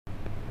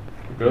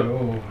Good.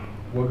 Yo,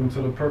 welcome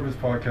to the Purpose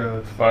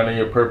Podcast. Finding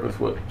your purpose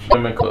with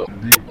Jim and Cliff.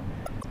 Indeed.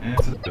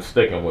 And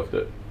sticking with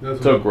it That's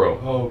to what, grow.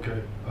 Oh,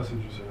 okay. That's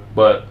what you're saying.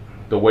 But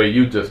the way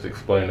you just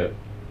explained it,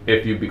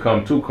 if you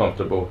become too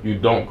comfortable, you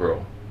don't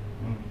grow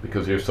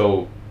because you're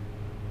so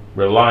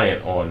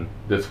reliant on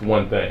this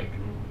one thing.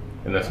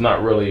 And it's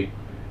not really,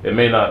 it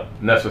may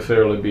not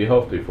necessarily be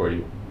healthy for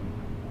you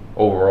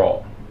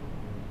overall,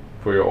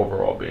 for your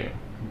overall being.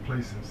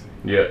 Complacency.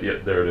 Yeah,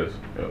 there it is.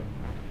 Yeah.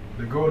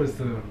 The goal is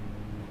to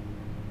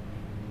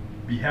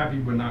be happy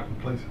but not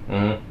complacent.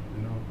 Mm-hmm.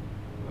 You know,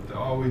 but to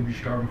always be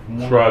striving for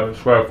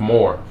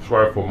more.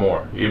 Strive for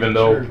more. Even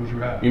though Cherish what you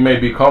have. you may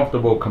be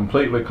comfortable,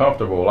 completely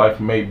comfortable, life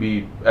may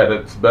be at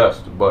its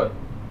best, but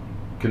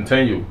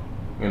continue.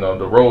 You know,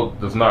 the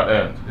road does not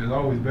end. There's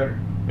always better.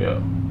 Yeah.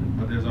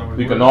 But there's always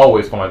You worse. can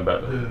always find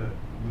better. Yeah,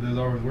 but there's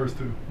always worse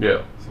too.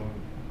 Yeah. So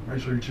make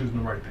sure you're choosing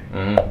the right thing.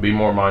 Mm-hmm. Be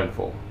more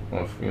mindful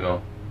of,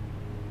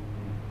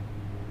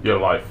 your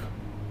life.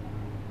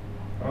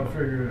 I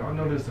I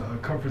noticed a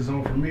comfort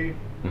zone for me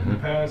in the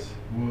past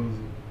was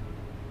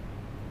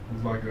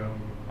like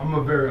I'm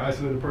a very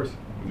isolated person.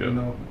 Yeah, You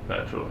know,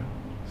 naturally.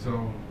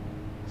 so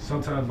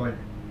sometimes like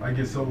I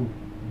get so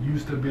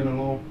used to being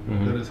alone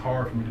that it's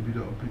hard for me to be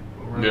the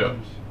people around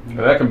others. You And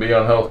know? that can be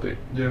unhealthy.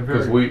 Yeah,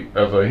 Because very. we,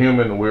 as a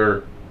human,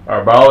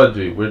 our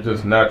biology, we're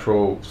just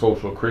natural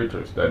social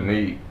creatures that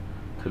need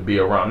to be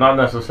around. Not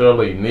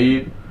necessarily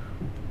need,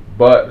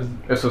 but it's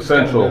kind of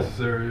essential.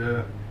 necessary,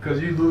 yeah. Because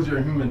you lose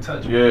your human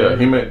touch. Yeah,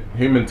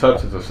 human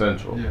touch is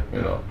essential. Yeah.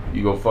 You know,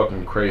 you go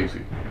fucking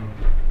crazy.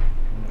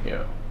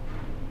 Yeah.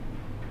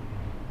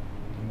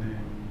 Indeed.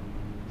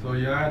 So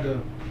yeah,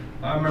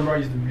 I remember I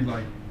used to be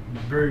like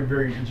very,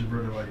 very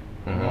introverted like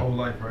my whole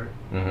life, right?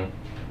 Mm-hmm.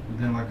 But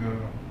then like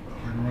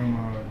around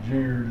my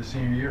junior to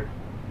senior year,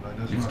 like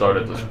that's You when I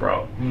started to like,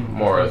 sprout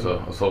more as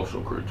a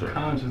social creature.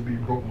 consciously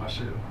broke my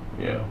shell.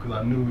 Yeah. Because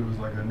I knew it was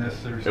like a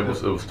necessary step. It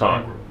was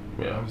time. for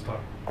growth. Yeah. It was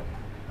time.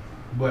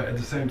 But at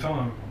the same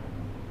time,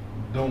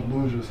 don't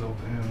lose yourself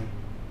in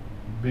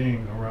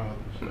being around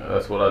others. Yeah,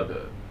 that's what I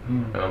did.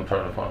 Mm. And I'm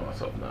trying to find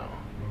myself now.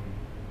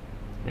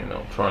 Mm. You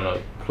know, trying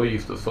to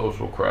please the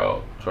social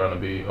crowd, trying to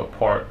be a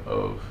part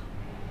of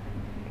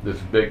this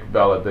big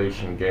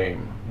validation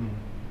game.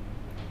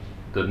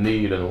 Mm. The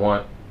need and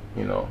want,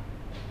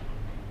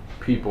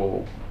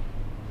 people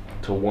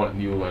to want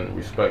you and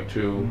respect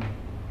you.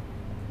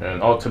 Mm.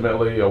 And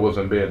ultimately, I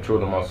wasn't being true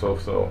to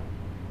myself, so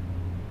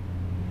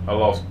I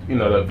lost,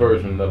 that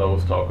version that I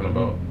was talking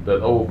about,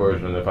 that old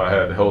version. If I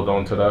had held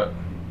on to that,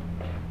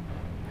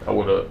 I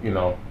would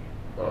have,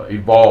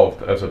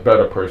 evolved as a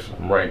better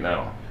person right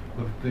now.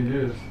 But the thing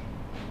is,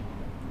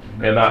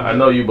 And I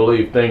know you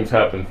believe things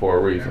happen for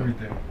a reason.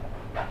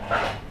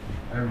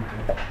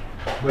 Everything.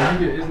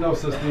 But it's no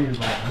such thing as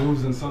like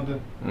losing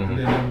something and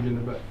then never getting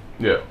it back.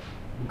 Yeah.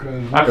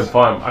 Because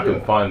I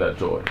can find that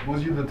joy.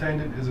 Once you've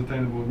attained it, it's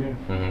attainable again.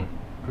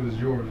 Mm-hmm. Because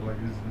it's yours. Like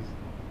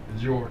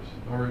it's yours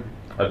already.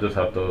 I just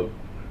have to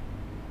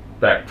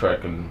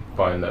backtrack and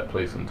find that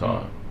place in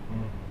time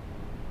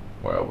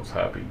where I was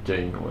happy,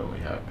 genuinely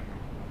happy.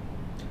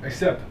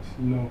 Acceptance,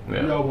 Yeah.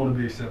 We all want to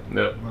be accepted.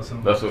 Yep. By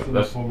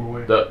some form or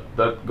way.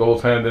 That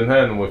goes hand in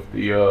hand with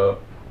the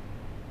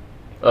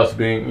us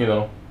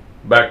being,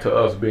 back to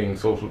us being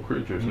social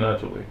creatures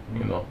naturally.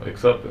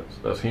 Acceptance.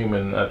 That's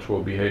human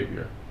natural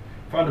behavior.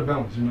 Find a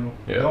balance,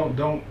 Yeah.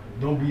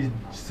 Don't be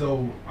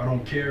so I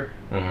don't care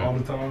all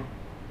the time.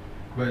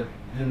 But at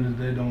the end of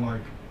the day, don't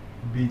like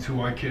be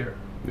too I care.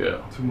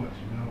 Yeah. Too much,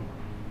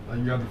 Like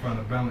you have to find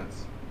a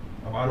balance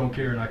of I don't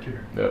care and I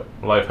care. Yep.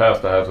 Life has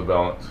to have a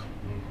balance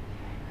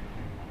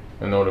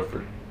in order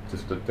for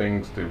just the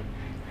things to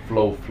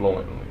flow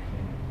fluently.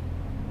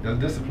 That's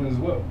discipline as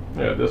well.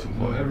 Yeah, discipline.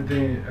 So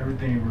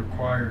everything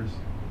requires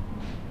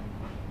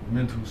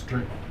mental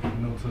strength,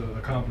 to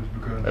accomplish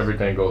because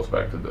Everything goes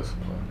back to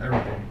discipline.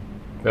 everything.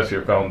 That's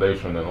your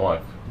foundation in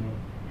life.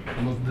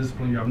 Most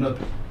discipline, you have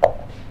nothing.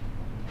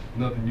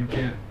 Nothing. You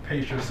can't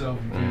pace yourself.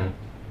 You can't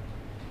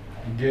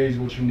gauge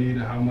what you need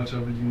and how much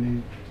of it you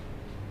need,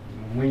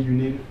 when you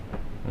need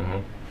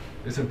it.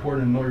 It's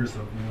important to know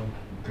yourself,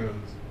 because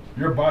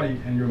your body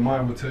and your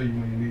mind will tell you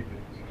when you need things.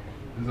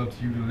 It's up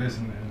to you to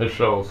listen It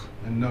shows.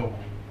 and know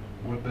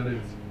what that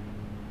is.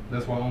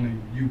 That's why only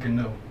you can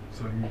know.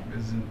 So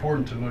it's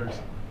important to know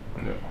yourself.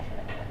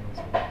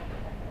 Yeah.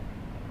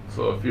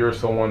 So if you're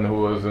someone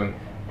who isn't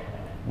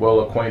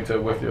well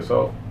acquainted with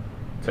yourself,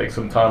 take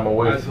some time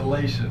away.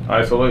 Isolation.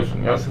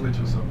 Isolation. Yep. Isolate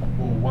yourself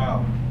for a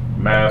while.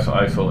 Mass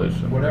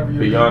isolation. Whatever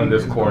you're beyond doing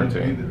this is going to be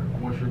quarantine. there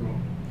once you're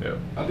gone.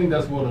 Yeah. I think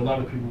that's what a lot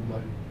of people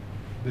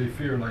they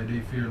fear like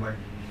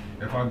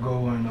if I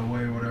go in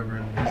away or whatever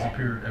and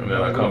disappear And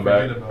then I come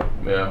back. About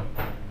it. Yeah.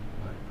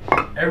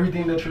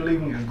 Everything that you're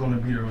leaving is going to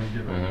be there when you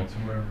get back to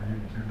wherever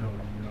you're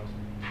doing.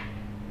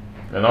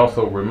 And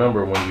also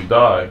remember, when you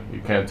die,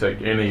 you can't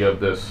take any of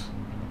this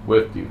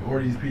with you.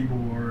 Or these people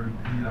or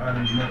these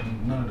items,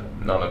 nothing, none of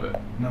that. None of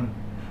it. None of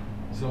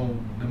it. So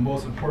the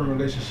most important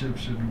relationship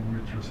should be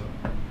with yourself.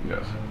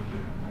 Yes.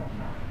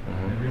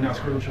 If you're not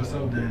square with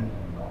yourself, then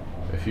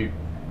If you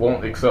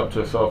won't accept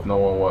yourself, no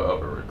one will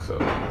ever accept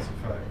you. That's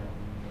a fact.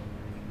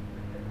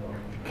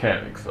 You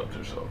can't accept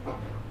yourself.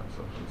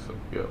 So,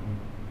 yeah.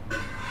 It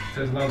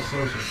takes a lot of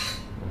searching,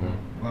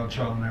 Mm-hmm. a lot of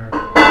trial and error,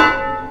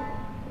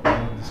 a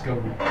lot of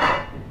discovery,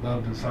 a lot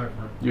of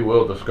deciphering. You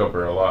will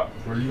discover a lot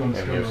Or you're gonna in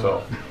discover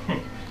yourself.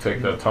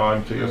 Take that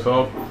time to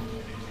yourself.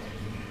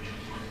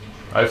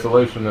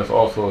 Isolation is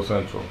also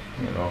essential,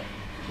 you know.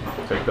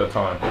 Take that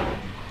time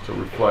to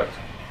reflect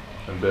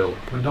and build.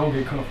 But don't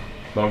get comfortable.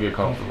 Don't get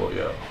comfortable,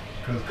 yeah.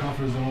 Because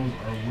comfort zones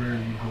are where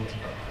you go to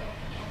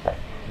die.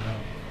 You know?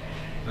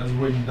 That's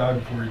where you die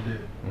before you're dead.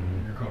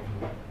 Mhm. You're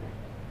comfortable.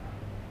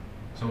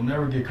 So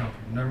never get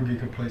comfortable. Never get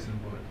complacent,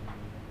 but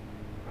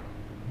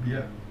be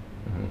happy.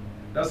 Mhm.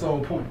 That's the whole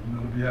point, you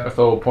know, to be happy. That's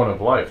the whole point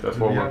of life. That's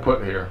To what be we're happy.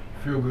 put here.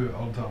 Feel good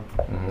all the time.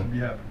 To Mhm. be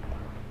happy.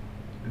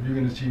 If you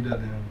can achieve that,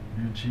 then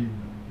you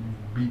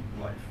beat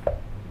life.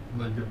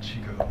 Like you got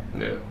cheat code.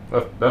 Yeah,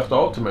 that's the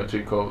ultimate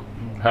cheat code.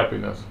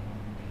 Happiness.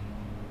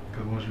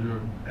 Because once you're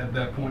at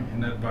that point in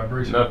that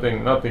vibration,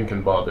 Nothing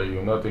can bother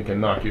you. Nothing can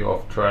knock you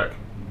off track.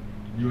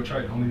 you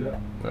attract only that.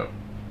 Yeah. You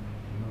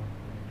know?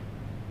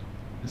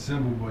 It's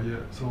simple, but yet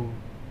so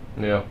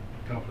Yeah.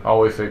 complex. I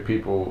always say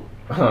people.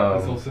 It's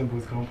so simple,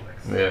 it's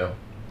complex. Yeah.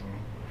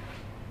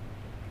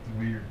 It's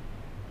weird.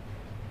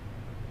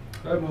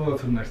 Let's move on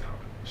to the next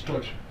topic.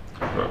 Structure.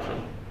 Structure.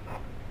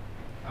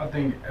 I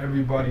think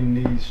everybody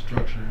needs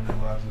structure in their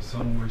lives in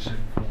some way, shape,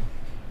 or form.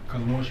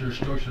 Because once you're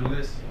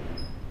structureless,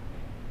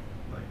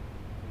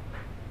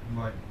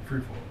 like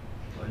free fall.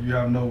 Like you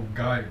have no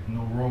guide,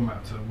 no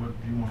roadmap to what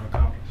you want to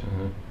accomplish.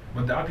 Mhm.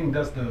 But I think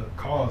that's the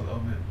cause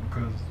of it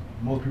because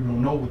most people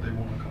don't know what they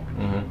want to accomplish.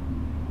 Mhm.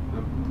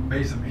 The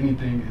base of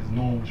anything is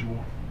knowing what you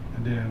want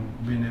and then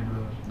being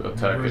able to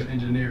Attack reverse it.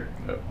 engineer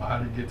Yep. how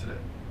to get to that.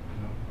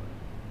 You know?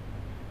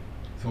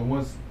 So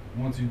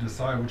once you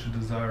decide what you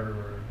desire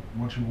or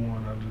what you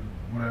want or do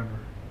whatever.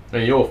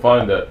 And you'll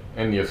find that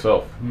in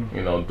yourself. Mm.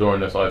 You know, during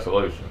this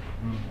isolation,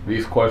 Mm.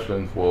 these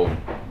questions will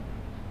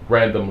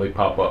randomly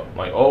pop up.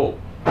 Like, oh,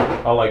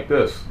 I like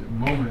this. The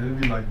moment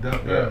it'd be like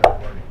that, Yeah. like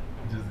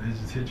it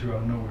just hit you out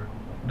of nowhere.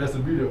 That's the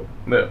beauty of it.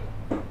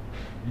 Yeah.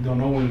 You don't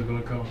know when it's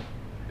gonna come.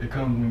 It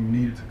comes when you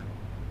need it to come.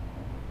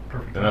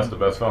 Perfect. And that's the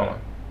best feeling.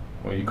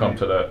 When you come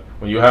to that,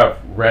 when you have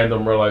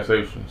random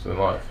realizations in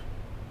life,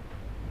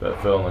 that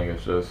feeling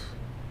is just,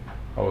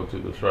 how would you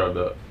describe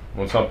that?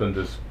 When something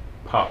just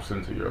pops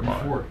into your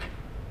mind. Euphoric.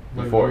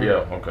 Like Before, a yeah,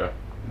 drug. okay.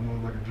 You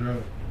know, like a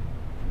drug.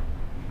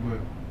 But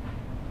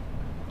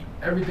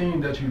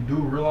everything that you do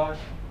realize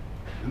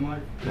in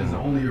life is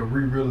Mhm. only a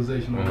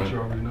re-realization of what Mhm. you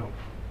already know.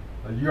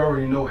 Like you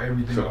already know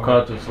everything. already.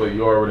 Subconsciously,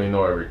 you already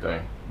know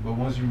everything. But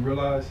once you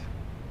realize,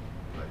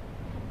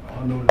 like,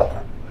 I know this.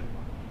 Like,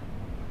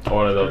 I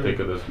wanted to think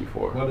of this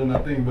before. well, then I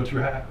think, but you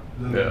have.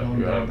 This Yeah, don't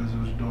you know, have. This is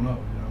what you don't know.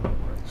 You know,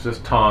 like, It's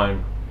just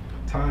time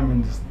time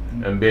and just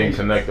and being patience.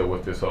 connected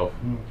with yourself.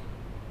 Mm.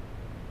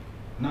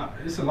 Nah,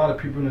 it's a lot of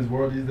people in this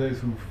world these days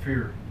who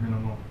fear being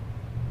alone.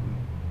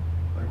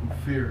 Like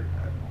who fear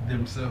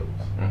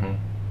themselves. Hmm.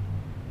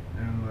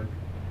 And like,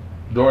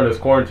 During this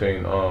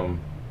quarantine,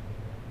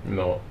 you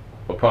know,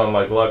 upon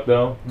like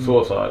lockdown, Mm.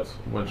 suicides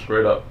went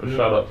straight up, Yeah.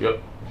 shot up. Yep,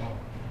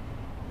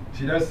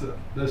 see, that's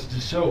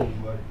just shows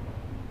like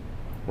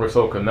we're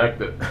so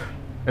connected,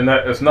 and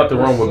that it's nothing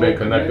we're wrong with so being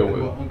connected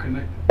with. but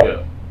unconnected.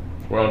 Yeah,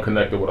 we're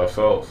unconnected with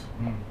ourselves.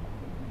 Mm.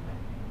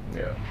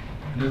 Yeah,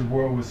 In this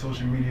world with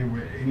social media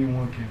where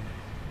anyone can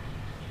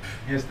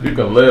instantly you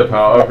can live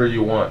however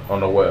you want on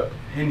the web.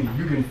 you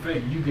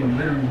can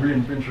literally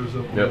reinvent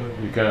yourself on Yep, the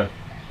web. you can.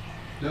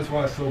 That's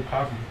why it's so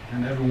popular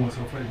and everyone's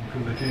so fake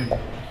because they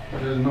can't.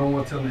 There's no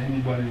one telling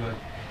anybody like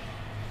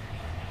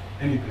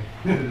anything.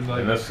 It's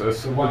like And it's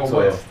the Wild it's,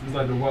 West. It's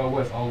like the Wild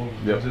West all over.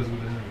 Yep. Just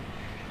with the internet.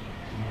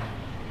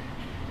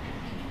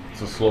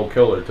 it's a slow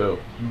killer too.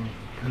 Mm.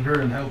 It's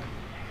very unhealthy.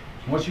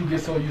 Once you get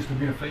so used to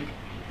being fake,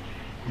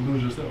 you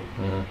lose yourself.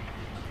 Hmm.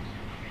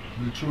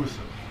 The truest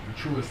self. The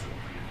truest self.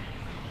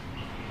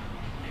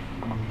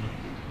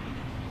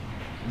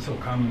 It's so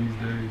common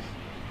these days,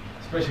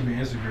 especially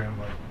with Instagram.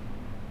 Like,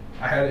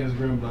 I had an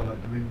Instagram, but I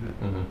like deleted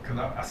it Mhm. because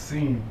I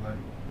seen like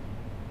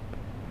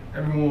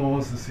everyone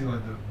wants to see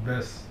like the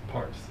best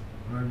parts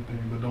of everything,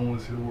 but don't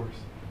want to see the worst.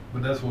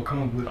 But that's what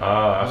comes with.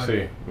 Ah, I like, see.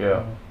 you Yeah,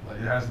 know, like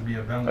it has to be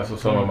a balance. that's where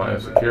some of my between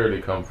good and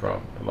insecurity come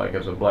from. Like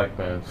as a black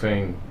man,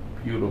 seeing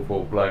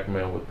beautiful black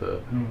men with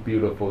the Mm.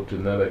 beautiful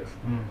genetics,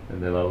 bad. Mm.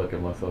 and then I look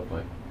at myself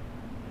like,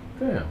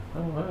 damn, I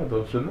don't have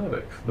those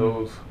genetics,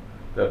 those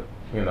that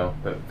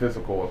that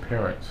physical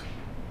appearance,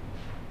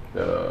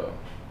 that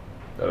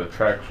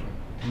attraction.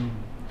 Mm.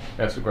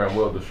 Instagram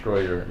will destroy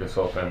your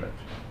self-image.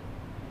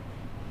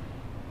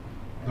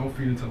 Don't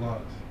feed into lies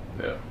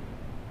Yeah,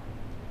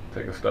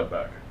 take a step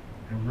back.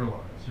 and realize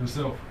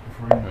yourself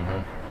before you.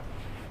 Hmm.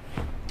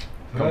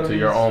 So Come that to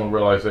your leads- own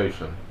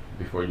realization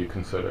before you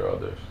consider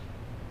others.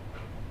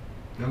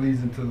 That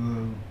leads into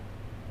the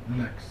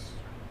next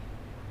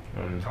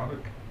And topic: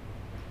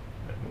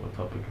 what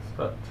topic is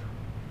that?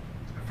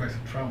 effects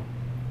of trauma.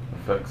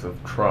 Effects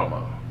of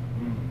trauma.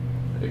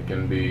 Mm. It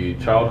can be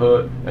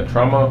childhood, and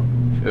trauma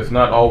is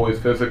not always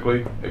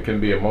physically. It can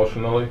be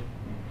emotionally,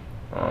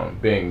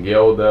 being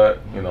yelled at.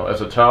 You know,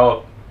 as a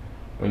child,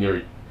 when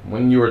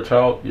you're a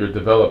child, you're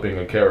developing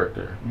a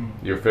character.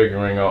 You're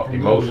figuring out From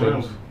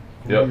emotions.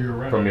 who you're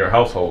around. From your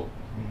household.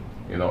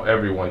 You know,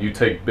 everyone. You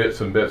take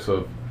bits and bits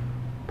of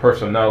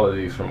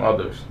personalities from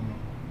others,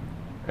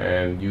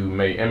 and you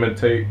may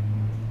imitate.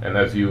 And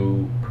as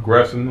you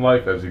progress in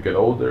life, as you get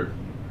older,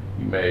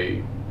 you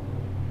may,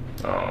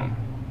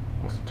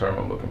 what's the term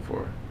I'm looking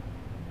for?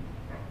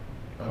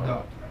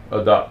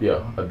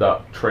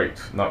 Adopt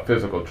traits, not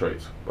physical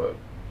traits, but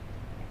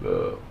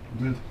the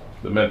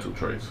mental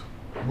traits.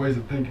 Ways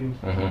of thinking,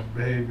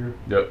 behavior,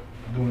 Yep.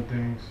 doing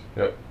things.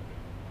 Yep.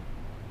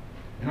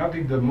 And I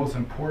think the most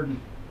important.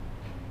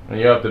 And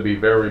you have to be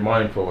very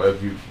mindful as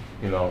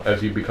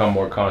as you become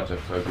more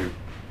conscious, as you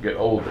get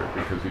older,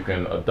 because you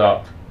can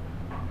adopt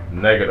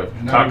negative,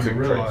 toxic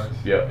traits.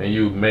 Yeah, and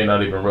you may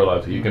not even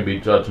realize it. You can be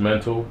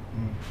judgmental.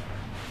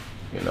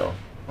 You know,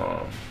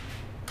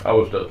 I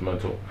was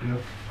judgmental.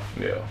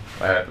 Yeah,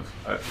 I had to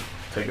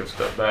take a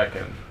step back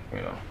and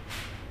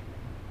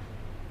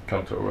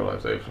come to a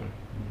realization.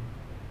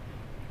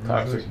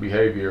 Toxic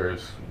behavior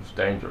is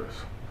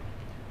dangerous.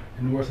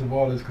 And worst of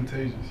all, it's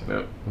contagious.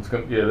 Yep, it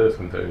is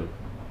contagious.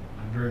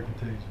 It's very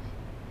contagious.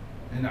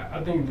 And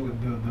I think the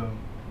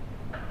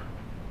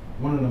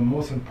one of the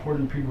most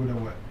important people that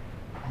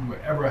you would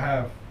ever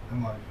have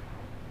in life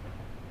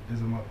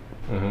is a mother.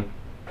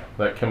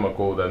 That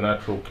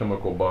natural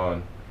chemical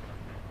bond.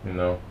 You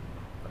know,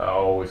 I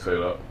always say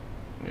that.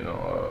 You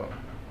know,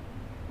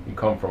 you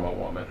come from a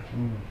woman.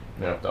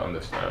 You have to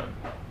understand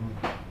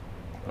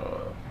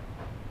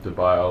the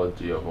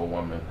biology of a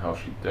woman, how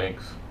she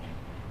thinks,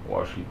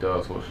 why she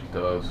does what she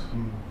does.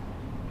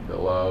 The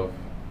love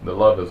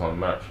is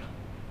unmatched.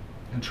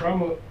 And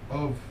trauma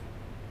of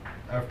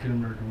African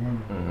American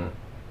women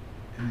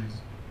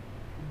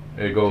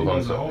it goes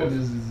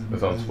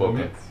it's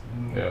unspoken.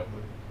 Yeah.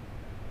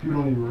 People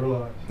don't even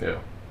realize. Yeah.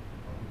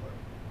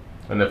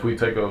 And if we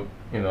take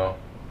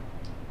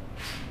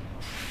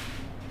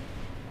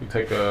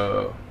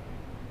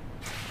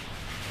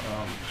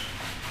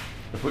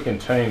if we can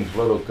change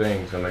little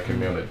things in the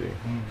community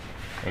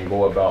and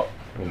go about,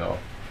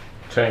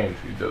 change,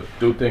 you just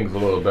do things a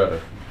little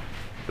better,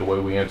 the way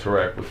we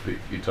interact with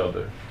each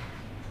other.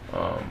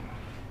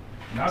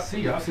 And I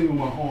see with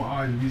my own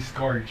eyes, we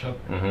scar each other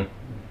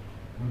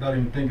without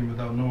even thinking,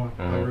 without knowing,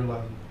 without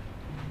realizing.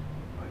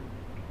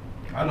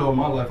 Like, I know in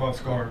my life I've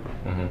scarred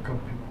a couple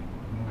people,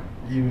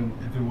 even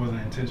if it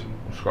wasn't intentional.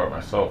 I scarred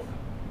myself.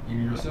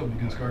 Even yourself, you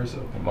can scar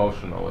yourself.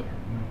 Emotionally.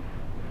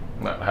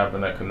 Not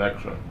having that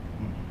connection.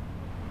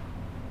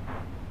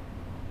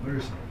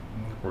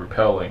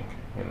 Repelling,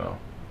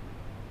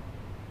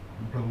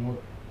 Repelling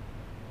what?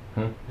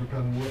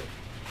 Repelling what?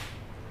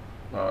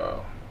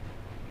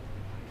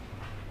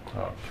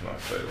 How can I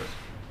say this?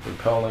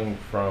 Repelling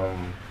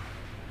from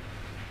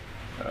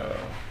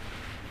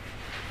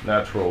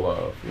natural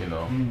love,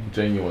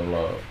 genuine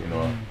love,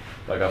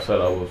 Like I said,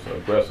 I was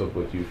aggressive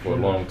with you for a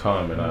long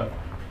time, and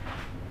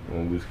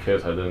when we was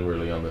kids, I didn't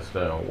really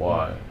understand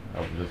why. I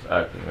was just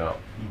acting out.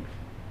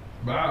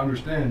 But I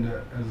understand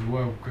that as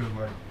well, because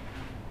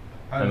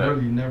I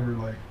really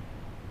never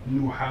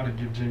knew how to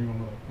give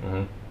genuine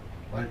love.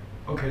 Like,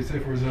 okay, say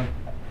for example,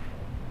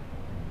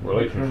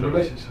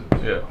 relationships.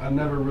 Yeah. I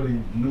never really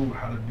knew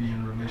how to be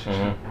in a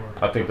relationship.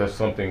 I think that's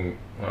something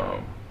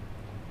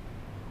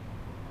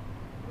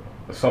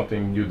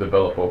you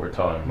develop over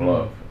time.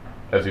 Love,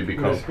 as you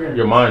become,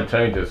 your mind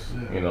changes.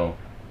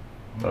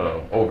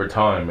 Over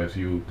time as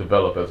you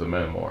develop as a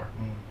man more.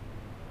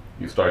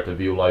 You start to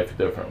view life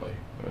differently.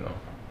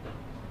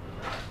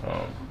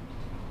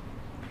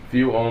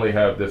 Few only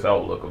have this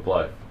outlook of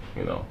life,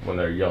 when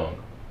they're young.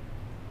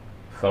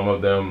 Some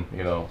of them,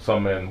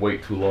 some men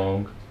wait too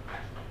long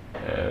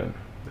and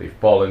they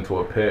fall into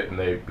a pit and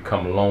they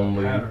become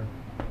lonely,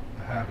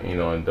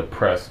 and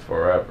depressed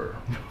forever.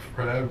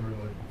 Forever,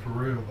 for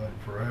real,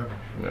 forever.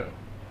 Yeah.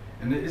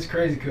 And it's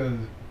crazy because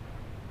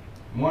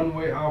one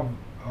way I've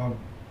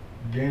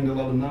gained a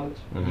lot of knowledge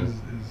is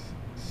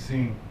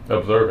seeing.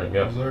 Observing,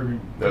 yeah.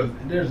 Observing. Because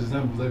there's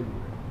examples everywhere.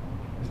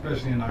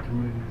 Especially in our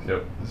communities.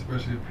 Yep.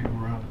 Especially the people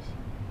around us.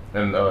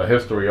 And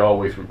history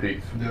always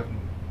repeats. Definitely.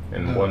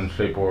 In one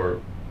shape or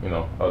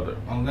other.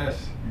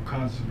 Unless you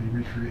constantly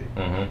recreate.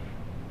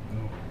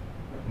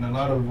 And a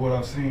lot of what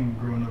I've seen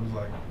growing up is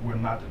we're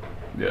not to do.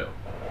 Yeah.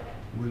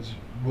 Which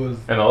was.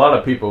 And a lot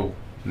of people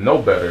know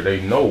better.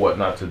 They know what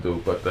not to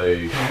do, but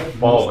they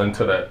fall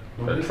into that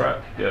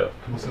trap. Yeah.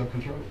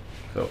 Self-control.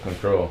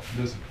 Self-control.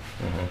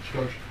 Discipline.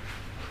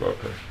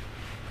 Structure.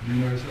 You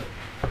notice that?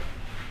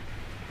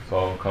 It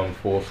all comes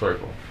full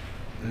circle.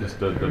 It's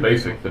the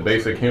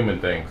basic human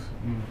things.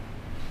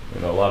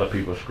 A lot of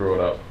people screw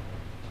it up.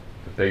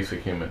 The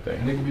basic human things.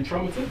 And it can be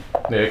trauma too.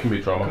 Yeah, it can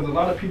be trauma. Because a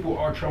lot of people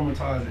are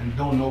traumatized and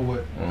don't know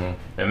what.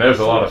 And there's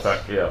a lot of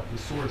facts. Yeah. The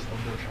source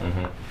of their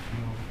trauma.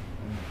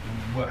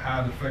 And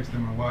how it affects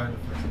them and why it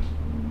affects them.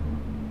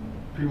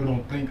 People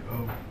don't think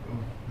of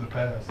the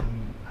past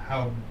and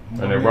how.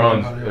 And it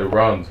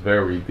runs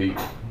very deep.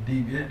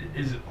 deep. It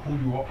is who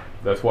you are.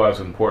 That's why it's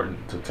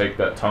important to take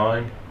that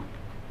time,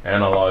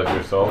 analyze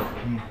yourself,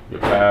 your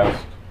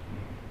past.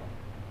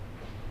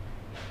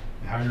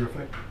 How you're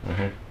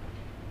affected.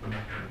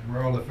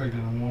 We're all affected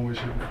in one way,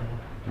 shape, or form.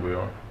 We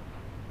are.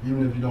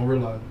 Even if you don't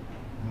realize it.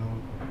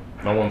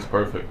 No one's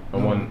perfect.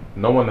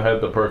 No one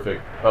had the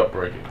perfect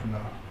upbringing.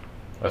 No.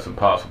 That's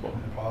impossible.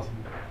 Impossible.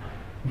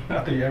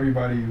 I think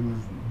everybody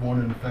who's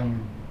born in a family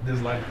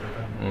dislikes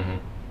their family.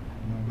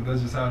 But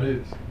that's just how it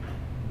is.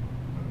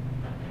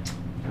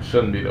 It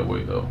shouldn't be that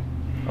way, though.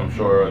 I'm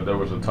sure there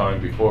was a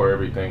time before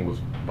everything was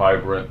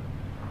vibrant.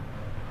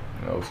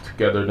 It was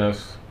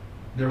togetherness.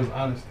 There was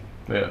honesty.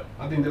 Yeah.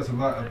 I think that's a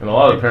lot of. And a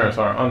lot of parents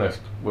aren't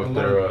honest with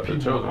their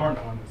people children. Aren't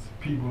honest.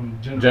 People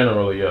in general.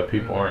 Generally, yeah,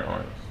 people aren't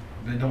honest.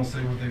 They don't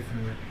say what they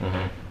feel.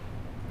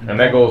 And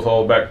that goes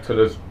all back to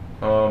this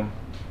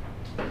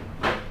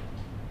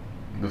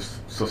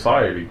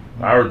society,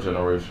 our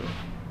generation.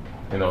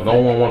 No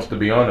one wants to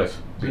be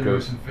honest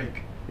because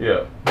fake.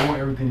 Yeah. They want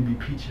everything to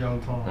be peachy all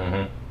the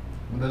time.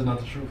 But that's not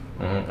the truth.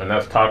 And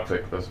that's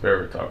toxic. That's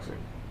very toxic.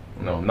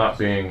 Not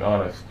being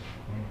honest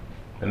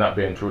and not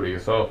being true to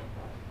yourself.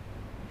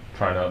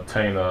 Trying to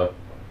obtain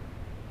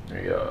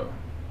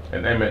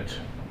an image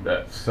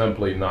that's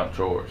simply not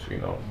yours.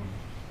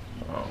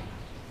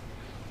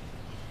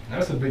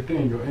 That's a big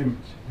thing, your image,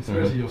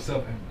 especially your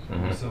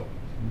self-image. Yourself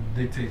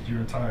dictates your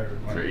entire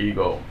life. Your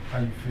ego. How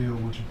you feel,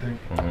 what you think.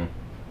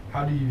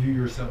 How do you view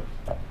yourself?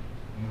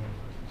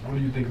 What do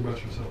you think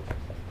about yourself?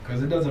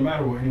 Because it doesn't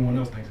matter what anyone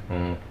else thinks.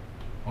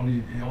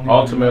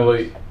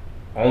 Ultimately,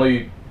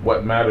 only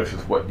what matters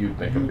is what you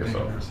think of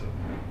yourself. Exactly.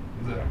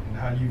 And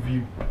how you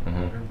view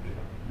everything,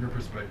 your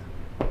perspective.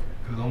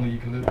 Because only you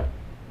can live it.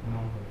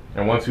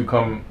 And once you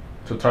come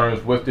to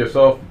terms with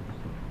yourself,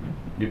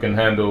 you can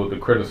handle the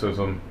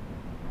criticism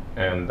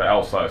and the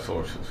outside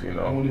sources. It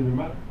won't even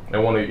matter. It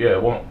won't at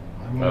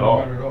all.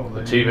 Matter at all.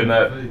 Like, achieving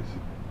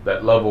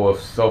that level of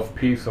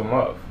self-peace and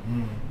love.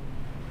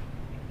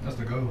 That's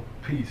the goal.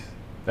 Peace.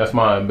 That's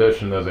my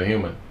ambition as a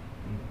human.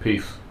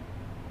 Peace.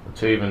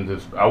 Achieving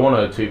this. I want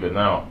to achieve it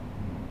now.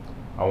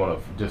 I want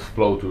to just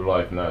flow through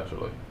life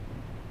naturally.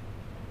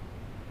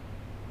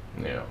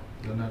 Yeah.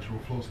 The natural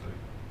flow state.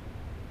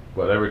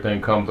 But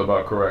everything comes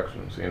about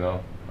corrections.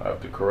 I have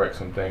to correct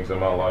some things in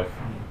my life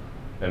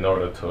in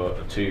order to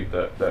achieve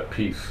that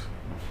peace,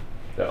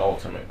 that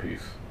ultimate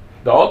peace.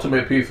 The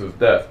ultimate peace is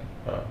death.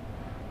 I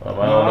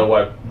don't know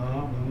why.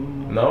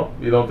 No,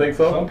 you don't think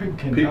so? Some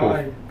people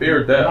die.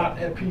 Fear death. Not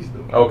at peace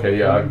though. Okay,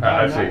 yeah,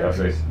 I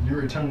see.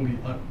 You're eternally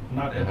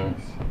not at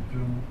peace.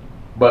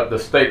 But the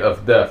state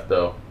of death,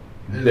 though,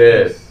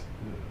 dead. Peace.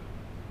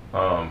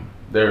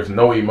 There's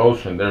no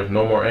emotion. There's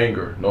no more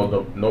anger.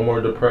 No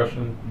more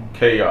depression.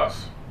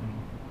 Chaos.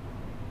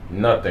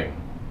 Nothing.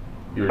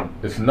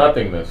 It's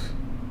nothingness.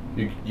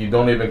 You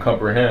don't even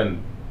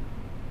comprehend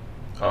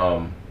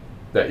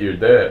that you're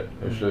dead.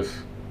 It's just,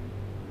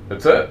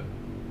 it's it.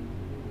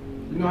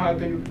 You know how I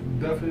think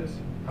death is?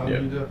 How I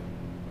view death?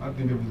 I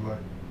think of it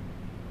like,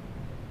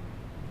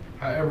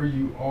 however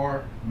you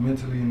are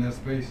mentally in that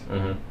space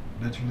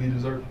that you leave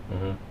this earth,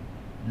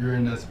 you're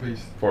in that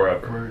space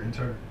forever. For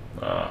eternity.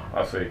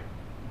 I see.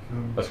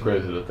 That's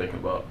crazy to think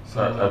about.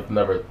 So I've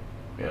never,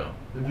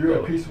 If you're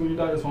at peace when you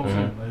die, that's what I'm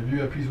saying. Like, if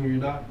you're at peace when you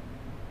die,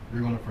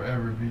 you're going to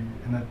forever be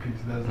in that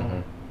peace, that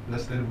zone, that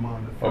state of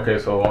mind. Okay,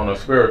 so on a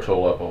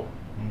spiritual level,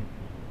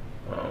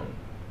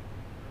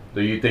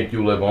 do you think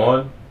you live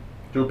on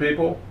through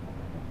people?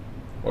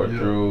 Or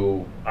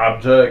through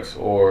objects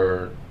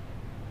or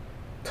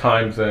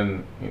times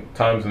and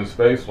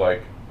space,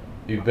 like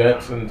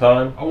events in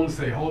time? I wouldn't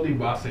say holy,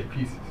 but I say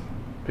pieces.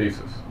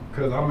 Pieces.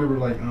 Because I remember,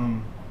 like,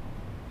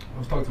 I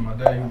was talking to my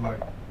dad. He was like,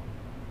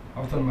 I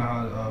was telling him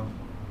how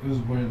it was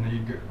when he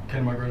came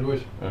to my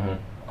graduation.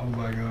 I was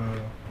like,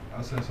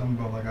 I said something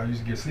about, like, I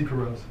used to get sleep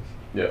paralysis.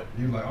 Yeah.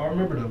 He was like, I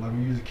remember that. Like,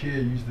 when you was a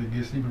kid, you used to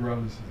get sleep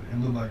paralysis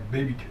and look like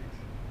baby cakes.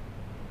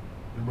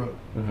 Your brother.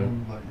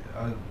 Like,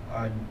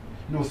 I you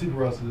know what sleep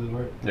paralysis is,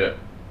 right? Yeah.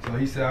 So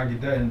he said I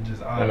get that and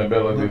just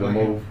inability to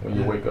move when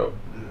you wake up.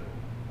 Yeah.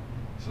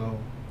 So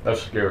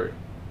that's scary.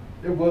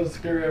 It was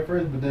scary at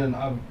first, but then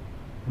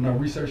when I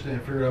researched it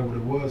and figured out what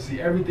it was,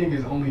 see, everything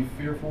is only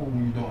fearful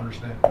when you don't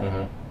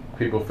understand.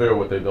 People fear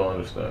what they don't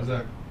understand.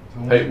 Exactly. So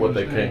hate what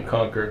they can't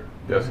conquer.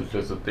 Guess it's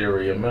just a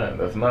theory of man.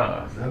 That's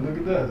not. Now look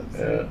at that.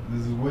 Yeah. See,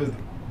 this is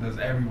wisdom. That's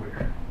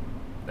everywhere.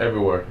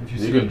 Everywhere.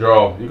 You can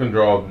draw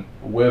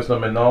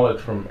wisdom and knowledge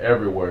from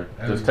everywhere.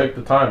 Just take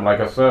the time. Like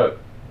I said,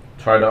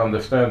 try to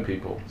understand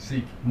people.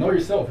 Seek. Know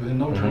yourself and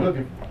know what you're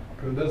looking for.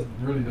 Because that's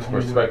really the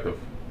only perspective.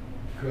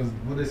 Because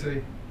what they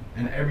say,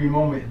 in every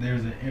moment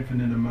there's an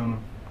infinite amount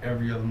of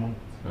every other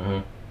moment.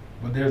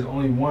 But there's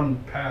only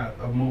one path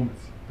of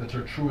moments that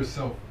your truest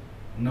self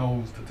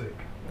knows to take.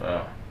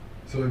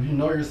 So if you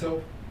know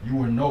yourself, you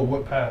will know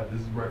what path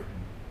is right for you.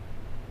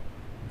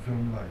 You feel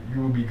me? Like, you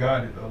will be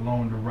guided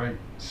along the right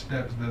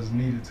steps that's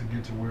needed to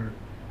get to where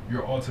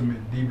your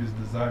ultimate, deepest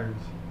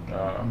desires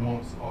and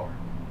wants are.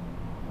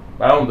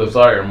 I don't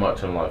desire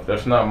much in life.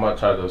 There's not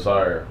much I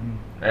desire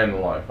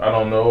in life. I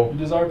don't know. You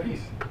desire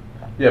peace.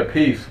 Yeah,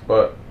 peace,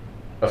 but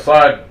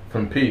aside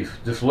from peace,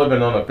 just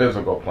living on a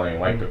physical plane,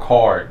 like the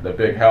car, the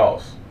big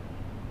house,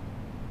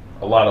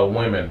 a lot of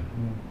women.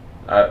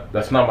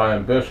 That's not my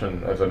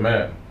ambition as a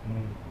man.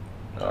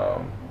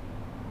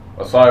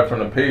 Aside from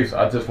the peace,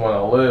 I just want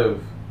to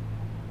live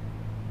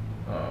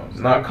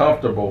not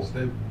comfortable,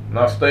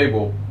 not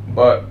stable,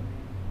 but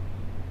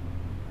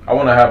I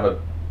want to have an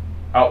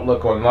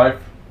outlook on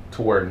life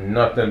to where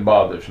nothing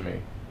bothers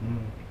me.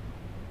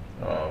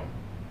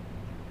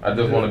 I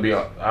just want to be.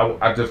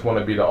 I just want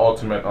to be the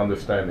ultimate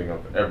understanding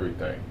of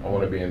everything. I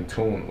want to be in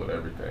tune with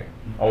everything.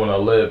 I want to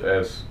live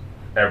as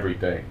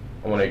everything.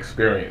 I want to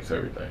experience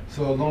everything.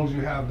 So as long as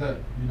you have that,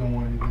 you don't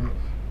want anything else?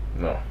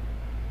 No.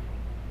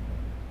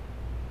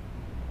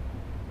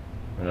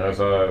 And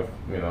as I've,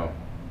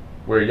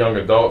 we're young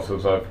adults,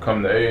 as I've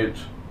come to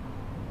age,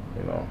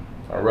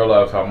 I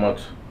realize how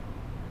much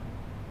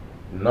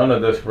none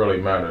of this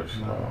really matters.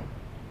 No.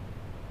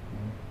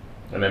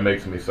 And it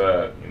makes me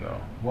sad,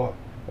 What?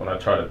 when I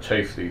try to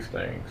chase these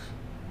things.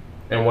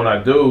 And when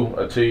I do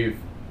achieve,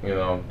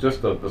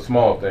 just the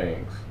small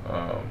things,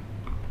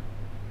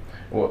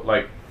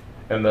 like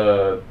in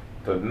the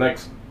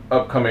next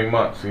upcoming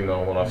months, when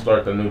I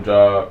start the new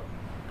job,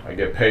 I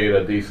get paid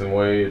a decent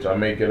wage, I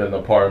may get an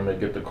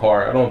apartment, get the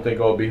car, I don't think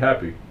I'll be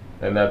happy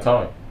in that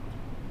time.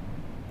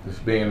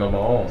 Just being on my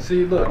own.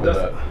 See, look,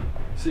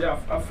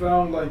 I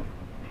found like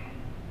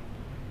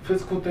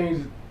physical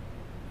things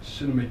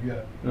shouldn't make you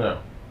happy. Yeah.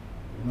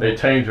 They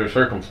change your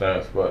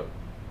circumstance, but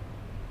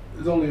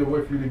it's only a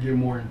way for you to get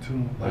more in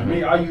tune. Like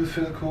me, I use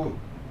physical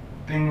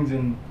things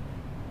and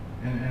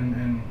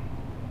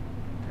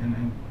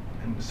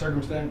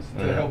circumstance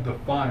to help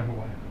define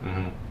who I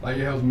am. Like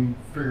it helps me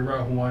figure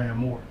out who I am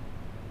more.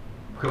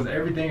 Because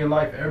everything in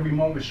life, every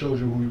moment shows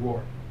you who you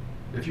are.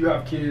 If you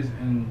have kids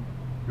and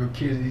your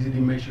kids easily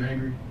makes you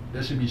angry,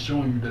 that should be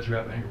showing you that you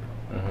have an anger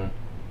problem.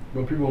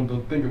 But people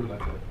don't think of it like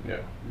that.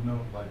 Yeah.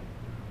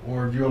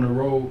 Or if you're on the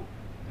road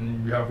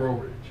and you have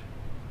road rage,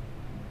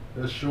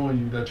 that's showing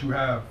you that you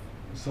have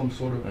some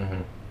sort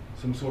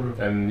of.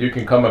 And you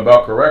can come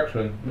about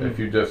correction if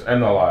you just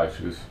analyze,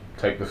 just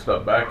take a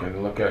step back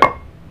and look at,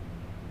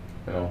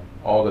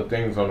 all the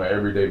things on an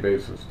everyday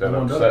basis that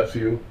upsets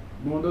you.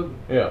 No one doesn't.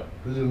 Yeah.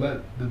 They just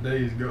let the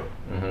days go.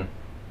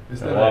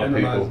 Instead of of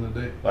analyzing people,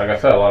 the days. like I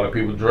said, a lot of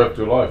people drift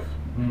through life.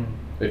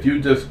 If you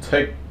just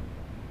take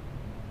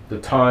the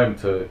time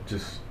to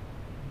just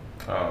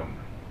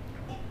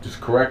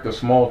correct the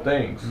small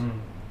things,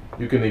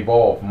 you can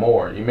evolve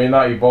more. You may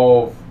not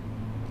evolve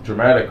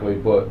dramatically,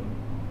 but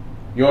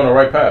you're on the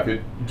right path.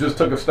 You just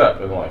took a step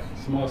in life.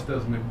 Small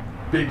steps make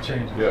big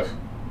changes. Yes.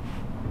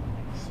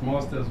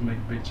 Small steps make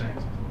big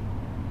changes.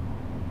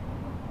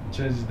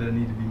 Changes that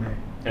need to be made.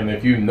 And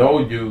if you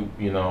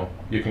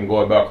can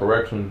go about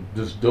correction,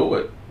 just do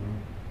it.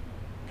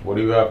 What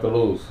do you have to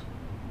lose?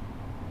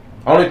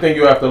 Only thing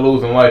you have to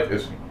lose in life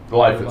is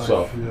life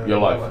itself. Your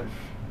life.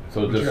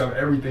 So but you have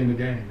everything to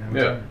gain.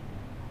 Yeah.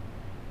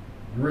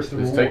 You risk the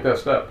just reward. take that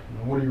step.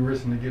 What are you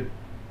risking to get it?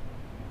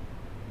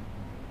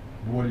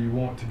 What do you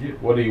want to get?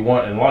 What do you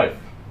want in life?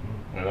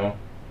 It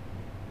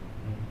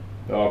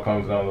all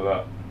comes down to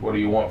that. What do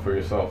you want for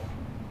yourself?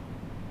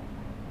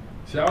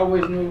 See, I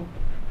always knew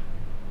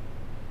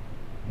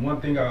one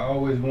thing I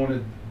always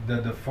wanted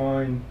that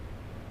defined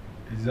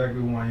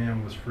exactly who I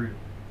am was freedom.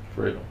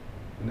 Freedom.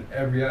 In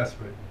every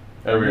aspect.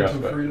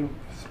 Mental freedom,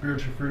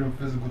 spiritual freedom,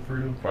 physical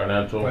freedom,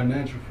 financial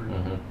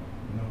freedom.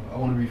 I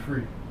want to be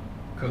free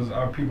because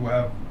our people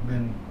have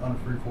been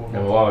unfree for a long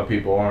time. And a lot of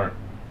people aren't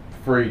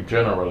free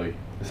generally.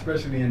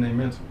 Especially in their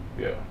mental.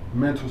 Yeah.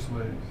 Mental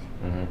slaves.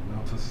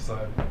 To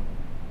society.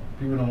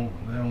 People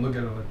don't look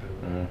at it like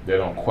that. They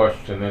don't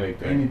question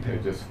anything. They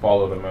just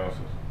follow the masses.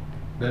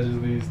 That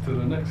just leads to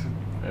the next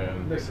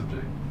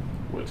subject.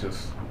 Which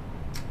is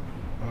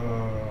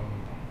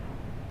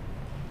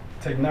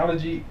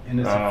technology and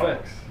its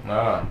effects.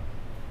 I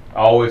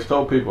always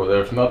tell people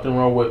there's nothing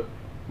wrong with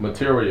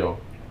material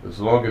as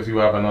long as you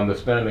have an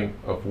understanding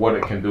of what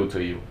it can do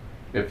to you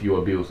if you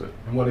abuse it.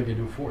 And what it can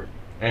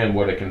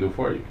do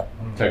for you.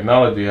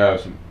 Technology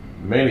has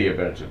many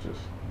advantages.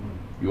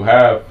 You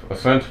have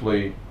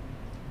essentially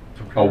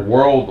a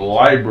world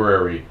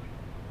library.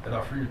 At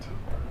our fingertips.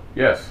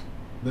 Yes.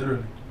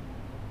 Literally.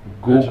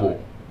 Google. Literally.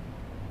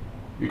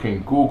 You can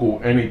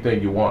Google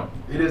anything you want.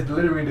 It is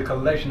literally the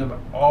collection of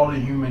all the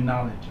human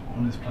knowledge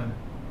on this planet.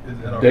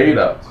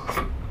 Data.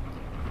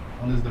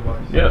 On this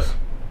device. Yes.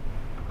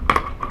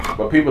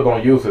 But people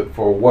don't use it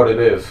for what it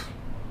is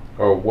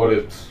or what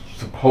it's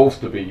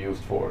supposed to be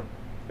used for.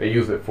 They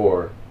use it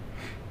for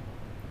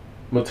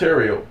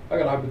material. I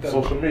got a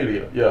hypothetical. Social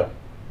media. Yeah.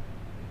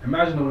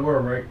 Imagine a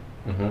world, right?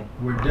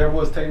 Where there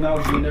was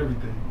technology and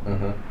everything,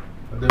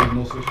 but there was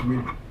no social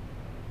media.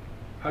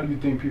 How do you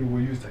think people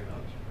will use technology?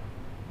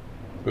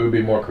 We would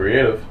be more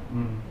creative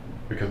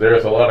because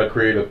there's a lot of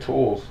creative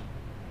tools,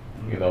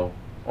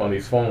 on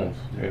these phones,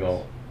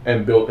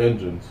 and built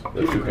engines that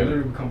people you can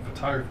literally become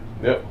photographers.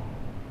 Yep.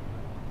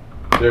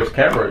 There's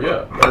camera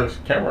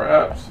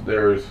apps.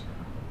 There's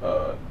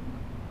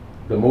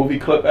the movie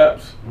clip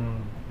apps.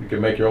 You can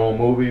make your own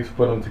movies,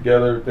 put them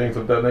together, things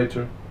of that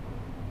nature.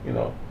 You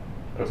know,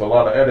 there's a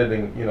lot of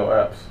editing, you know,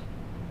 apps.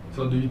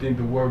 So do you think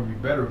the world would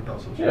be better without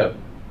social Yeah, media?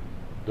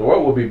 the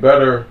world would be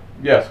better,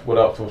 yes,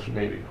 without social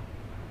media.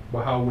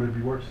 But how would it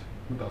be worse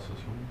without social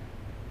media?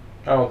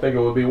 I don't think it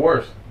would be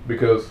worse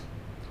because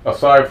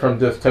aside from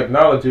this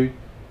technology,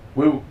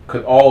 we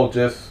could all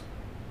just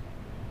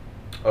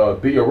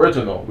be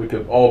original. We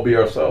could all be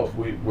ourselves.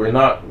 We're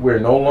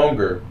no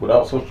longer,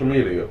 without social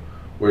media,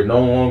 we're no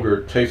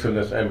longer chasing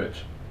this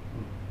image.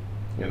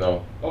 You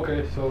know?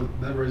 Okay, so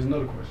that raises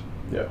another question.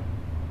 Yeah.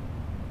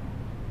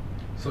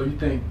 So you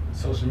think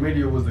social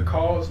media was the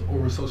cause, or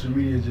was social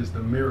media just a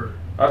mirror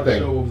I to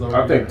think show what was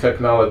already there?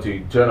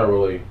 technology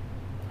generally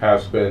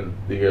has been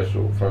the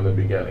issue from the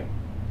beginning.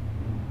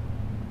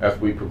 As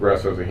we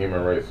progress as a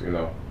human race, you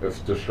know, it's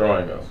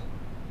destroying us.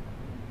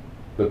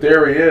 The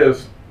theory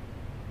is,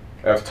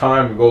 as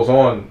time goes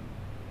on,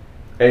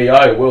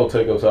 AI will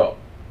take us out.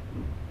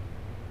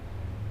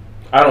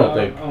 I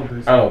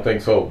don't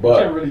think so. You But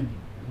can't really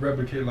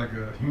replicate like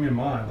a human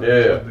mind. Like, Yeah.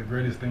 it's like the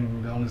greatest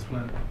thing on this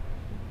planet.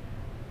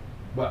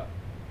 But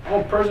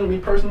me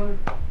personally,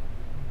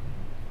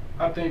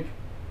 I think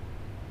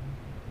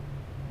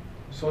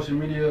social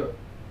media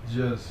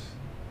just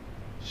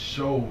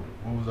showed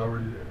what was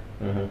already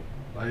there.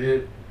 Mm-hmm. Like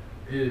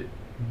it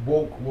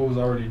woke what was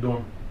already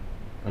dormant.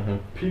 Mm-hmm.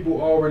 People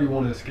already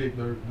want to escape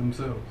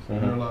themselves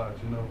in their Mhm.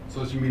 lives. You know,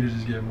 social media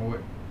just gave them away.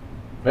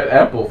 It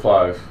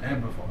amplifies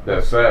Amplify.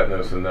 that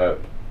sadness and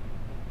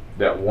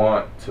that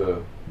want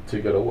to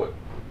get away.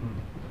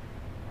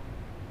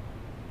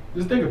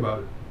 Just think about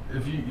it.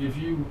 If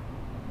you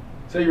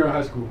say you're in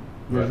high school,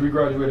 Right. we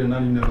graduated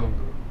not even that long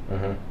ago.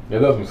 Mm-hmm. It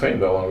doesn't seem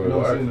that long ago.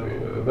 No, Actually, no, it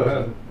it doesn't.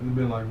 hasn't. It's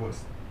been like what?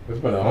 It's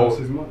been a 5, whole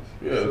 6 months.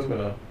 Yeah, it's So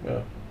been a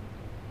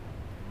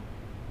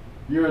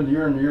You're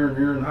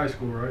in high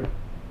school, right?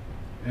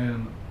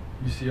 And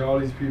you see all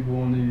these people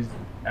on these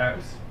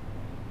apps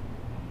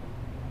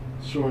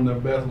showing their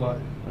best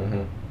life. Mm-hmm.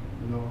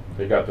 You know,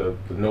 They got the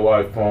new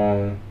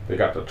iPhone. They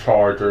got the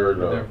charger.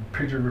 their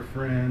picture with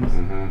friends.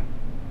 Mm-hmm.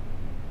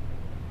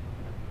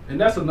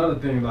 And that's another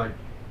thing. Like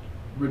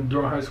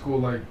during high school,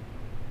 like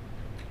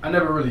I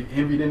never really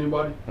envied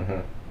anybody. Mm-hmm.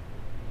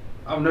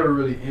 I've never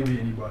really envied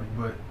anybody,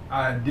 but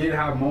I did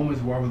have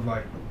moments where I was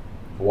like,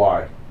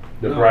 Why?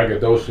 The No.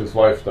 braggadocious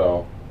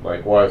lifestyle.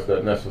 Like, why is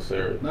that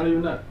necessary? not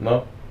even that.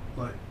 No?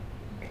 Like,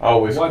 I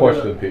always Why did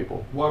question I-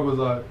 people. why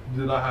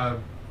did I have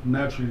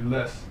naturally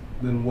less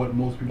than what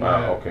most people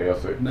Ah, have okay, I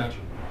see.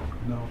 naturally?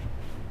 You know,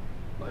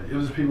 like it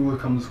was people who would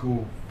come to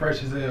school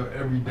fresh as hell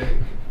every day,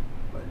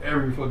 like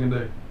every fucking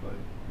day, like,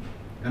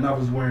 and I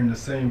was wearing the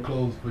same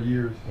clothes for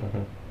years,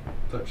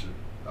 Mm-hmm. type shit.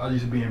 I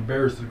used to be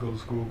embarrassed to go to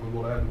school because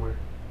what I had to wear.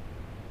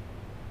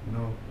 You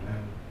know,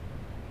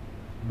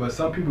 but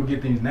some people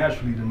get things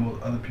naturally than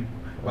most other people.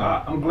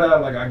 But I'm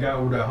glad like I got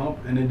over that hump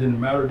and it didn't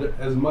matter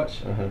as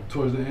much Mhm.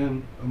 towards the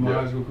end of my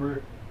Yeah. high school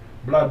career.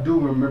 But I do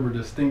remember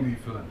distinctly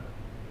feeling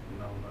that. You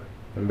know, like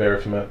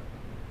Embarrassment,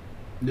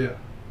 yeah,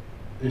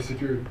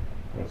 insecurity.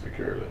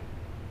 insecurity.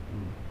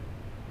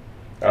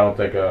 I don't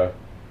think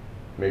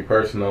me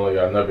personally,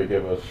 I never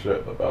give a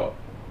shit about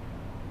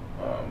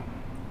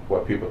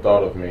what people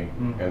thought of me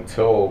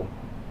until,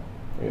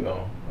 you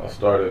know, I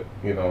started,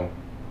 you know,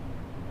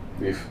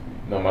 these,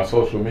 you know, my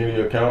social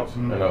media accounts,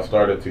 and I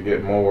started to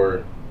get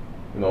more,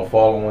 you know,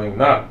 following.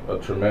 Not a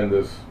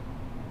tremendous,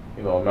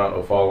 you know, amount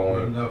of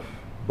following,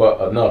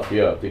 but enough,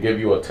 yeah, to give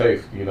you a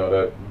taste, you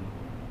know,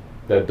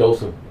 that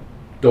dose of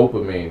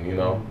dopamine, you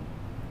know.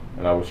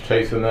 And I was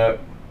chasing that.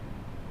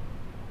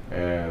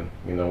 And,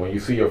 you know, when you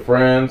see your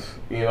friends,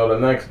 you know, the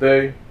next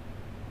day,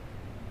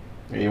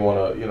 and you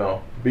want to, you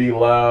know, be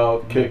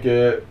loud, kick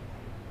it,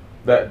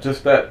 that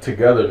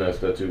togetherness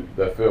that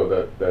feel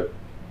that,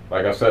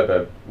 like I said,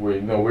 that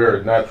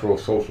we're natural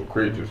social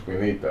creatures. We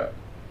need that.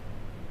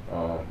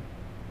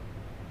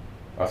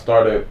 I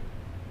started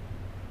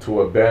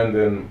to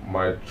abandon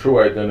my true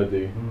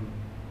identity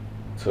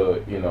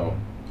to, you know,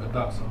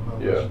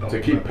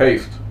 to keep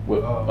pace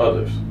with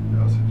others.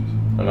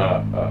 And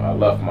I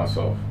left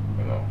myself,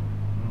 you know,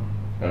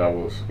 and I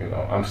was, you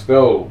know, I'm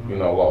still, you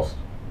know, lost,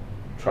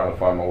 trying to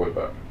find my way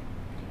back.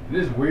 It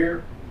is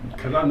weird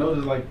because I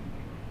noticed like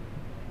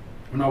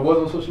when I was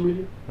on social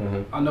media,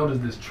 I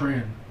noticed this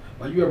trend.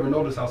 Like you ever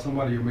notice how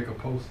somebody will make a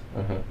post,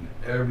 and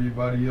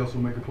everybody else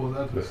will make a post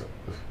after?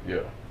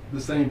 Yeah.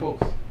 The same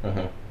post.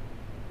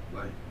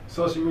 Like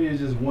social media is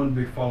just one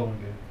big following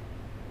game.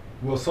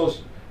 Well,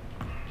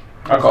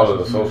 I call it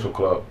a social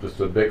club, just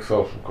a big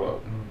social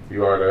club.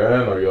 You either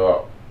in or you're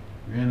out.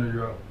 You're in or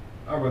you're out.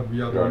 I'd rather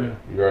be out than in.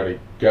 You already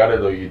got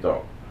it or you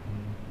don't.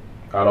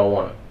 I don't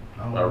want it.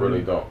 I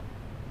really don't.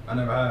 I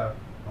never have.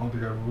 I don't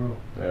think I ever will.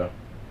 Yeah.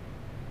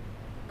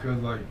 Cause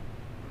like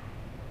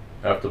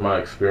after my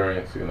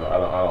experience, you know, I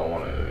don't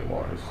want it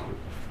anymore.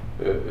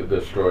 It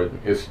destroyed me.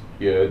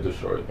 It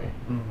destroyed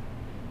me.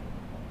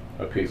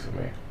 A piece of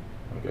me,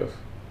 I guess.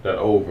 That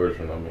old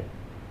version of me.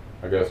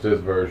 I guess this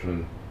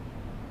version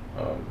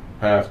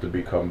has to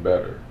become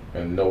better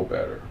and know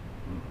better.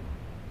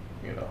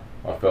 You know,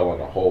 I fell in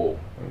a hole,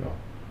 you know,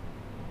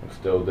 I'm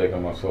still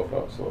digging myself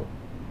up, so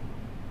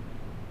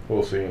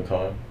we'll see in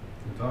time.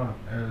 In time.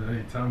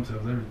 Hey, time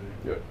tells everything.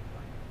 Yep.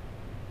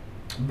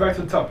 Back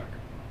to the topic.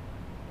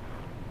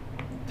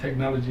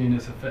 Technology and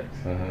its effects.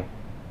 Mm-hmm.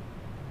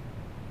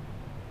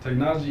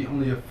 Technology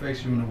only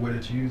affects you in the way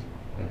that you use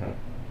it.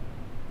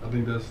 Mm-hmm. I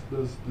think that's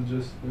the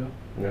gist, yeah.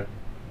 Yeah.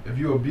 If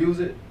you abuse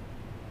it,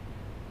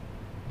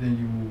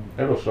 then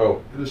It'll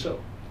show it'll show.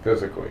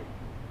 physically.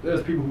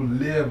 There's people who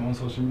live on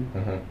social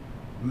media.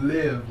 Mm-hmm.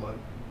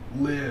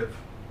 Live.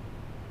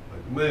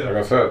 Like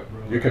I said,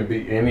 bro. you can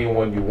be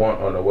anyone you want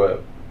on the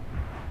web.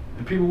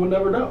 And people will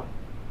never know,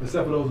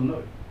 except for those who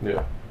know you.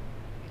 Yeah.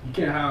 You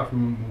can't hide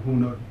from who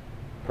know you.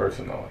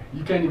 Personally.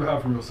 You can't even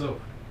hide from yourself.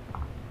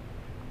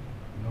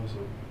 You know, so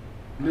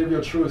live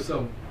your truest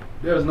self.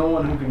 There's no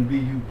one who can be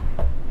you.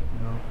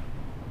 You know,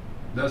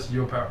 that's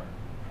your power.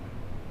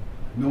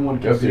 No one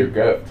can. That's be your you.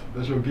 gift.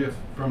 That's your gift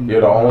from.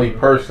 You're the only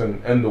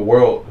person in the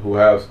world who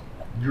has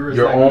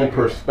your own makeup.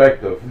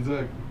 perspective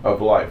Exactly.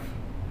 of life.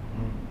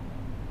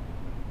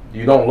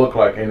 You don't look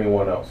like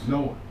anyone else.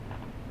 No one.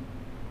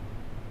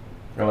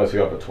 Unless you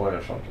have a twin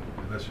or something.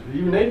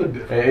 Even they look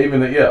different. And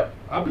even yeah,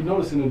 I'll be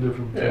noticing the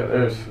difference. Yeah,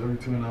 there's every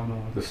twin I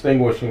know.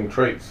 distinguishing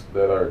traits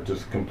that are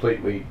just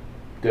completely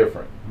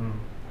different. Mm.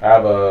 I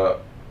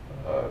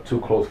have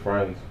two close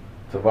friends,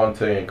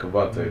 Tavante and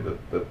Cavante,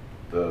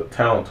 the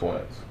town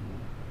twins.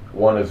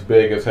 One is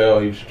big as hell,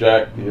 he's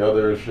jacked. The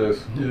other is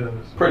just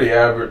pretty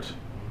average,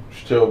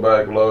 chill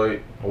back,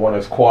 Lloyd. One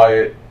is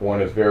quiet.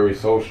 One is very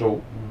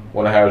social.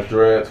 One has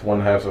dreads.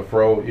 One has a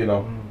fro. You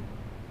know.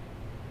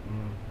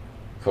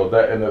 So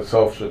that in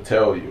itself should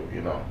tell you,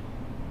 you know,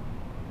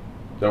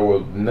 there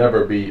will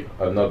never be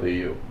another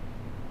you.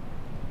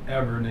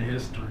 Ever in the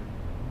history.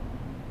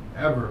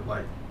 Ever.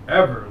 Like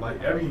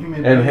every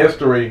human In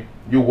history,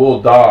 you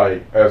will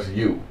die as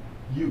you.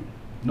 You.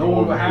 No You one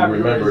will will be have your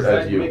remembered as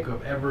exact you.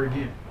 makeup ever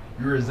again.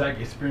 Your exact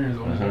experience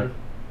on this earth.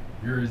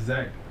 Your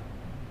exact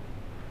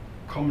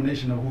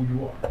culmination of who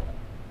you are.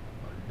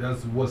 Like,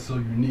 that's what's so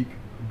unique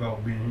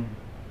about being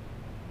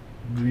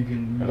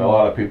human. And a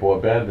lot of people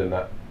abandon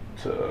that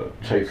to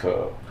chase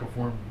a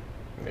conform.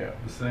 Yeah.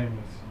 The same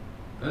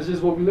as. That's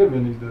just what we live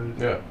in these days.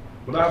 Yeah.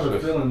 But I have a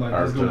It's feeling like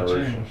our it's gonna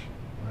generation. change.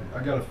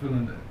 Like, I got a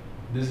feeling that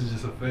this is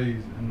just a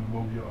phase in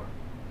what we are.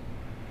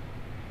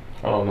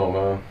 I don't know,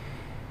 man.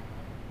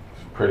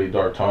 It's pretty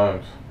dark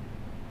times.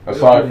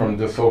 Aside from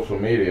just social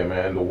media,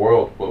 man, the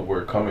world, what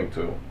we're coming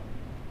to.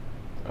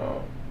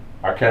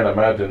 I can't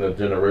imagine the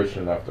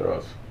generation after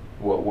us,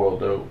 what world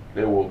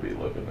they will be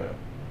living in.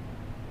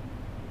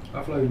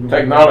 I feel like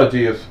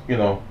Technology is, you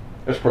know,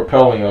 it's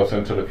propelling us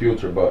into the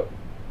future, but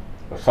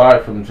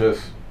aside from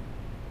just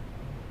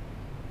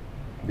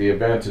the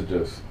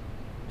advantages,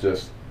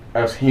 just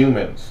as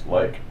humans,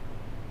 like,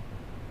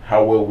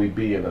 how will we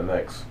be in the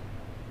next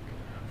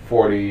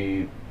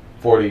 40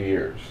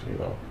 years, you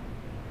know,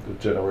 the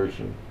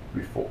generation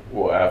before,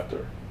 well,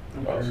 after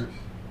I'm us. curious.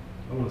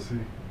 I want to see.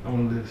 I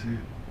want to live to see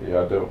it.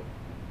 Yeah, I do.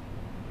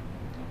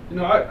 You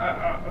know,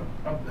 I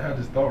had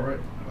this thought, right?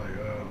 Like,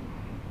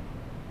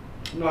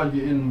 you know how you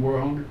get in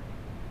world hunger?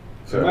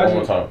 Say it one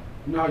more time.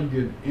 You know how you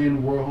get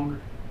in world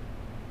hunger?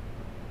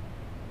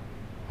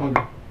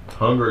 Hunger.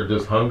 Hunger,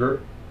 just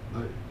hunger?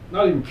 Like,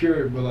 not even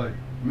cure it, but like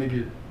make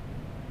it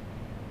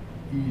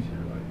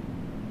easier,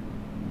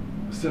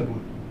 like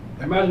simple.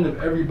 Imagine if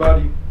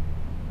everybody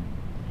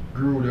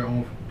grew their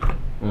own food.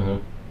 Mm-hmm.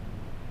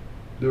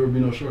 There would be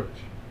no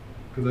shortage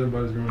because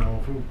everybody's growing their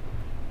own food.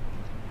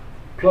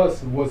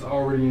 Plus, what's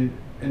already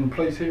in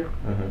place here.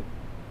 Mm-hmm.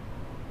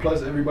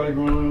 Plus, everybody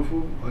growing their own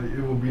food. Like,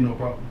 it will be no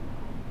problem.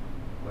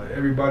 Like,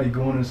 everybody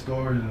going in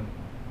stores and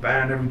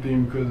buying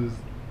everything because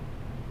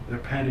they're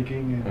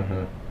panicking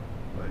and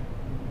like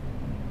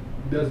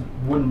that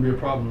wouldn't be a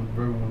problem if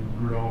everyone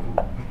grew their own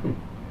food.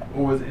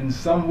 Or was in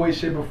some way,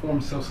 shape, or form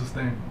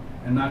self-sustaining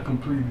and not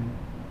completely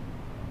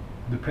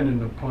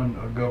dependent upon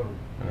a government.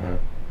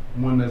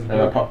 One that's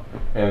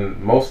and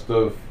most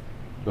of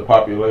the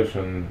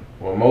population,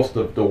 well, most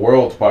of the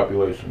world's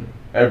population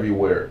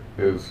everywhere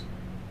is,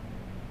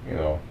 you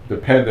know,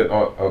 dependent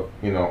on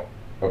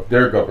of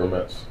their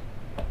governments.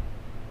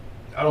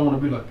 I don't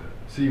want to be like that.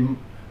 See,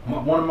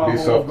 one of my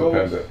whole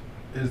goals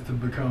is to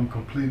become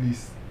completely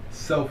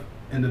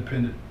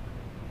self-independent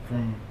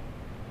from.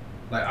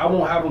 Like, I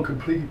won't have a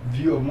complete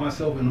view of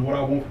myself and what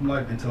I want from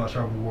life until I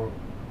travel the world.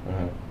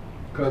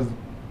 Because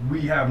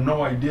we have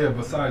no idea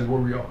besides where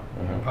we are,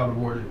 how the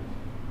world is,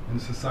 and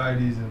the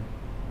societies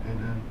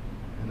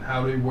and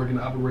how they work and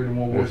operate in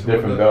one way. There's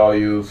different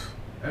values.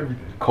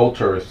 Everything.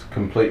 Culture is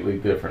completely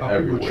different how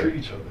everywhere. People treat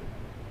each other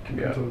can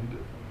be totally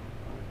different.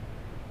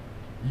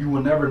 You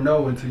will never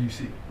know until you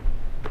see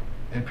it.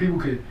 And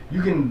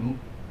you can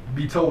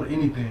be told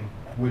anything,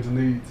 which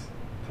leads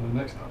to the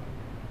next topic.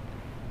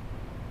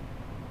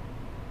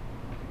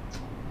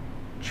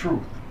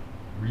 Truth,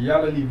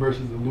 reality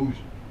versus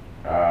illusion.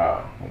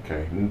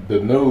 Okay. The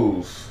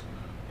news,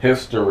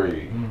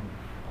 history,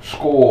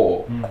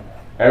 school,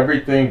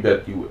 everything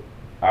that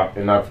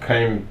I've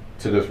came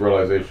to this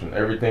realization,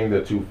 everything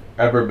that you've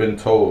ever been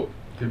told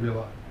can be a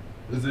lie.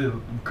 It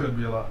could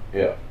be a lot.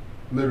 Yeah.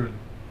 Literally.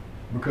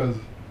 Because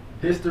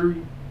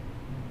history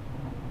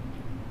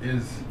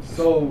is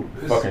so...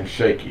 fucking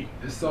shaky.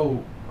 It's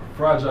so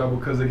fragile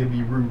because it can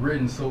be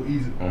rewritten so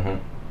easily.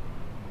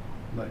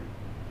 Like,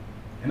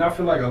 and I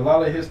feel like a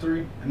lot of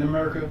history in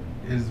America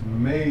is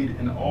made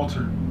and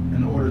altered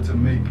in order to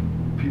make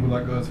people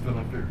like us feel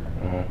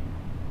inferior.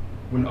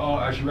 When in all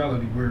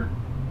actuality, we're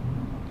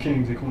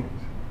kings and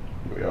queens.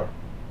 We are.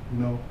 You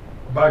know,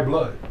 by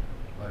blood.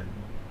 Like,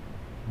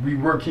 we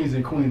were kings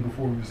and queens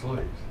before we were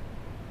slaves.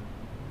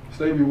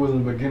 Slavery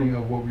wasn't the beginning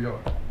of what we are.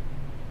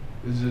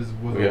 It just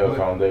was. We had a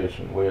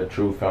foundation. We had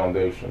true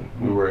foundation.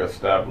 We were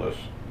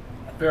established.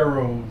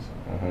 Pharaohs,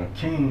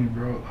 kings,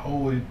 bro,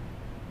 whole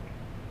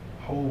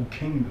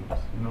kingdoms.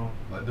 You know,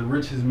 like the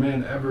richest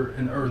man ever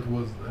in earth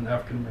was an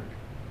African American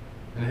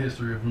in the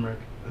history of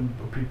America and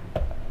of people.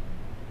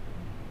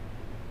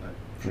 Like,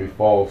 we've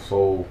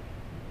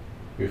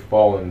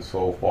fallen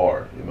so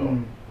far, you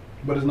know.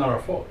 But it's not our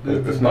fault.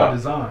 It's by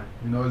design.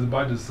 You know, it's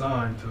by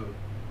design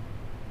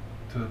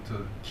to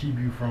keep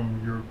you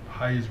from your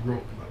highest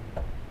growth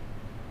level.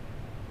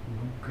 You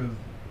know, because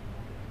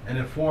an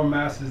informed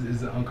masses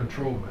is an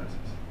uncontrolled masses.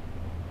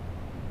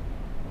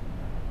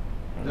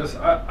 That's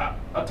I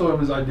told him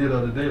this idea the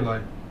other day.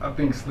 Like, I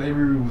think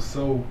slavery was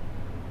so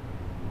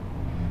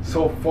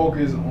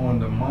focused on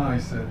the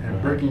mindset and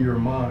breaking your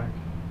mind.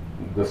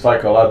 The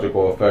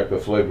psychological effect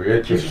of slavery.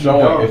 It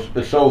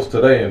shows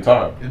today in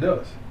time. It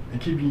does. And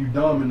keeping you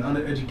dumb and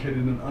uneducated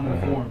and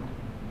uninformed.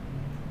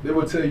 They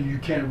will tell you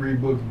can't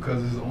read books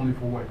because it's only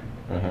for white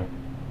people.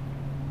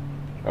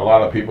 A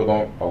lot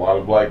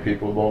of black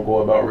people don't go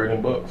about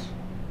reading books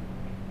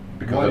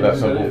because of that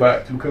simple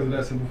fact. Because of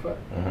that simple fact.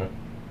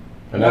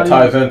 And that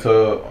ties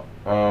into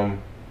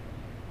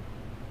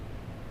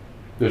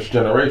this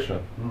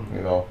generation.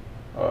 You know,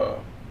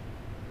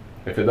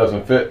 if it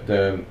doesn't fit,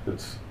 then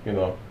it's, you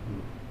know,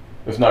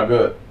 it's not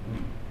good.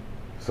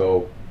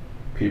 So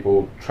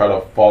people try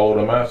to follow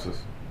the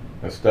masses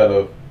instead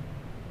of,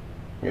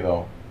 you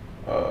know,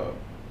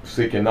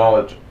 seeking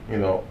knowledge, you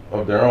know,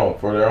 of their own,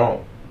 for their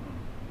own.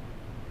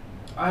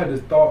 I had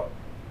this thought,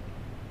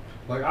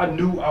 like, I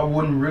knew I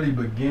wouldn't really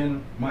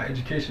begin my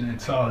education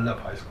until I left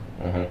high school.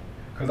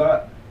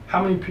 Because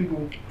how many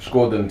people...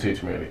 School didn't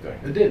teach me anything.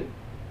 It didn't.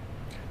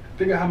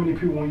 Think of how many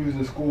people when you was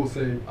in school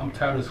say, I'm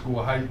tired of school,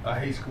 I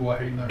hate school, I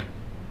hate learning.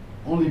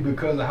 Only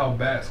because of how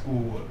bad school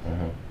was.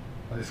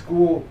 Like,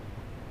 school,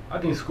 I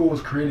think school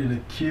was created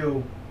to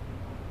kill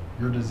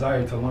your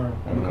desire to learn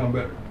and become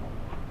better.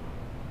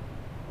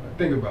 Like,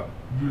 think about it.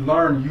 You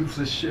learn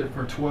useless shit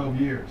for 12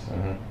 years.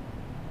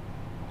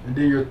 And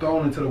then you're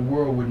thrown into the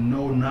world with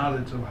no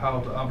knowledge of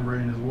how to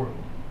operate in this world.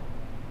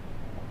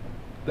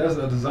 That's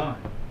a design.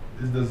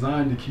 It's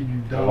designed to keep you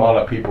dumb. A lot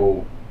of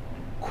people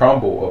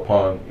crumble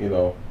upon, you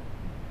know,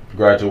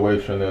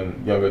 graduation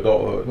and young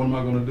adulthood. What am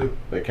I going to do?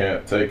 They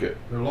can't take it.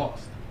 They're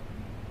lost.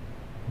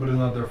 But it's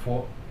not their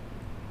fault.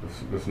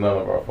 It's none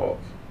of our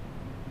faults.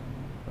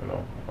 You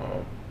know,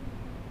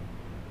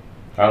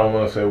 I don't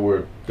want to say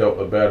we're dealt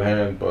a bad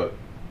hand, but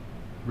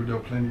we're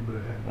dealt plenty of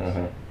bad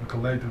hands. A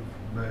collective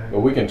bad hand. But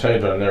we can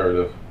change our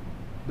narrative.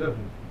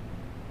 Definitely.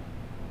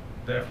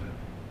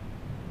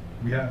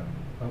 We have,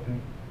 I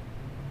think,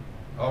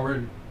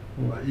 already.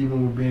 Like,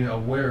 even with being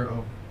aware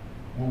of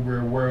what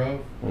we're aware of,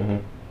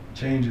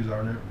 changes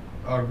our narrative,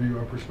 our view,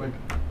 our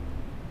perspective.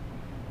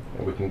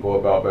 And we can go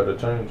about better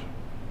change.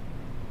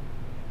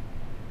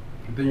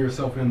 Within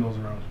yourself and those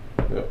around you.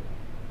 Yep.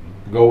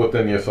 Go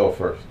within yourself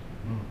first.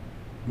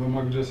 What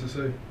Michael Jackson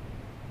say?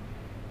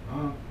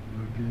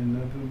 Looking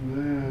at the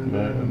man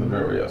in the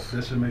mirror, yes.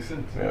 That should make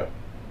sense. Yeah.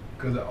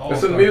 Because it all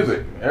it's in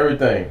music,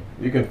 everything.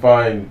 You can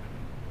find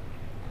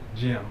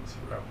gems,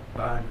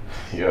 diamonds.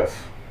 Yes.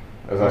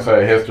 As I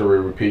say, history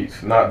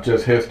repeats. Not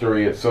just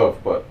history itself,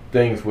 but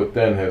things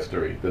within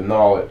history. The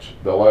knowledge,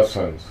 the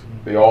lessons,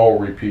 they all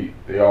repeat.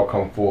 They all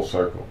come full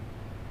circle.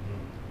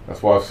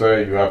 That's why I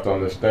say you have to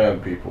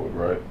understand people,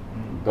 right?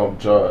 Don't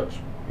judge,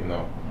 you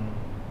know.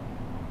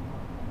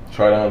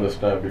 Try to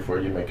understand before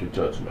you make your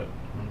judgment.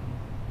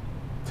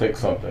 Take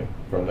something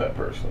from that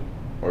person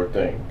or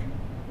thing.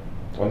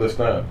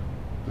 Understand.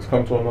 Just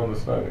come to an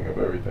understanding of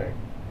everything.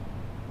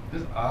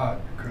 It's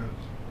odd because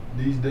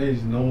these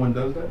days no one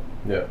does that.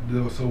 Yeah.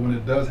 So when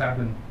it does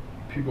happen,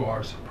 people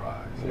are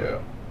surprised. Yeah.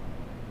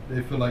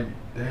 They feel like,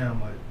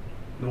 damn, like,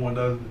 no one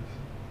does this.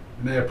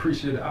 And they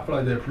appreciate it. I feel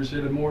like they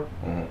appreciate it more.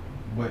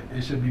 But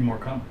it should be more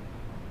common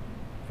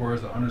for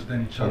us to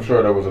understand each other. I'm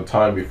sure there was a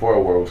time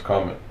before where it was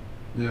common.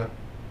 Yeah.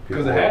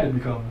 Because it had to be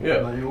common. Yeah.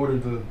 Like, in order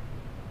to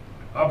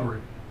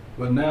operate.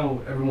 But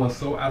now everyone's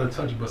so out of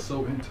touch but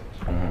so in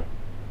touch.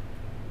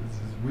 This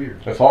is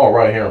weird. It's all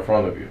right here in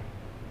front of you.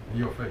 In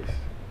your face.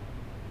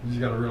 You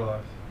just gotta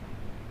realize.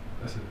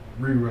 That's it.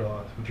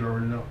 Re-realize what you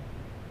already know.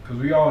 Because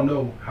we all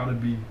know how to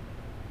be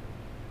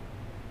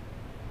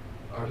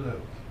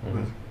ourselves.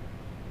 You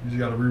just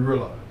gotta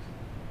re-realize.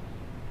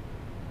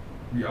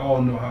 We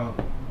all know how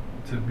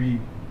to be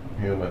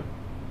human.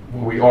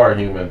 We are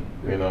human,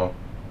 you know.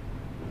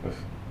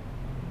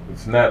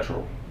 It's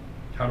natural.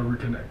 How to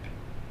reconnect.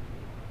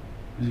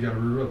 You just gotta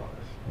realize.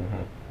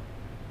 Mm-hmm.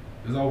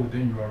 It's all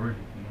within you already.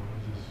 You know,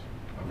 it's just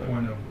a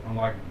point of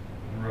unlocking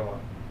and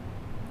realizing.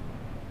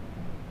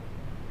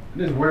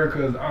 And it's weird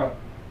because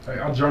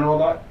I journal a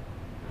lot.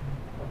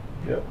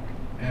 Yep.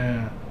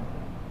 And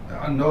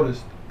I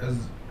noticed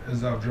as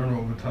I've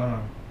journaled over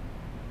time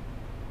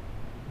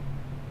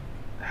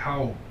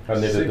how I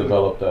need to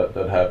develop that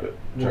habit,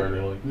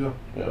 journaling.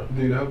 Yeah.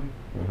 Did it help you?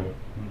 Mm-hmm.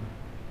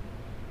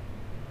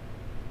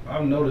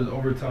 I've noticed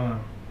over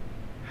time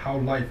how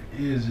life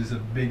is just a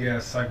big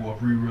ass cycle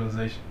of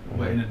re-realization,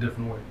 but in a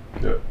different way.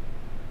 Yeah.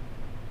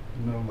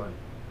 You know, like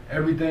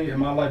everything in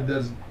my life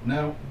that's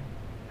now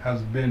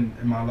has been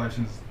in my life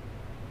since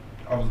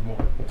I was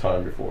born. A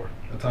time before.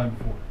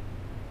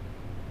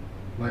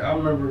 Like I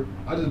remember,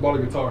 I just bought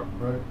a guitar,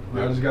 right?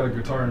 Like, I just got a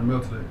guitar in the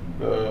mail today.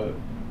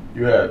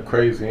 You had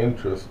crazy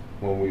interest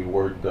when you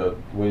worked at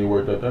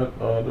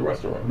the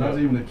restaurant. When I was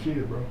even a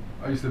kid, bro,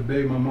 I used to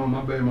beg my mom.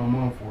 I begged my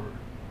mom for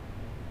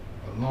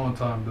a long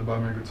time to buy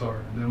me a guitar.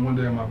 And then one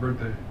day on my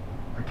birthday,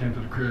 I came to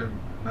the crib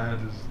and I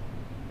had this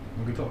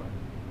guitar.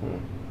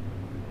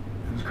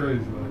 It was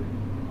crazy. Like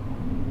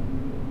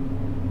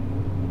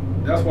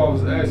that's why I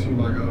was asking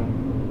you, like,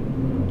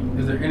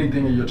 is there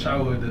anything in your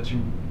childhood that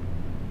you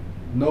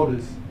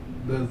noticed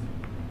that's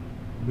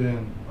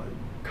been like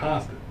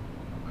constant?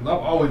 Because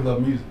I've always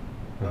loved music.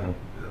 Like,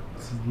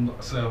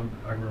 so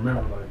I can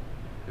remember, like,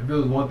 if there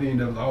was one thing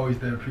that was always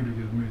therapeutic,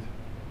 it was music.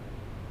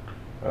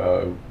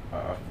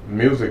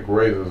 Music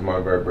raises my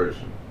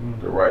vibration.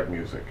 The right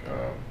music.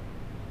 I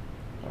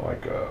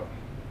like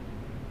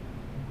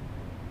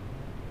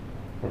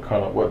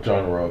what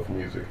genre of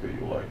music do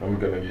you like? I'm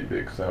gonna give you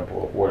an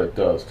example of what it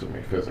does to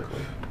me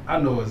physically. I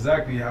know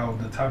exactly how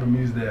the type of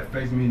music that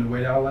affects me in the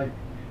way that I like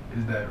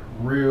is that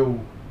real,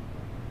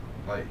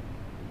 like,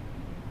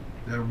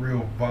 that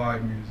real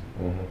vibe music.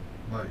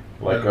 Like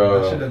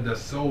that shit, that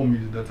soul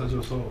music that touch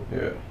your soul.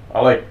 Yeah,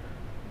 I like.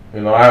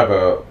 You know, I have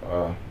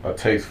a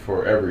taste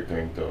for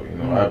everything, though. You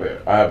know,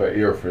 I have an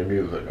ear for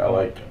music. I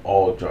like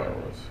all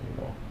genres. You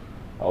know,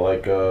 I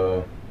like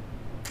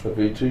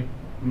Avicii.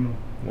 You know,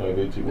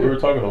 Avicii. We were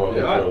talking about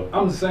that.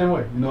 I'm the same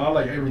way. You know, I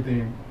like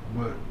everything,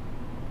 but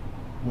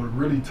what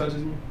really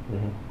touches me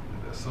is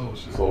that soul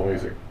shit. Soul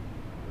music.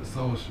 The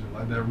soul shit,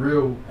 like that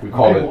real. We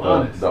call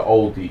it the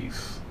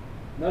oldies.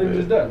 Not even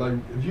just that. Like,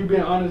 if you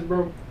being honest,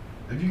 bro.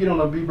 If you get on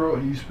a beat, bro,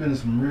 and you spinning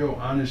some real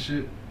honest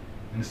shit,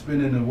 and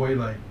spinning in a way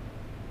like,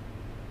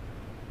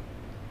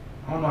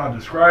 I don't know how to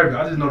describe it.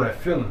 I just know that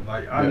feeling.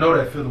 Like, I know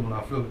that feeling when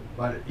I feel it.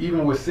 Like,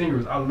 even with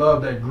singers, I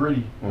love that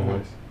gritty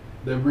voice.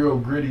 That real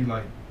gritty,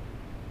 like,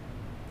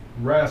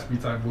 raspy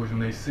type voice when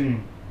they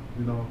sing.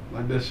 You know,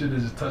 like that shit that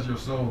just touch your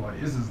soul. Like,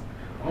 this is,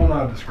 I don't know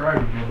how to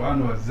describe it, bro, but I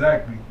know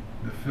exactly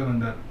the feeling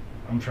that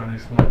I'm trying to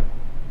explain.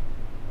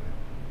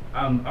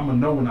 I'm gonna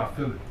know when I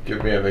feel it.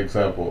 Give me an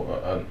example,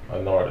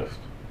 an artist.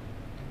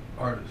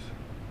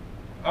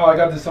 Oh, I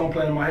got this song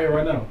playing in my head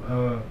right now.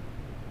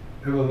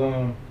 It was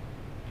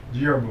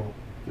Gierbo.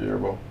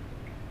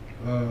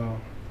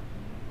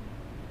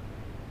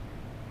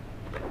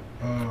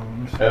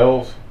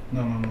 Els?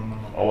 No.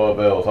 I love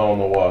Els. I don't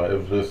know why. It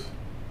was just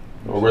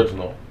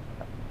original.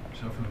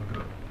 Shut up, look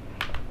it up.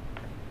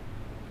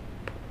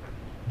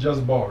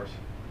 Just Bars,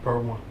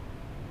 Part 1.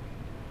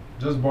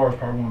 Just Bars,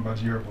 Part 1 by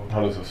Gierbo.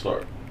 How does it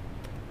start?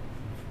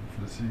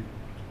 Let's see.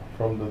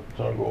 From the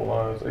Jungle,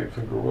 Lions, Apes,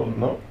 and Gorillas.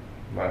 No,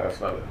 that's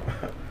not it.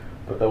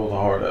 But that was a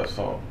hard ass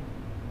song.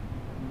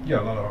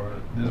 Yeah, a lot of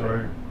hard. This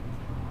right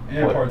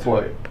here. And Part 2.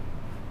 Play.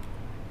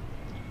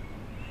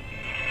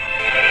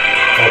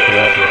 Okay,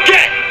 that's it.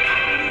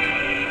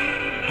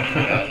 A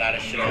lot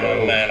of shit on my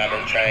mind. I've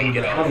been trying to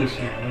get off. Other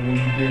shit, like when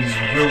you did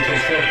real to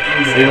yourself.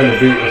 Even the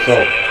beat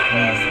itself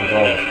was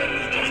honest.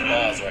 It's just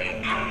bars right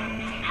here.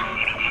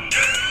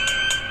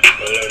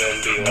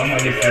 I'm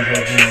not listening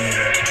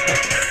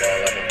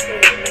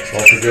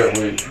Don't forget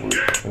we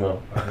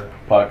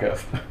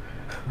podcast.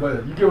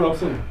 But you get what I'm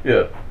saying?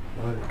 Yeah,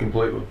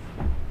 completely.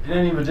 It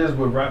ain't even just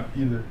with rap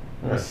either.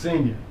 Or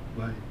singing.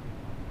 Like,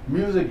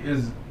 music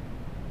is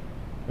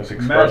It's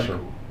expression.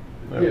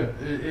 magical. Yeah,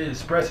 it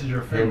expresses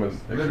your feelings.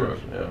 Human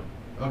expression,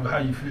 of how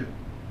you feel.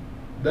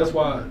 That's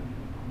why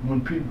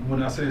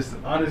when I say it's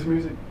honest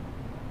music,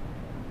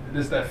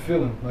 it's that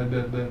feeling, like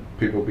that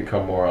people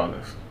become more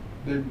honest.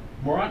 They're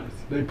more honest.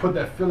 They put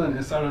that feeling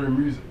inside of their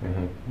music,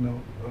 you know,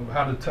 of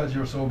how to touch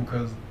your soul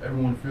because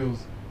everyone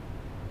feels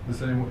the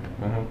same way.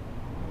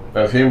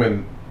 As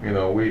human, you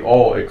know, we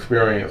all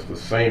experience the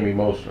same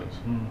emotions.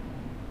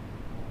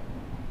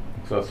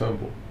 It's that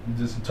simple. You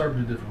just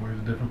interpret it different ways,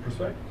 different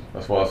perspectives.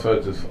 That's why I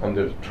said just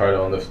try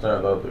to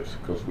understand others,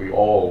 because we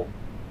all,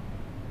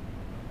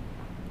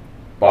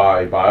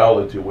 by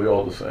biology, we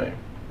all the same.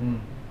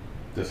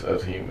 Just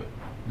as human.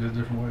 Just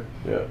different ways.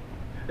 Yeah.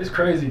 It's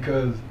crazy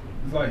because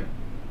it's like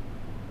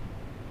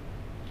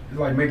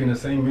making the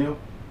same meal,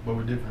 but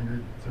with different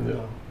ingredients.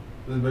 Yeah.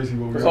 That's basically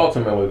what we're. It's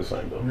ultimately the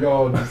same, though. We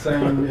all the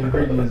same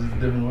ingredients, just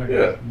different ways.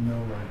 Yeah. You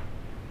know, like.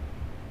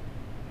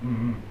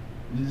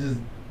 You just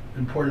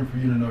important for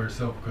you to know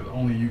yourself because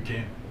only you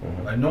can.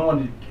 Mhm. Like no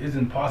one, it's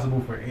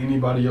impossible for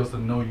anybody else to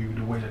know you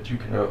the way that you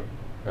can know Yep.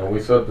 you. And we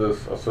said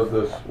this. I said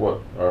this. What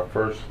our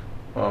first.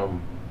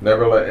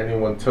 Never let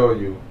anyone tell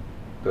you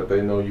that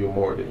they know you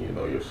more than you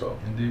know yourself.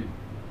 Indeed,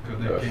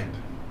 because they That's can't.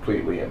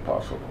 completely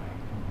impossible.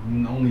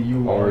 Only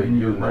you are Only in you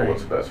your know brain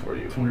what's best for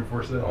you.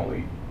 24/7.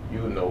 Only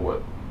you know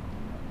what,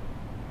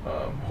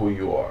 who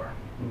you are.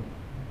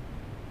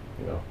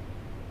 You know,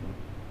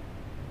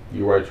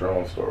 you write your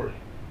own story.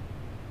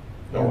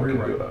 No one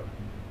can do that.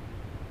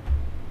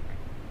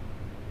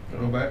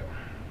 Go back,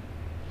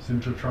 see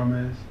what your trauma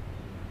is,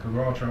 because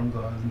we're all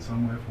traumatized in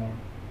some way or form.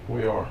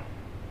 We are.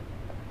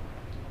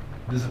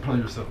 Discipline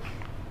yourself.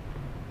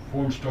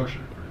 Form structure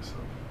for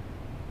yourself.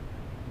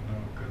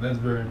 Because that's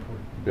very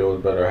important.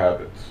 Build better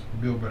habits.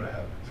 Build better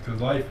habits.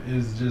 Because life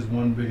is just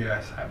one big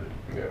ass habit.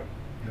 Yeah.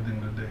 At the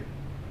end of the day,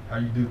 how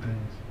you do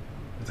things,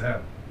 it's a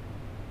habit.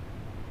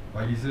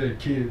 Like you said,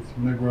 kids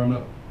when they're growing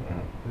up,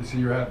 Mm-hmm. they see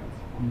your habits.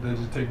 They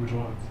just take which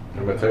ones.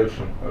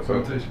 Imitation. That's it.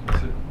 Imitation.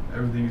 That's it.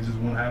 Everything is just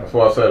one habit. That's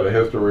why I said the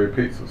history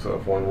repeats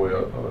itself one way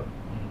or another.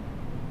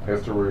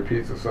 History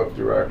repeats itself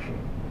through action.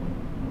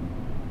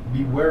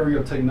 Be wary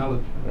of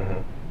technology.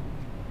 Mm-hmm.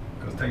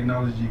 Because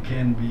technology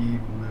can be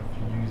evil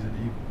if you use it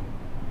evil.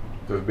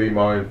 Just be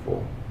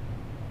mindful.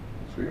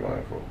 Just be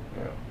mindful.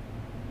 Yeah.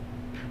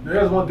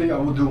 There's one thing I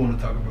do want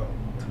to talk about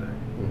today.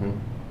 Mm-hmm.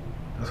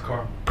 That's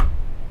karma.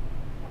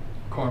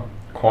 Karma.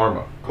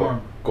 Karma. Karma.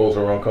 What goes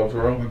around comes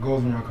around. What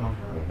goes around comes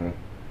around.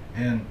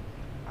 Mm-hmm.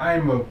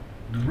 And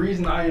the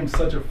reason I am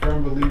such a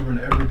firm believer in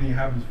everything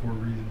happens for a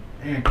reason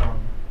and karma.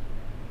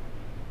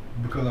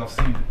 Because I've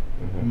seen it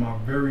Mm-hmm. with my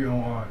very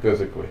own eyes.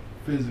 Physically.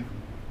 Physically.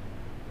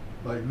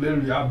 Like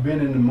literally I've been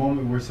in the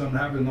moment where something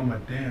happens and I'm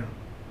like, damn,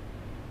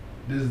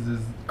 this is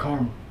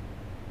karma.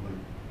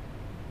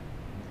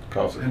 Like,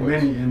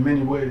 Consequence. in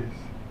many ways.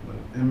 Like,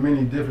 in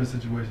many different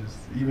situations.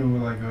 Even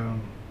with like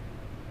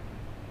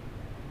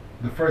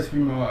the first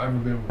female I ever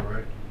been with,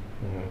 right?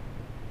 Mm-hmm.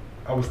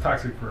 I was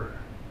toxic for her.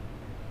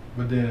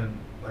 But then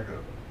like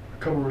a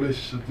couple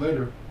relationships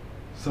later,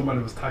 somebody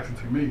was toxic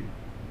to me.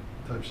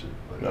 Type shit.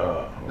 Like,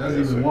 that's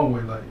yes, even sir. one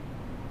way, like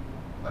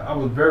I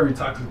was very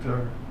toxic to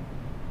her.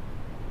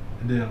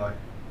 And then like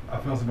I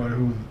found somebody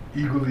who was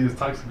equally as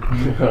toxic to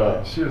me.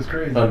 Like, shit is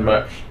crazy.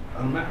 Unmatched.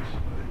 Unmatched.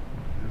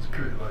 Like, it's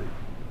crazy. Like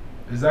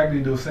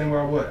exactly the same way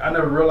I was. I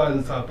never realized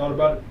until I thought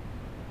about it.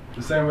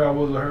 The same way I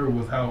was with her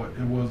was how it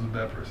was with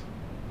that person.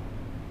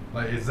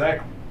 Like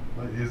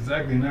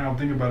exactly now I'm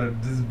thinking about it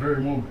this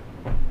very moment.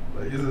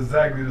 Like it's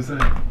exactly the same,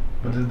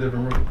 but just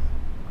different roles.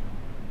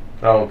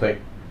 I don't think.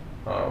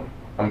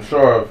 I'm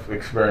sure I've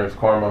experienced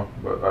karma,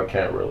 but I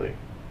can't really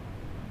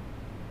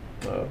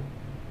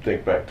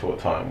think back to a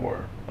time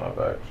where I've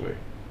actually.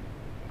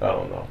 I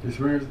don't know.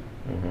 Experience.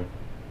 Mm-hmm.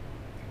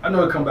 I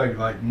know it come back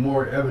like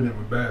more evident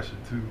with bad shit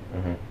too.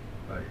 Mm-hmm.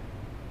 Like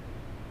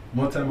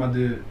one time I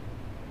did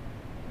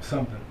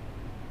something.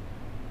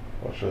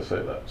 I should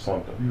say that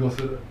something. You gonna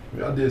say that?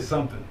 Yeah. I did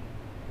something,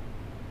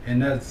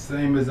 and that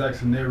same exact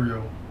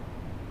scenario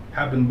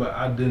happened, but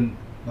it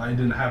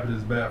didn't happen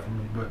as bad for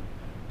me. But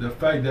the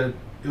fact that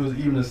it was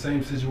even the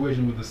same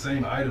situation with the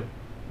same item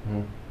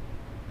Mm-hmm.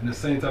 in the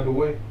same type of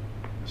way,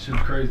 shit's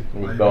crazy. It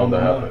was Like, bound to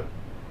on my happen. mind.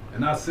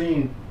 And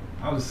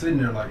I was sitting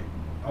there like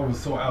I was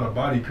so out of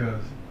body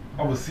because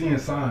I was seeing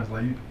signs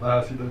like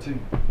I see 13.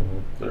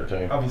 Mm-hmm.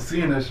 13. I was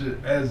seeing that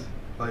shit as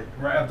like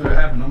right after it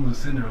happened. I'm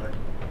just sitting there like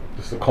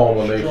Just a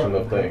culmination struck,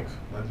 of bro. things.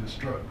 Like just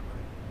struck.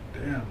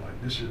 Like, damn,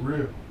 like this shit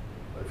real.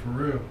 Like for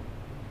real.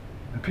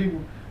 And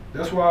people,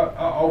 that's why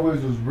I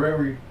always was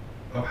wary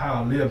of how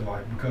I lived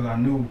life because I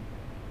knew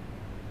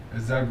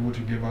exactly what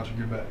you give out, you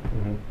get back.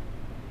 Mm-hmm.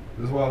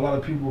 That's why a lot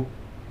of people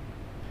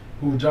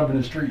who jump in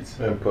the streets,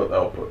 Input,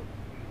 output.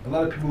 a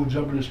lot of people who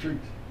jump in the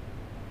streets,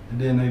 and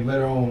then they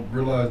later on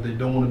realize they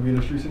don't want to be in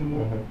the streets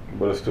anymore. Mm-hmm.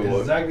 But it's too late.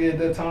 Exactly at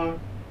that time,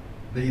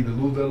 they either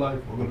lose their life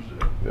or go to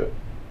jail. Yep.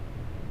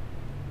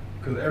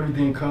 Because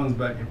everything comes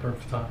back in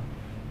perfect time.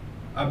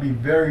 I be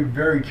very,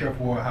 very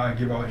careful with how I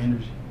give out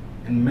energy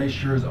and make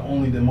sure it's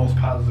only the most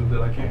positive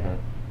that I can.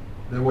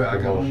 Mm-hmm. That way I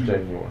The can most only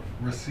genuine.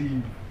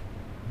 receive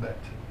that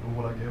of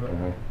what I give out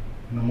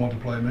Mm-hmm. in a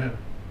multiplied manner.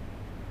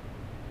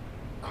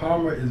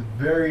 Karma is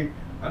very,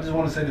 I just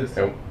want to say this.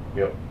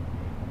 Yep.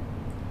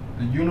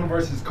 The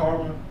universe is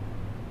karma.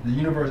 The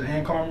universe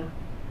and karma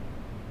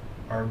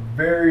are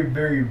very,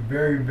 very,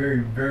 very, very,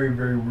 very,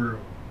 very real.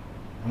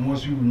 And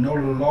once you know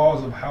the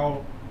laws of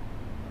how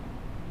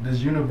this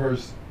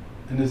universe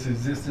and this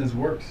existence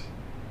works,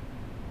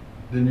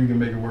 then you can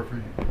make it work for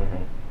you.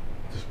 Mm-hmm.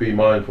 Just be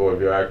mindful of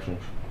your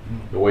actions,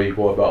 the way you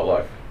go about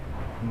life.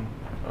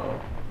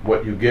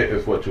 What you get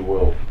is what you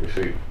will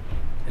receive.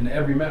 In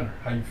every manner.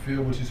 How you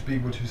feel, what you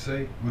speak, what you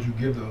say, what you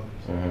give to others.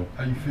 Mm-hmm.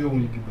 How you feel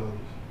when you give to others.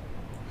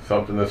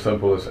 Something as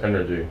simple as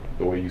energy,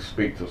 the way you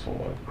speak to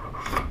someone.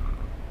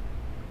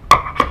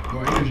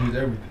 Your energy is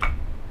everything.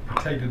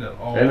 Protect it at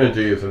all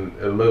Energy it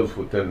lives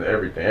within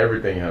everything.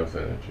 Everything has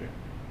energy.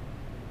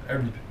 costs.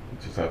 Everything. You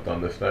just have to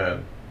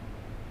understand.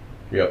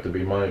 You have to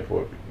be mindful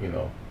of,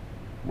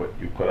 what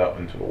you put out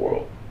into the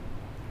world.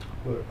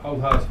 But I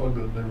was high as fuck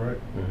the other day, right?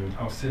 Mm-hmm.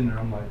 I was sitting there,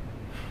 I'm like,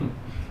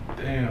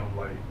 damn,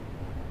 like,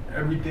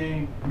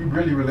 everything, we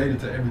really related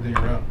to everything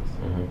around us.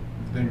 Mm-hmm. If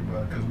you think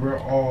about it, because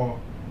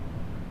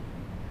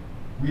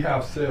we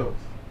have cells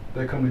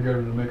that come together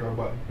to make our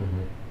body.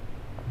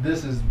 Mm-hmm.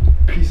 This is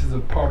pieces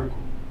of particles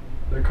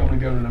that come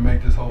together to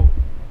make this whole.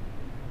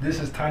 This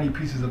is tiny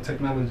pieces of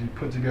technology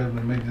put together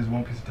to make this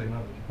one piece of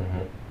technology.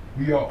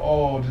 Mm-hmm. We are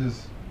all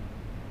just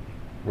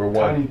We're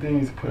tiny one.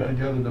 things put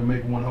together to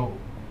make one whole.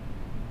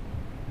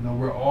 You know,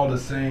 we're all the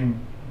same.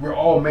 We're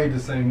all made the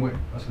same way,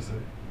 I should say.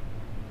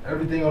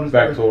 Everything on this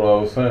Back earth, to what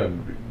I was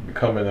saying,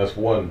 becoming as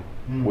one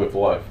Mm. with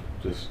life.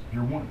 Just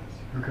your oneness,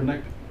 your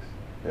connectedness.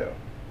 yeah,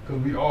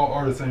 Because we all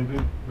are the same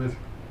thing,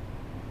 basically.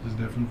 Just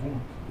different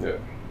forms. yeah.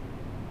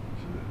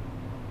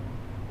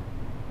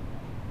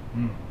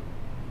 Shit.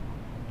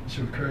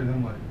 Shit was crazy.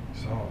 I'm like,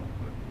 so,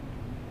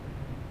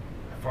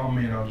 if I'm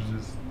made, I was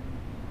just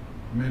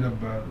made up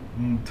by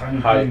tiny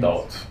High things.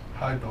 thoughts.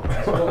 High thoughts.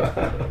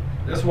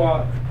 That's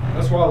why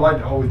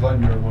I always like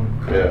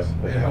marijuana. Yeah, Because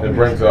helped it me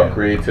brings out expand.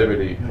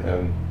 creativity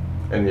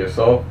Yeah. in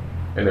yourself,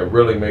 and it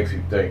really makes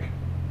you think.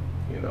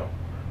 You know,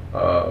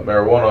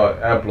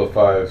 marijuana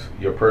amplifies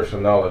your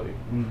personality.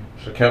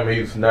 Shakem,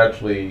 he's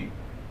naturally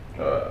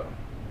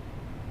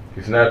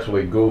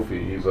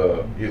goofy. He's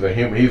a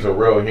human. He's a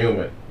real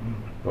human.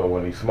 But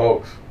when he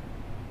smokes,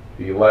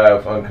 he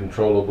laughs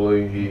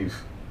uncontrollably. He's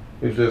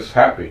just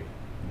happy,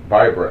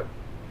 vibrant.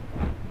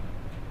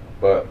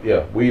 But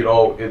yeah,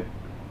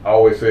 I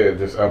always say it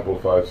just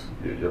amplifies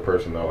your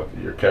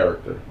personality, your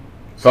character.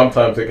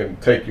 Sometimes it can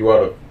take you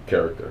out of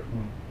character.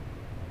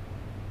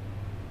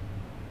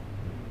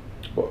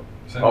 But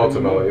Same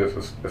ultimately, thing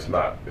with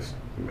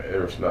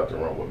there's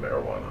nothing wrong with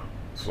marijuana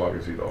as long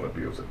as you don't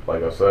abuse it.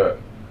 Like I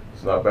said,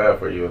 it's not bad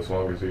for you as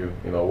long as you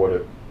know what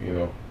it, you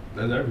know.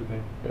 That's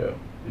everything. Yeah.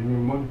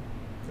 Even with money.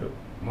 Yep.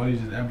 Money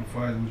just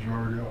amplifies what you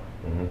already are.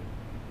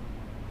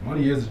 Mm-hmm.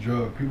 Money is a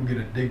drug. People get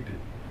addicted.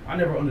 I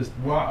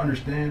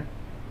understand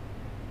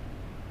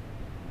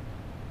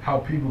how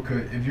people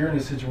could, if you're in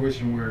a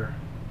situation where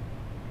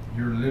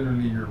your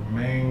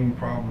main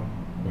problem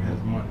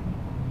is money,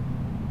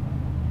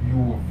 you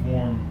will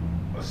form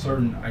a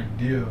certain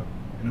idea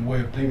and a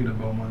way of thinking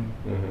about money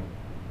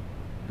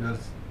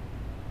that's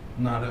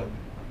not healthy.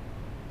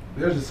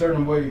 There's a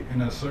certain way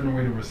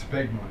to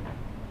respect money.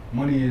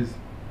 Money is,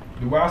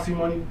 the way I see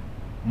money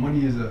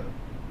is a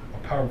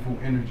powerful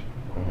energy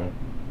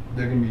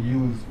that can be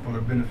used for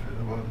the benefit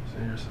of others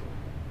and yourself.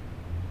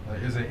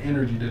 Like, it's an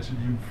energy that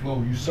you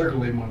flow, you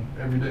circulate money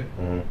every day.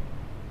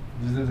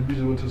 Just as if you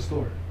just went to the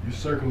store, you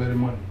circulated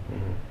money.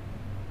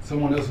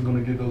 Someone else is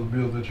going to get those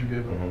bills that you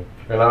gave up.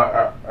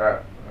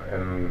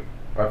 And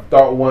I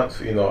thought once,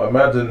 you know,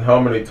 imagine how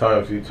many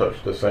times you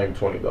touched the same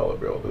 $20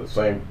 bill, the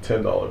same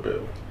 $10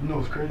 bill. You know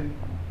what's crazy?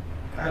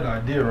 I had an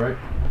idea, right?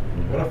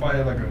 What if I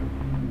had like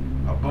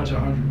a bunch of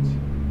hundreds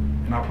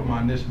and I put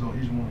my initials on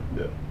each one?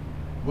 Yeah.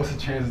 What's the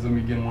chances of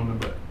me getting one of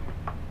them back?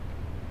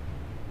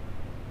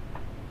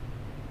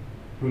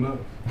 Who knows?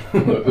 I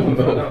want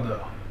to find out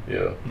though.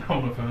 Yeah. I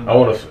want to find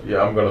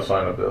out. I'm gonna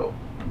sign a bill.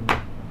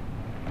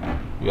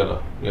 You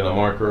got a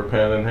marker or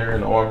pen in here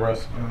in the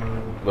armrest?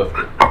 Lift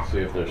it. See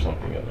if there's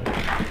something in there.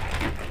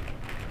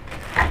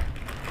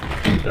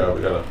 Yeah,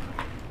 we gotta.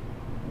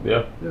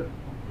 Yeah? Yeah.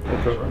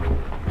 Okay.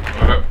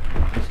 Alright.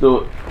 Let's do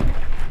it.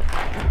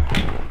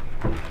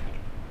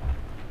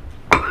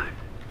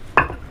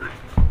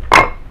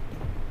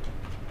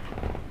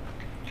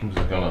 I'm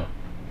just gonna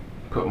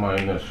put my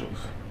initials.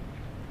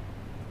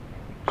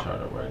 Try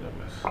to write them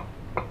as short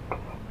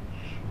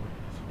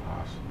as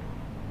possible.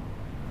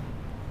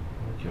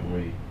 We can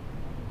read.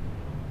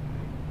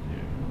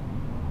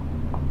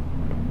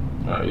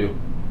 Yeah. Alright, you.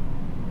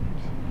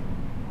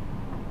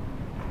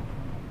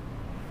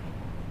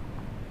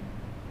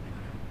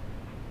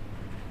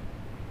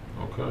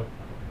 Okay.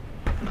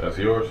 That's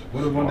yours.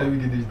 What if one day we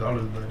get these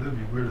dollars back? That'd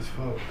be weird as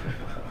fuck.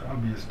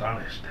 I'd be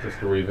astonished. Just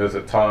to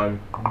revisit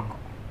time.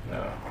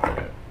 Yeah.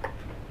 Okay.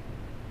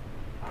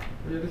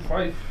 Yeah, this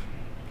life.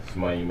 It's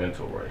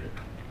monumental right here.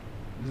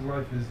 This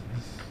life is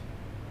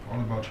all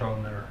about trial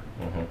and error.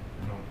 You know,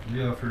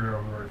 you gotta figure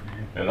out what's right for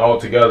you. And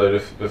altogether,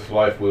 this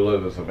life we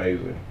live is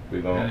amazing. We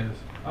It don't. is.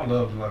 I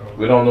love the life I live.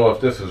 We don't know if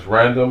this is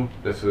random.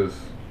 This is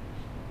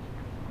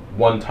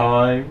one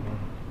time.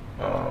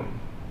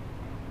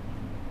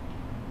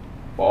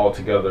 But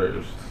altogether,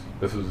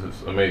 this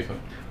is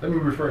amazing. Let me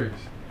rephrase.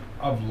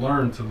 I've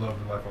learned to love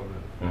the life I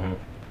live.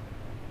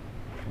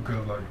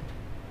 Because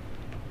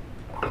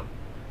like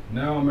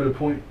now I'm at a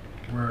point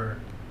where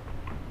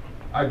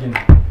I can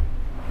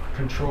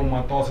control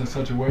my thoughts in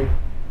such a way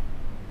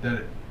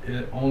that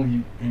it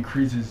only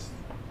increases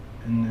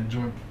in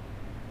enjoyment.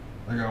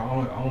 Like I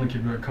only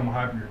can become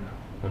happier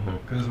now.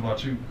 Because it's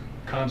about you,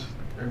 consciously,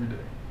 every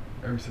day,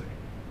 every second.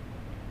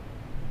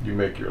 You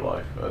make your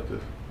life at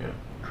this. Yeah.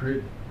 Create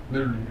it,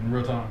 literally, in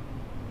real time.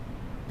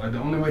 Like the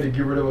only way to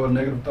get rid of a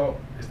negative thought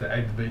is to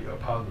activate a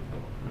positive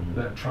thought.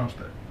 That trumps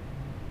that.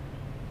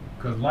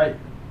 Because light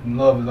and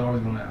love is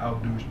always going to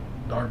outdo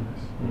darkness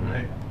and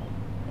hate.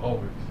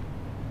 Always.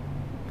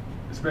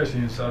 especially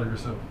inside of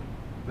yourself.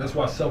 That's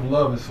why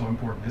self-love is so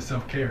important. It's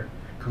self-care.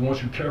 Because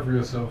once you care for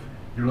yourself,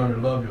 you learn to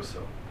love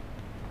yourself.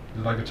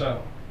 Just like a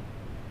child.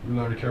 You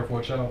learn to care for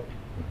a child.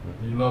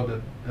 And you love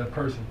that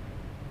person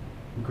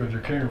because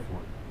you're caring for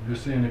it. You're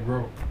seeing it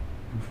grow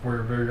before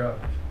your very eyes.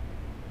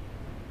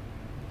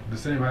 The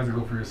same has to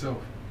go for yourself.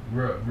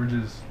 We're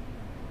just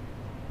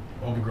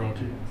overgrown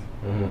kids.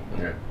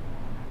 Yeah.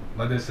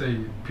 Like they say,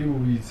 people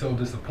be so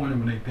disappointed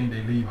when they think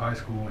they leave high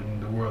school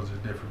and the world's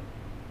just different.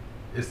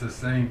 It's the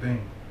same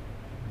thing,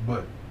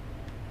 but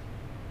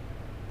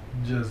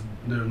just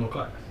there's no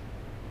class.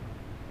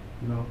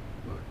 You know,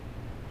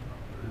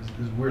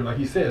 it's weird. Like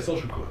he said,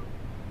 social club.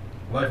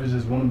 Life is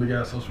just one big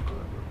ass social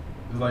club, bro.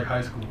 It's like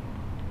high school,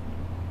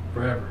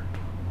 forever.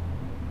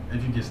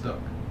 If you get stuck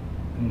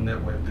in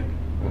that way of thinking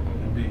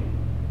and being,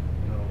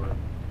 you know, like.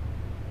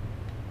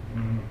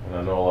 And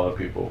I know a lot of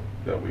people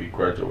that we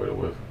graduated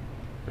with,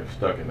 they're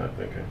stuck in that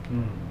thinking.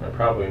 They're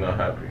probably not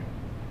happy.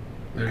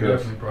 They're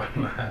definitely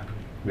probably not happy.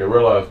 They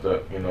realize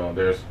that, you know,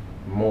 there's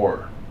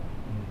more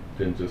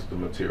than just the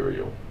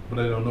material. But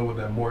they don't know what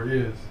that more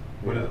is.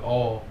 But it's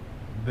all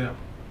them.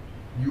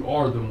 You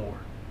are the more.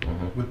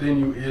 Within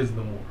you is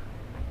the more.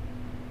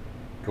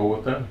 Go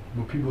within.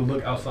 But people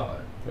look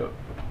outside. Yep.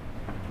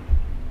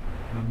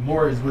 The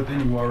more is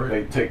within you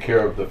already. They take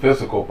care of the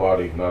physical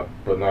body,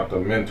 but not the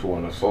mental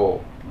and the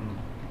soul.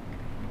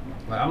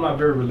 Like I'm not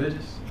very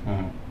religious,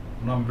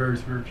 but I'm very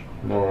spiritual.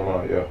 Nor am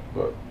I, yeah.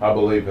 But I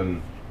believe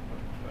in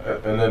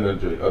an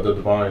energy, the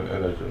divine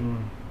energy.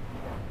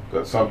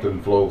 That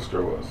something flows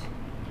through us.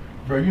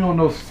 Bro, you don't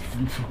know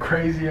some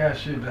crazy ass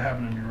shit that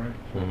happened to me,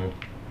 right?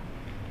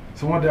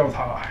 So one day I was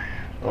high.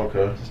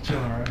 Okay. Just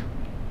chilling, right?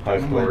 High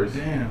stories.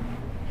 Like, damn.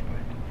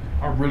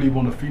 Like, I really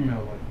want a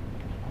female.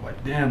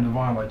 Like damn,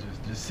 divine. Like,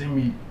 just send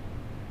me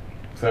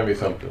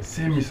something.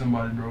 Send me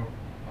somebody, bro. Like,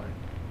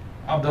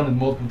 I've done it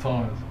multiple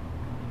times.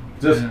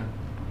 Just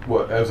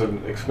what, as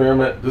an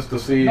experiment, just to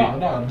see?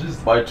 No,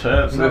 just by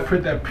chance. When I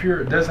put that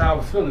pure, that's how I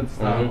was feeling at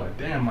the time. Like,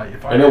 damn, like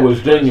if I. And it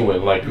was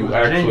genuine, like you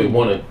actually genuine.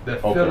 wanted.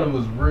 That feeling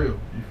was real.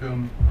 You feel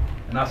me?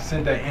 And I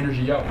sent that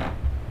energy out.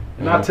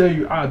 And I tell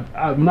you,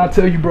 when I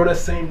tell you, bro, that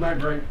same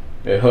night, right?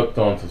 It hooked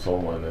onto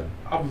someone, and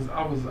I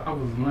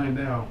was laying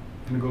down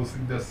to go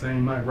sleep that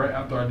same night. Right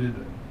after I did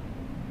that,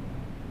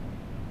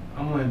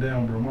 I'm laying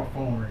down, bro. My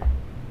phone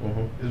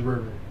ring. It's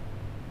ringing.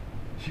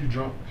 She was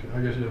drunk. I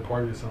guess she had a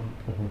party or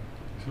something.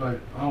 She's like,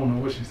 I don't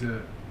know what she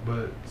said,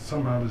 but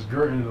somehow this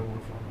girl ended up on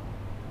the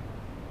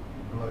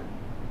phone. Like,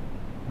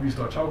 we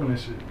start talking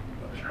this shit.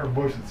 Like, her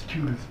voice is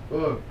cute as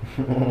fuck.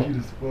 Cute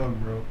as fuck,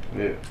 bro.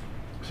 Yeah.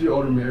 She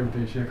older than me,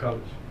 everything. She in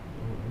college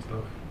and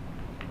stuff.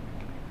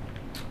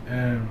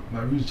 And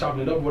like we was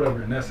chopping it up,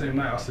 whatever. And that same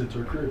night, I sit to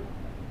her crib.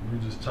 We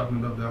were just chopping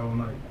it up that whole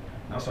night.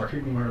 And I started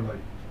kicking with her like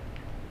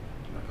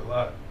a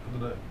lot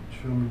after that. You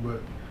feel me?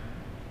 But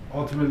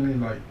ultimately,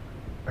 like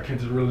I came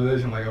to the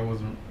realization like I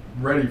wasn't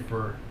ready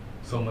for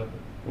something like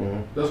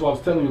that. That's why I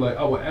was telling you, like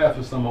I would ask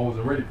for something I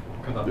wasn't ready for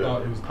because I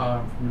thought it was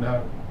time for me to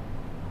have it.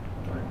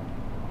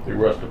 Like, you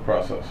rushed the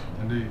process.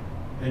 Indeed.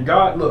 And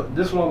God, look,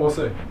 this is what I'm gonna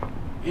say.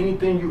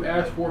 Anything you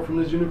ask for from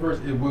this universe,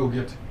 it will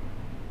get to you.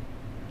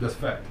 That's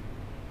fact.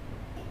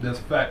 That's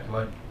fact,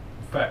 like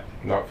fact.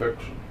 Not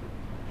fiction.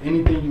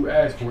 Anything you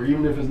ask for,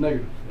 even if it's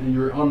negative, and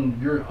you're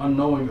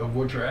unknowing of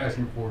what you're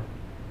asking for,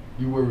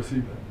 you will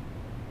receive that.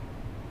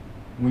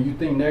 When you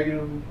think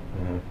negatively,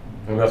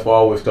 and that's why I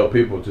always tell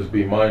people, just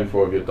be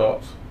mindful of your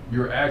thoughts.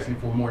 You're asking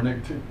for more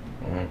negativity.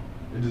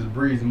 It just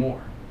breeds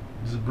more.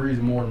 It just breeds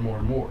more and more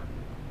and more.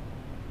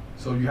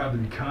 So you have to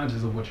be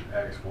conscious of what you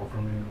ask for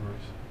from the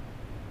universe.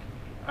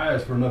 I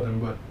ask for nothing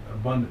but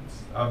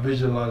abundance. I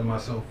visualize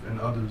myself and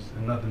others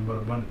in nothing but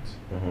abundance.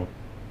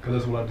 Because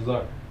that's what I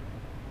desire.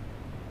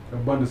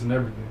 Abundance in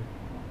everything.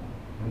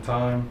 In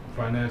time,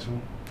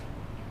 financial,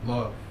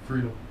 love,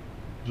 freedom,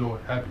 joy,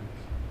 happiness,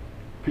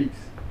 peace.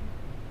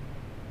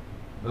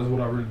 That's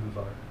what I really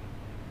desire.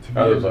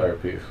 I desire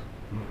peace.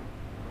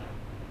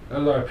 I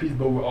desire peace,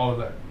 but with all of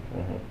that.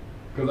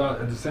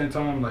 Because at the same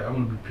time, like I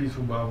want to be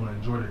peaceful, but I want to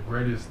enjoy the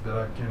greatest that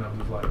I can of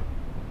this life.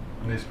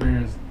 And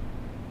experience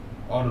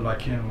all that I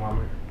can while I'm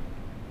here.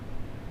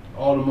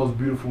 All the most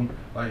beautiful,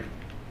 like,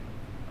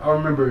 I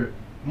remember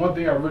one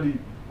thing I really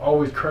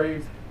always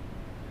craved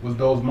was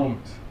those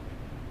moments.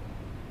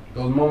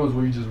 Those moments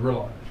where you just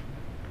realize,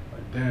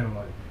 like, damn,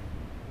 like,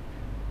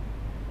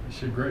 this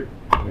shit great.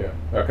 Yeah,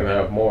 I can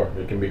have more.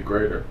 It can be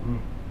greater.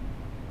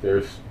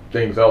 There's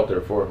things out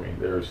there for me.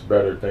 There's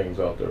better things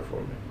out there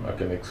for me. I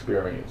can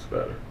experience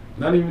better.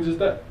 Not even just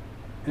that.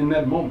 In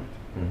that moment.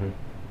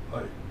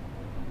 Like,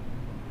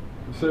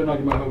 I'm sitting like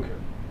in my Hellcat.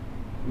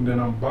 And then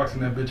I'm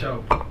boxing that bitch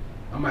out.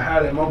 I'm gonna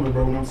have that moment,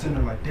 bro, when I'm sitting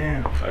there like,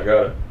 damn. I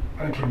got it.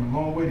 I done came a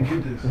long way to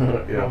get this.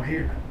 Yeah. I'm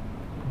here.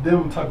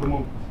 Them type of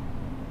moments.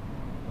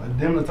 Like,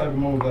 them the type of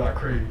moments that I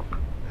crave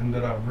and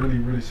that I really,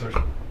 really search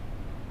for.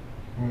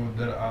 Well,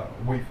 that I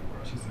wait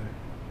for, I should say.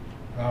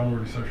 I don't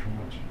really search for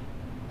much.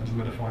 I just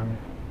let it find me.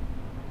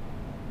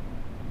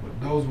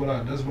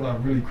 But that's what I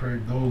really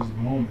crave, those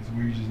moments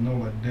where you just know,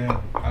 like,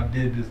 damn, I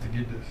did this to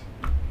get this.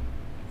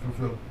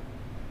 Fulfill it.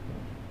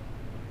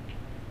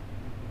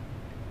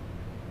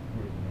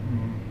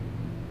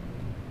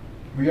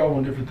 We all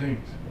want different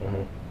things.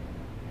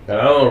 Mm-hmm. And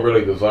I don't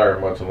really desire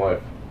much in life,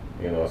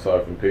 you know,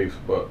 aside from peace.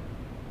 But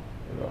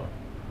you know,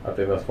 I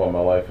think that's why my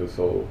life is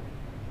so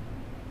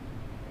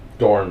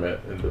dormant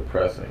and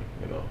depressing.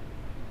 You know,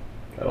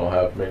 I don't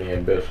have many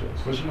ambitions.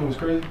 But you know what's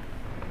crazy?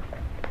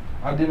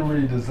 I didn't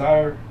really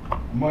desire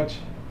much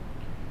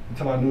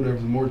until I knew there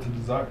was more to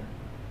desire.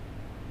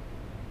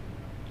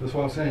 That's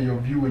why I'm saying your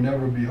view will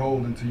never be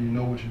whole until you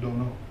know what you don't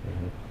know.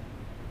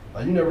 Mm-hmm.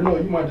 Like you never know.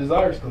 You might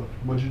desire stuff,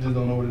 but you just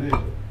don't know what it is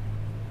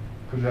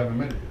because you haven't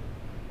met it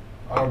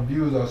yet. Our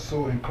views are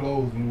so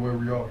enclosed in where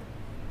we are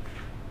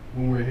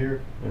when we're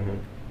here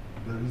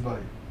Mm-hmm. that it's like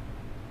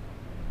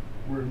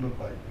we're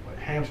like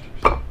hamsters.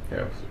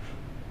 Hamsters.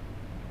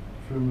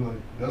 Feel me? Like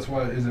that's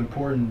why it's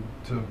important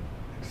to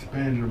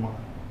expand your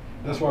mind.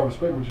 That's why I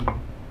respect what you do.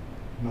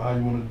 You know how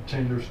you want to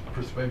change your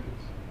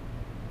perspectives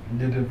and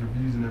get different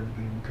views and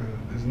everything because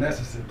it's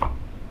necessary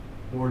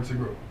in order to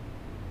grow.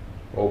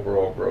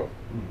 Overall growth.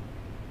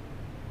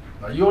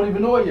 Like you don't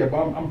even know it yet,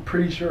 but I'm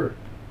pretty sure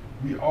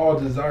we all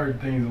desire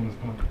things on this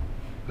planet.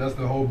 That's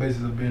the whole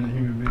basis of being a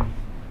human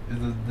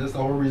being. That's the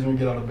whole reason we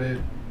get out of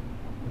bed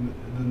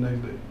the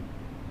next day,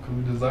 because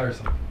we desire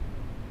something.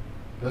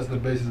 That's the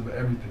basis of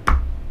everything.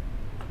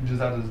 You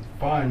just have to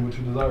find what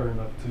you desire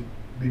enough to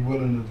be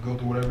willing to go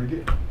through whatever you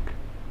get.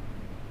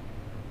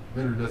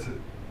 Literally, that's it.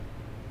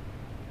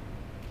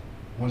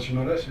 Once you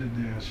know that shit,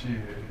 then shit,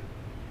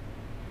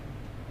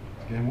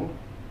 it's game on.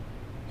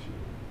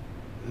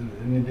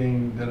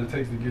 Anything that it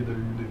takes to get there,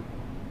 you do.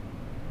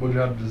 But you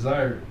have to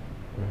desire it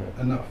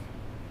Mm-hmm. enough.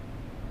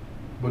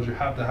 But you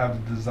have to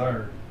have the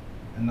desire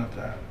enough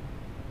to have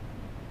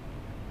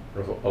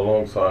it.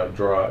 Alongside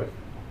drive,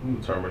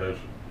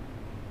 determination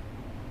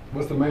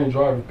What's the main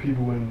drive of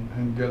people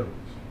in ghettos?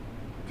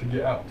 To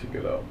get out. to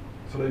get out.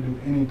 So they do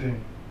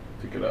anything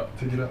To get out.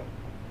 to get out.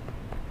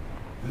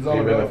 It's all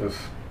Even about if it's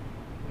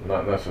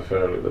not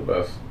necessarily the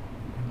best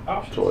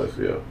options. choice,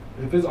 yeah.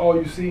 If it's all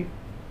you see,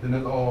 then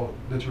that's all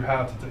that you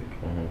have to take.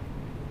 Mm-hmm.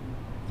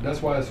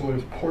 That's why it's so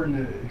important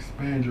to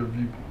expand your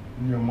view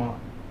in your mind.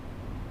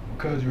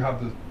 Because you have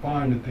to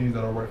find the things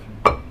that are right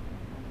for you.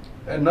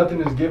 And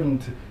nothing is given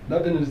to,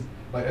 nothing is,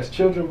 like as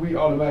children, we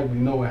automatically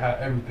know and have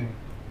everything.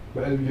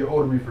 But as we get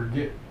older, we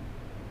forget.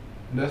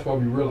 And that's why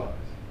we realize.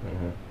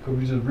 Mm-hmm. Because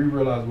we just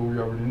re-realize what we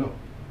already know.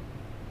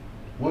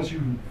 Once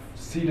you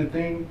see the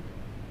thing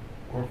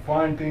or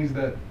find things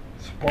that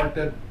spark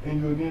that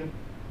in you again,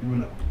 you will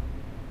know.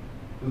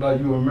 It's like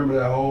you will remember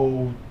that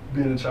whole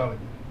being a child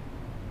again.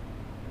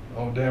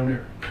 Oh, damn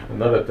near.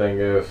 Another thing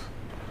is,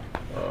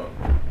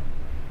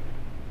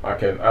 I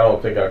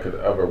don't think I could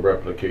ever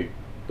replicate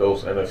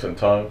those innocent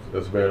times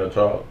as being a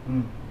child.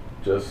 Mm.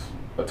 Just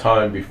a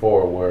time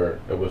before where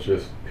it was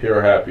just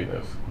pure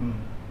happiness. Mm.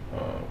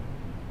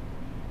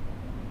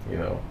 You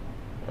know,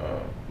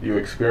 you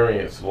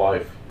experience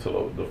life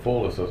to the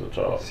fullest as a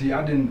child. See,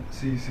 I didn't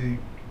see.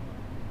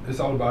 It's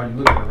all about how you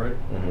look at it,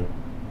 right?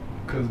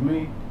 Mm-hmm. Because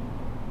me,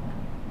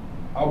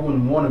 I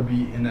wouldn't want to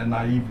be in that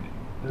naivety.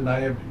 The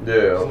naivety. Yeah, So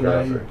okay,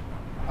 I see. naive.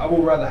 I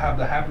would rather have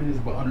the happiness,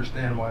 but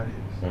understand why it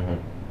is,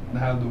 Mm-hmm. and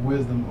have the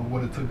wisdom of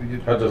what it took to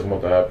get I there. just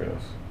want the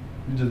happiness.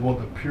 You just want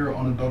the pure,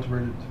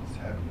 unadulterated just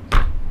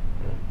happiness.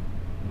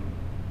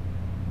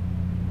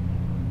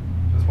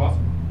 It's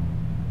possible.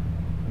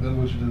 If that's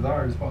what you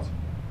desire, it's possible.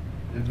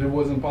 If it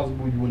wasn't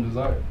possible, you wouldn't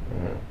desire it.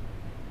 Mm-hmm.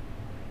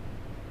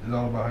 It's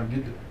all about how you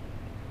get there.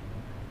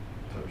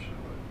 Type shit.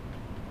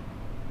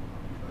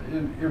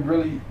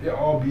 Like, it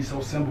all be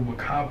so simple, but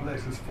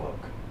complex as fuck.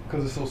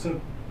 Because it's so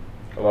simple.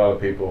 A lot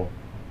of people,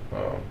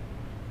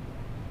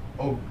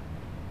 Oh,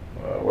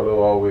 what do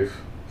I always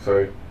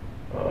say?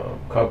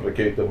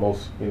 Complicate the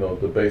most,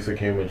 the basic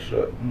human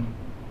shit.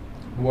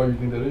 but why do you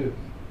think that is?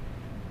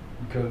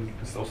 Because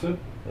it's so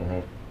simple. Mm-hmm.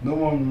 No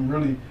one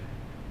really.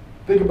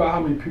 Think about how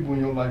many people in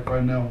your life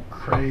right now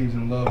craves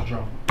and loves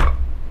drama.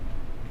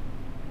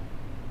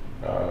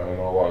 I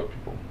know a lot of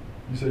people.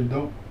 You say you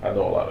don't? I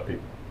know a lot of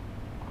people.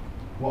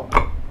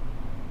 Why?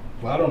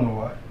 Well, I don't know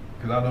why.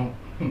 Because I don't.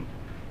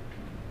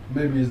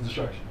 Maybe it's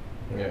distraction.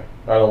 Yeah,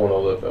 I don't want to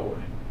live that way.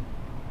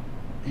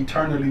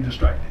 Eternally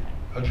distracted,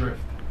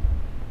 adrift.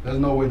 There's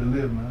no way to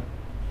live, man.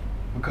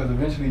 Because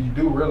eventually you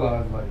do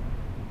realize, like,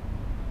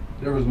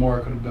 there was more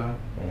I could have done,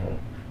 Mm-hmm.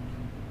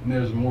 and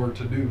there's more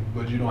to do,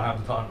 but you don't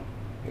have the time.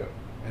 Yeah.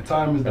 And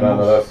time is the And I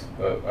know most.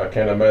 I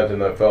can't imagine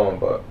that feeling,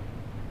 but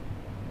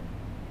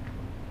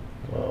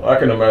I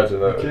can imagine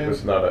that You can?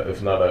 it's not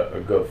a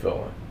good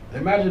feeling.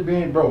 Imagine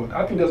being, bro.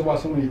 I think that's why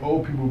so many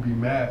old people be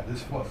mad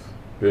as fuck.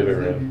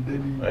 Bitter They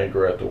and be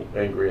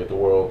angry at the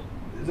world.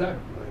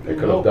 exactly. Like, They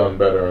could have done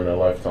better in their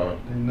lifetime.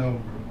 They know,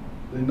 bro.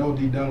 They know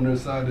deep down on their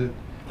side that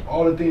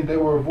all the things they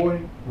were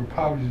avoiding were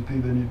probably the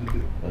things they need to do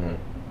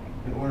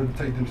Mm-hmm. in order to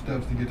take them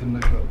steps to get to the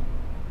next level.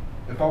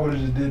 If I would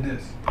have just did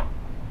this,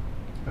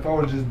 if I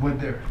would have just went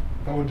there,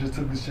 if I would have just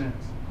took this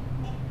chance,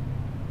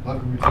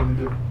 life would be totally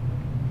different.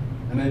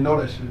 And they know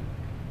that shit.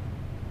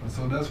 And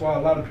so that's why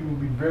a lot of people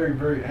be very,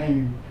 very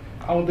angry.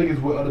 I don't think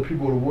it's with other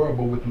people in the world,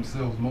 but with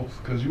themselves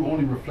most. Because you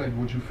only reflect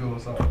what you feel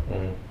inside.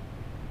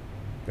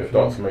 Mm-hmm. Your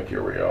thoughts make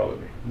your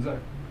reality.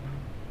 Exactly.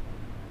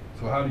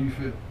 So how do you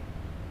feel?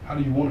 How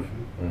do you want to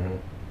feel? Mhm.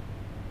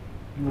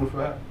 You want to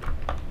feel happy.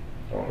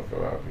 I want to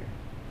feel happy,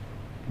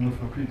 You want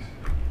to feel peace.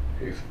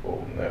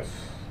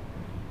 peacefulness.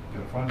 You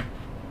gotta find it.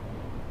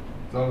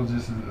 It's all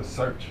just a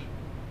search.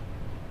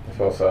 That's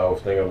why I said I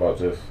was thinking about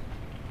just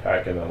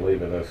packing and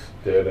leaving this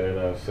dead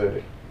end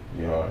city.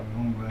 You know,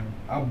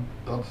 I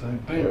thought the same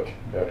thing. Yep,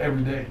 yep.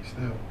 Every day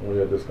still. we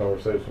had this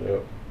conversation.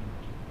 Yep.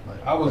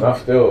 Like I was. And I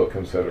still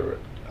consider it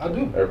I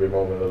do. every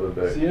moment of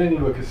the day. See, it ain't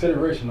even a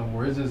consideration no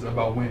more. It's just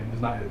about when.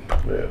 It's not if.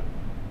 Yeah.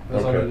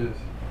 That's all it Okay. is.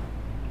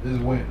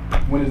 It's when.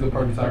 When is the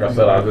perfect time? Like I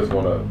said, I just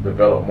want to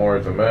develop more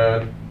as a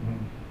man.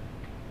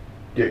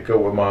 Mhm. Get good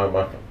with my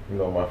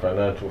my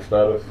financial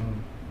status.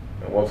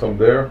 Mhm. And once I'm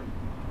there,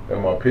 at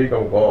my peak,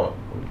 I'm gone.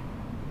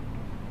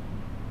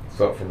 It's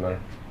up from there.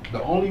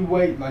 The only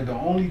way, like the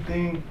only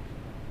thing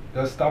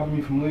that's stopping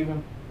me from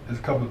leaving is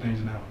a couple of things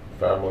now.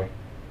 Family.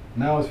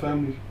 Now it's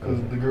family because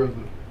Mhm. the girls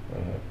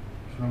live. Mhm.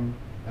 You feel me?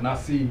 And I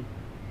see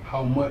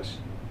how much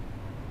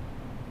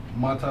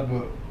my type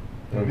of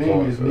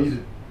being is Influences.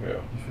 needed. Yeah.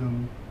 You feel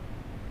me?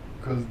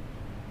 Because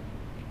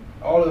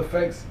all the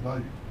effects,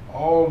 like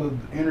all the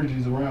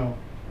energies around,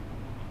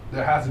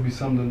 there has to be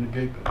something to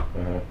negate them.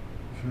 Mhm. You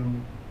feel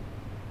me?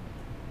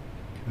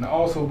 And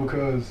also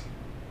because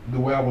the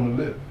way I want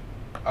to live,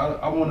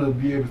 I want to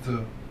be able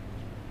to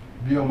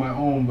be on my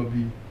own, but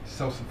be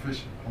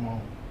self-sufficient on my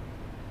own.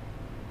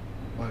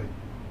 Like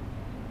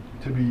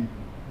to be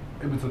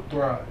able to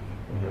thrive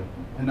Mhm.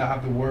 and not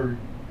have to worry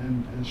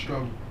and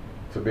struggle.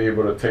 To be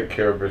able to take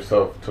care of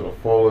yourself to the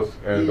fullest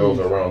and those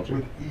Ease, around you.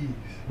 with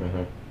ease.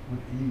 Mhm.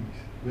 With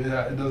ease.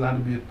 It doesn't have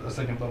to be a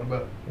second thought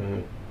about it.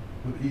 Mhm.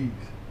 With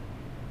ease.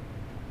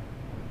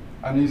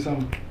 I need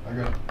something. I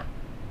got it.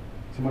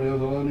 Somebody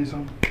else I need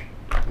something.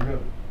 I got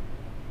it.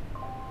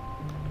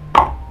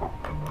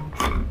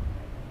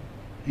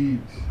 Ease.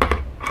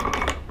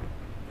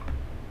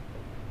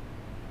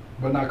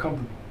 But not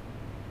comfortable.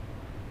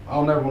 I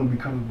don't ever want to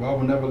be comfortable. I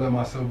will never let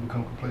myself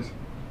become complacent.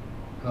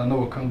 'Cause I know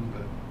what comes with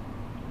that.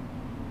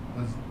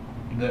 That's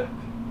that.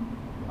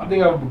 I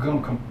think I will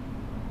become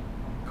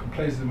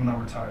complacent when I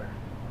retire.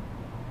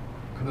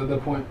 Because at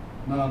that point,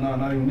 not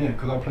even then,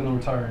 because I plan on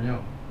retiring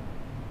young.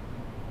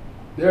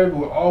 There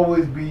will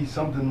always be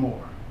something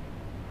more.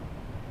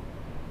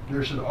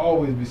 There should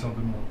always be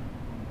something more.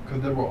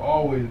 Because there will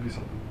always be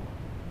something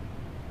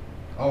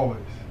more. Always.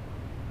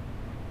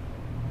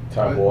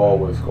 Time will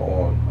always go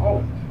on.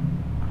 Always.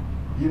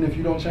 Even if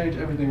you don't change,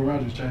 everything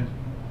around you is changing.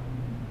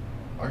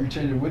 Are you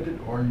changing with it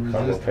or are you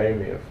resisting?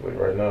 Simultaneously,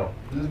 right now.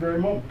 This very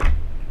moment.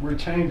 We're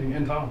changing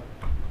in time.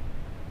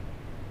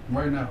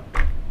 Right now.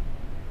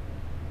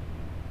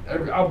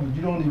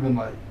 You don't even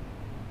like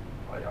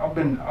I've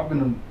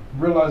been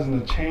realizing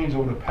the change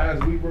over the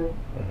past week, bro.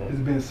 Mhm. It's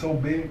been so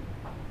big.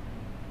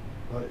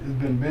 Like it's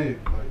been big.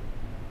 Like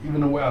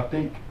even the way I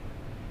think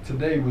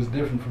today was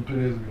different from 3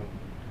 days ago.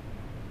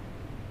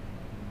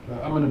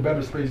 Like, I'm in a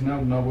better space now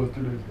than I was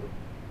 3 days ago.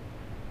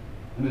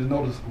 And it's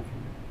noticeable for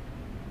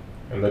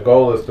me. And the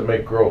goal is to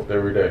make growth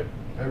every day.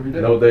 Every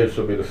day. No day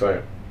should be the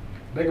same.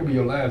 That could be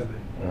your last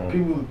day. Mhm.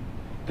 People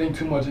think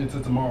too much into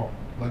tomorrow.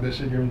 Like that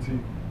shit guaranteed.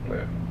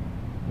 Yeah.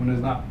 When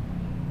it's not.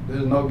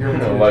 There's no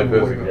guarantee that Life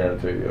you're is gonna a wake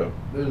up. guarantee, yeah.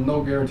 There's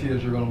no guarantee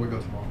that you're gonna wake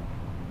up tomorrow.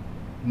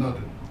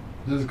 Nothing.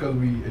 Just because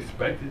we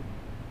expect it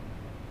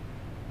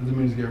doesn't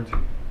mean it's guaranteed.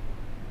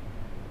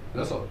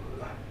 That's all.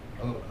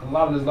 A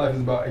lot of this life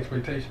is about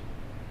expectation.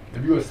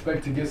 If you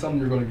expect to get something,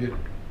 you're gonna get it.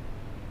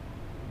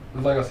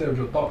 It's like I said with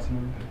your thoughts and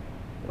everything.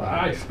 Like,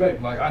 I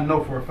expect, like I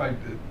know for a fact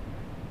that,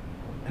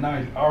 and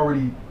I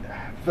already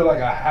feel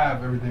like I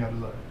have everything I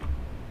desire.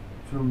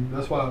 Feel me?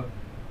 That's why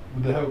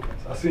with the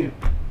Hellcats, I see them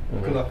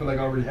because I feel like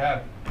I already have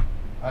it.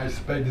 I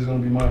expect it's gonna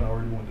be mine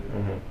already one day.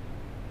 Mhm.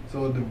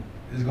 So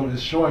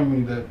it's showing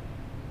me that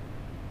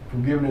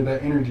from giving it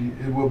that energy,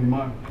 it will be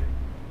mine one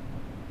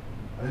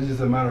day. It's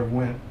just a matter of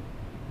when,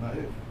 not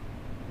if.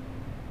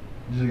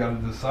 You just gotta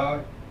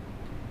decide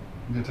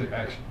and then take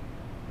action.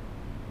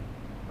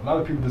 A lot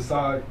of people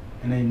decide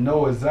and they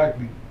know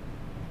exactly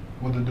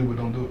what to do but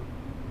don't do it.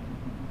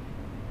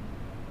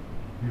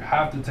 You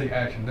have to take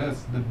action.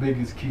 That's the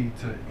biggest key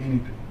to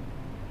anything.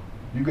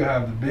 You can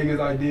have the biggest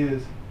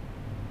ideas,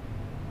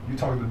 you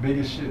talk the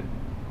biggest shit,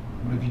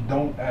 but if you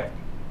don't act,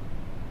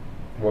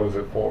 What is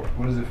it for?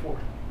 what is it for?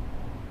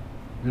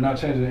 You're not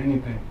changing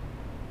anything.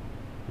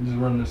 You're just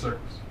running in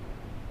circles.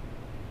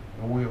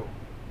 A wheel.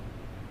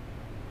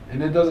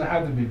 And it doesn't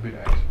have to be big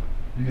action.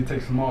 You can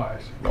take small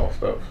action. Small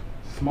steps.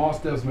 Small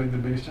steps make the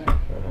biggest change.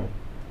 Mhm.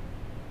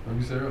 Like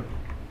you said earlier.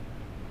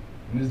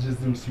 And it's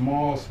just them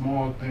small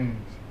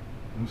things.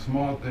 Them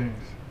small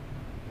things.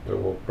 That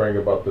will bring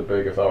about the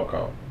biggest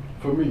outcome.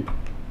 For me,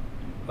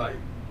 like,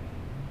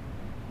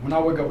 when I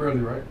wake up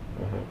early, right?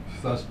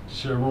 Mhm. Since I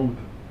share a room with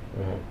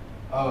them.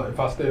 Mhm. If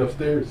I stayed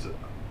upstairs,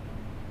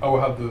 I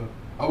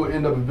would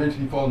end up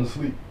eventually falling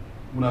asleep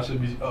when I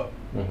should be up.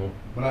 Mhm.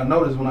 But I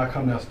notice when I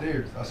come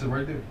downstairs, I sit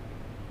right there.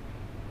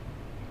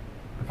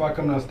 If I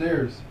come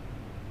downstairs,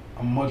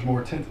 I'm much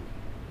more attentive.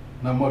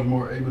 And I'm much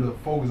more able to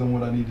focus on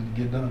what I needed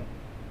to get done.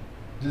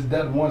 Just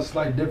that one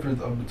slight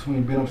difference of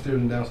between being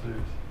upstairs and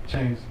downstairs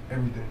changed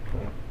everything.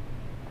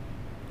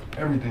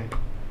 Everything.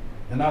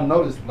 And I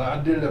noticed, like I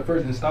did it at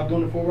first and stopped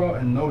doing it for a while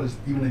and noticed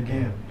even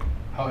again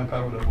how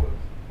impactful that was.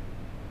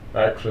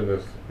 Action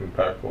is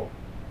impactful.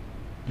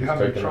 You have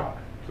to try.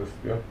 Just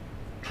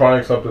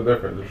trying something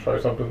different. Just try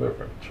something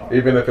different. Try.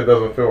 Even if it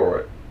doesn't feel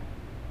right.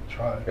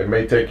 Try it. It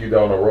may take you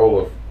down a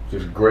road of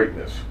just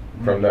greatness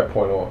from that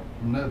point on.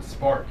 From that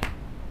spark.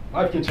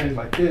 Life can change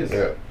like this.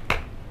 Yeah.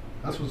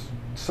 That's what's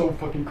so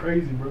fucking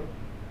crazy, bro.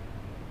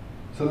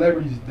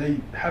 Celebrities, they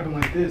happen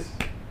like this.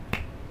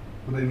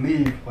 But they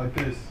leave like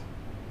this.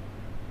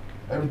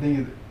 Everything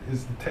is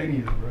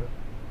instantaneous, bro.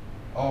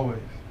 Always.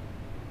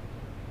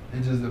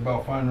 It's just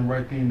about finding the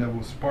right thing that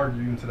will spark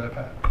you into that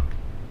path.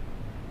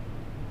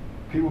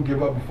 People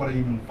give up before they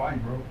even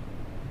fight, bro.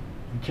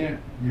 You can't.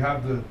 You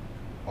have to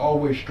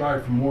always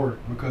strive for more,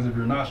 because if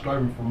you're not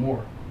striving for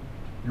more,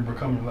 you're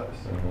becoming less.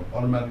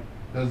 Automatic.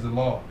 That's the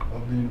law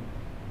of the universe.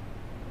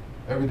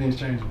 Everything's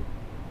changing.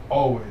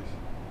 Always.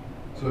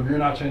 So if you're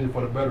not changing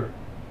for the better,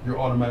 you're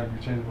automatically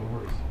changing for the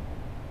worse.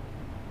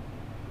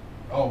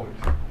 Always.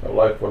 A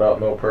life without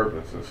no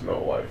purpose is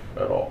no life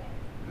at all.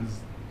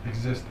 Is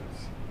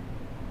existence.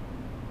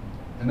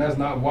 And that's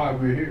not why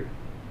we're here.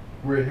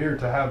 We're here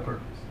to have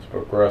purpose. To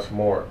progress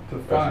more To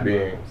as find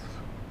beings. purpose.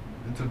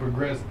 And to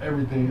progress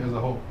everything as a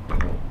whole.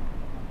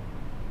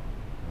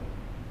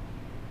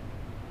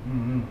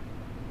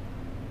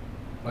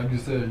 Like you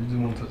said, you just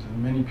want to touch as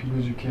many people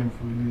as you can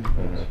before you leave.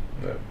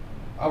 Yeah.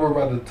 I would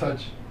rather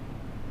touch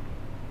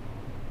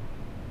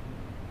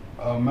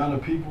a amount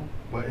of people,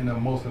 but in a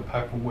most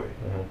impactful way.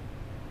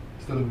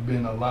 Instead of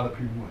being a lot of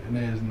people and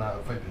it is not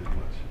affected as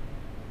much.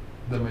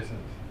 That makes sense.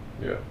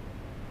 Yeah.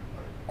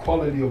 Like,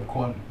 quality of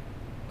quantity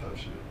type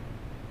shit.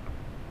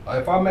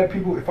 Like if I met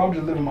people, if I'm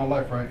just living my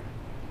life right,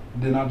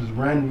 then I just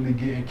randomly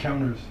get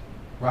encounters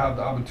where I have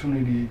the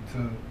opportunity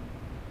to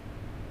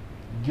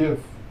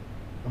give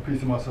a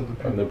piece of myself to A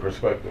people. new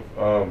perspective.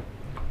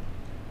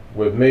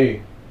 With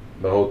me,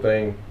 the whole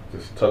thing,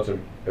 just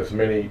touching as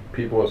many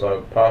people as I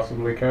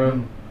possibly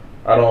can.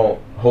 I don't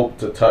hope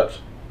to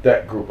touch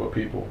that group of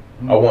people.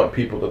 I want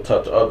people to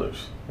touch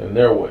others in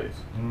their ways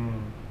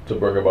to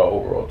bring about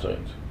overall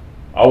change.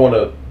 I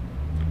don't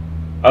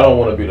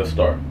want to be the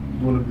star.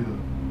 You want to be the.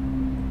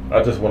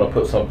 I just want to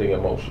put something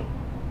in motion.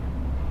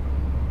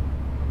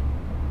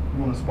 You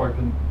want to spark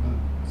the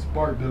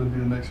spark that'll be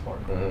the next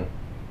spark. That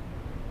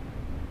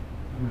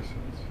makes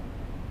sense.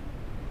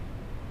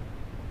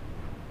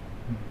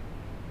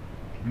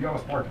 We all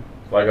sparking.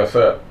 Like I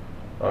said,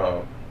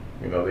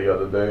 the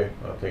other day,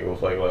 I think it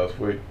was like last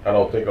week, I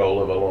don't think I'll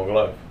live a long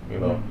life.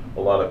 A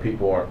lot of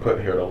people aren't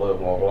put here to live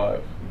long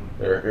lives.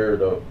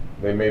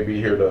 They may be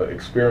here to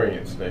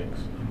experience things,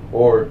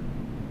 or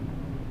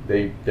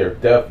their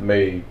death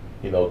may,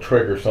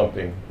 trigger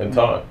something in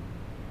time.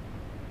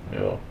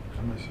 That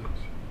makes sense.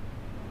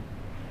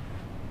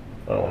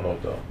 I don't know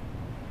though.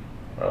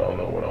 I don't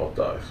know when I'll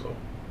die, so.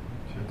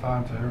 It's your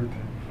time to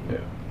everything.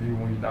 Yeah. Even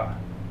when you die.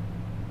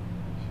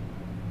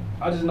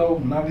 I just know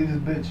when I leave this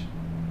bitch.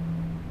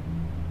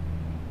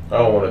 I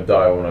don't want to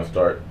die when I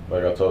start.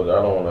 Like I told you,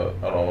 I don't want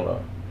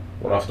to.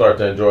 When I start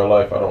to enjoy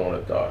life, I don't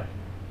want to die.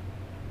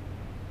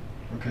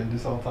 Okay,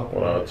 this all topic.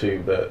 When I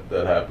achieve that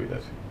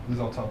happiness. This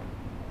all topic.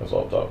 That's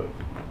all topic.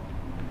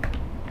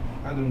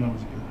 I do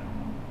numbers good.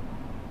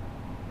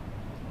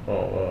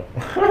 Oh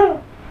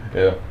wow.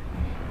 Yeah.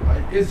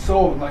 Like it's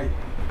so like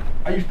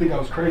I used to think I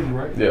was crazy,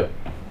 right? Yeah.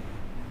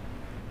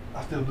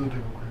 I still do think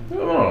I'm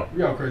crazy. No.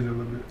 We all crazy a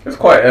little bit. It's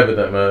quite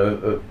evident,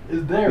 man.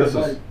 It's there.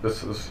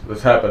 This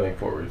is happening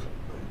for a reason.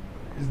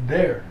 It's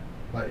there.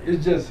 Like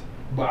it's just.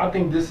 But I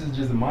think this is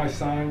just my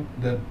sign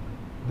that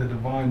the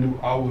divine knew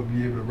I would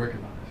be able to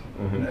recognize.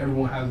 And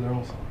everyone has their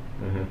own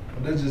sign.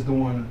 But that's just the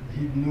one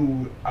he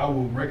knew I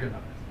would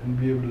recognize and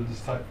be able to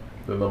decipher.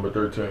 The number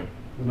 13.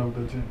 The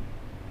number 13.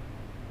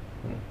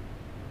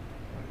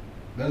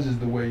 That's just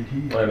the way he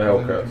And the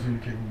Hellcats.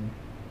 communicate with me.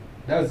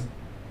 That's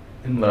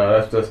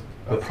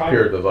That's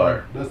pure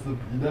desire. That's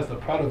the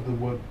product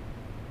of what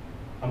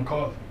I'm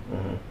causing.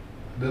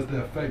 That's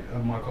the effect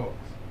of my cause.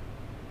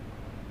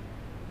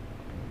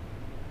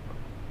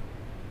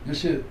 This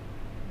shit,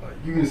 like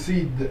you can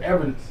see the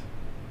evidence.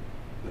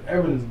 The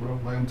evidence, bro.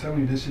 Like I'm telling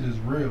you, this shit is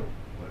real.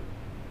 Like,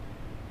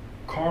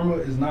 karma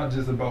is not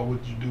just about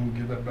what you do and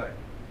give that back.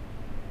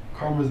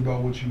 Karma is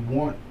about what you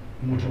want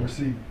and what you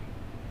receive.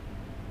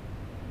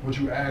 What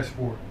you ask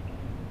for.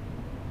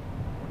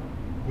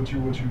 What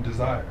you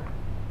desire.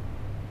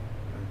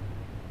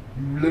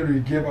 You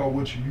literally give out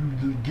what you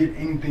get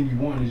anything you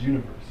want in this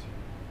universe.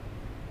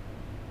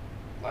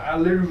 Like I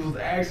literally was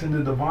asking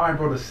the divine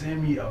bro to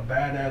send me a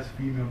badass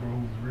female bro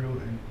who's real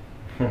and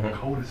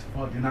cold as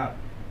fuck, and I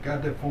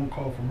got that phone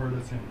call from her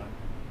that same night.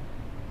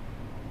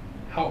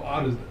 How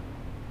odd is that?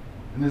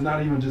 And it's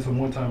not even just a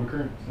one-time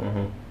occurrence.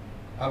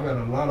 I've had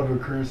a lot of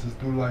occurrences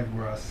through life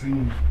where I've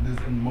seen this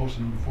in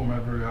motion before my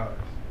very eyes.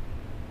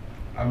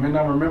 I may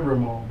not remember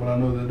them all, but I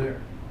know they're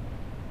there.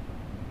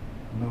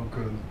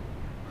 Cause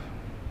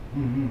I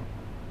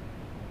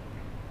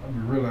be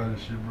realizing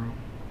shit, bro.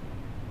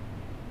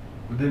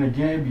 But then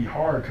again, it'd be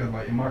hard because,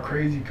 like, am I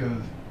crazy?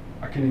 Because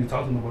I can't even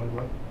talk to nobody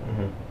about it.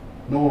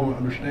 Mm-hmm. No one would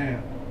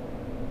understand.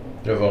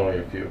 There's only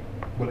a few.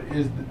 But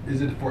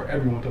is it for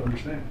everyone to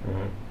understand?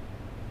 Mm-hmm.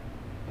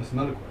 That's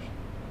another question.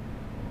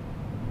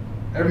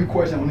 Every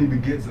question only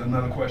begets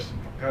another question.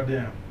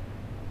 Goddamn.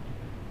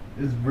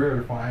 It's rare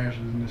to find answers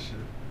in this shit.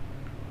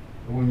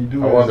 But when you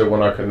do, I wonder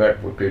when I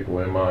connect with people,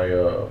 am I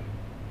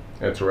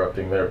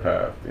interrupting their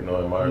path? You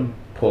know, am I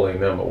pulling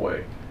them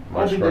away? Am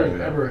I don't think straying there's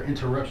them? ever an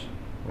interruption.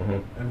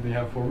 Mm-hmm. Everything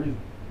happens for a reason.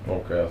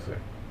 Okay, I see.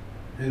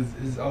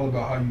 It's all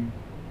about how you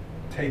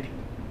take it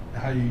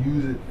and how you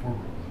use it for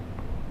growth.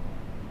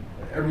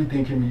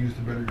 Everything can be used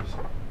to better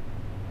yourself.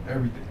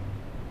 Everything.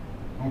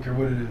 I don't care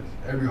what it is.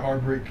 Every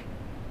heartbreak.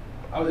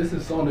 It's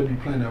a song that be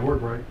playing at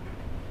work, right?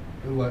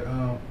 It's like,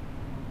 I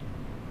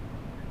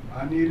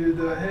needed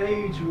to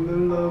hate you to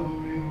love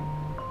me.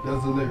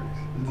 That's the lyrics.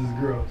 It's this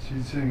girl.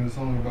 She's singing a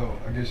song about,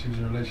 I guess she was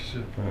in a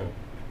relationship.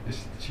 Mm-hmm.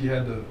 She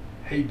had to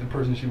hate the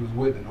person she was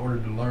with in order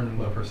to learn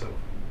to love herself.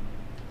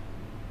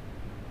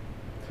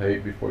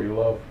 Hate before you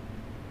love?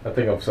 I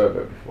think I've said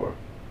that before.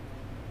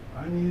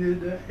 I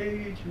needed to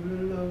hate you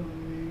to love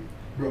me.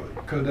 Bro,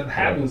 because that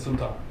happens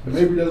sometimes.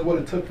 Maybe that's what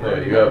it took for her.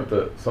 Yeah, you have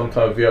to,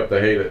 sometimes you have to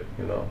hate it,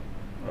 you know.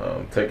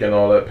 Take in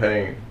all that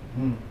pain.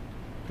 Mm.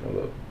 You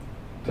know,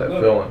 that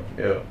feeling,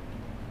 yeah.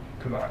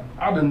 Because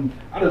I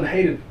done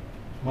hated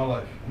my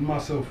life and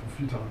myself a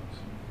few times.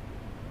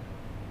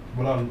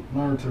 But I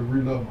learned to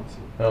re-love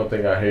myself. I don't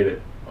think I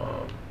hated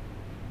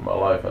my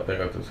life. I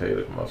think I just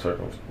hated my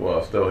circumstance. Well,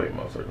 I still hate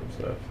my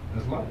circumstance.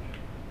 That's life.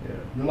 Yeah.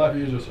 Your life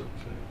is your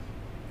circumstance.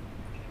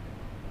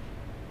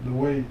 But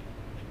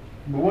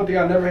one thing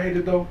I never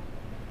hated though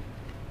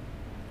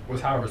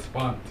was how I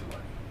responded to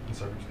life and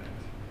circumstance.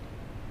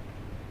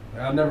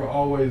 Like, I never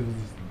always was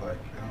like,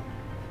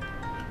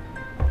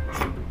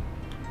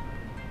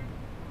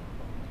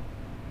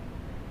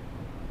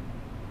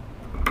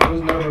 it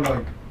was never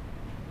like,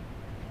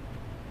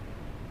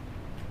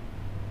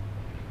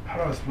 how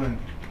do I explain it?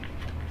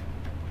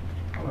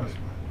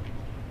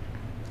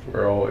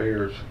 We're all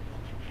ears.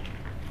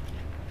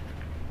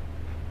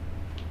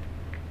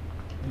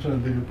 I'm trying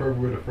to think of the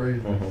perfect way to phrase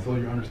it Mhm. so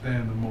you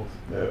understand the most.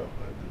 Yeah.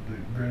 Like the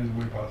greatest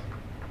way possible.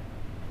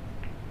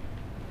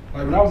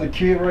 Like when I was a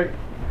kid, right,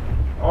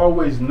 I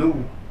always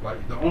knew,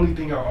 like the only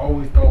thing I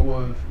always thought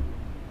was,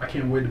 I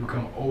can't wait to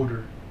become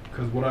older,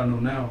 because what I know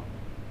now,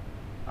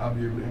 I'll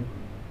be able to implement.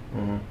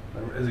 Mm-hmm.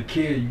 Like, as a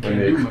kid, you can't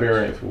And the do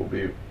experience will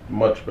be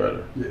much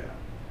better. much. Yeah.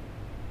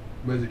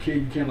 But as a kid,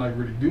 you can't like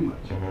really do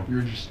much. Mhm.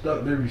 You're just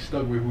stuck, literally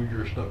stuck with who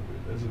you're stuck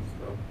with. As a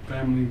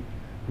family,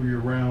 who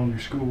you're around, your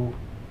school,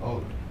 all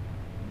of it.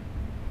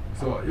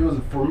 So it was,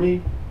 for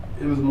me,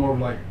 it was more of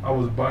like I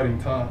was biding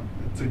time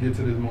to get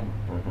to this moment.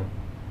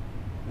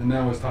 Mm-hmm. And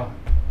now it's time.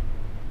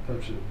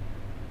 Type shit.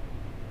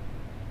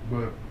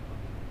 But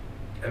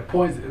at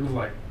points it was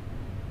like,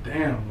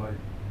 damn, like,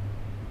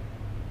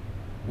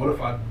 what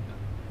if I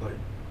like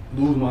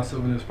lose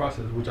myself in this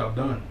process, which I've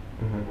done.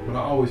 Mm-hmm. But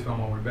I always found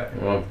my way back.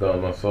 Well, I've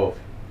done myself.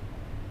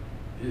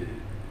 You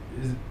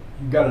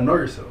gotta know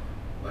yourself.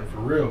 Like for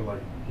real,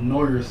 like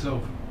know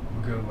yourself,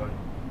 because like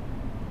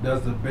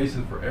that's the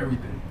basis for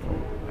everything.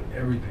 Like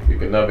everything. You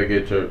can never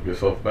get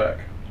yourself back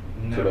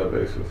Never. to that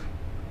basis.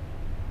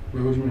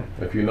 Wait, what you mean?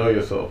 If you know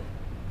yourself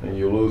and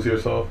you lose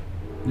yourself,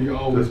 You can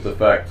always just the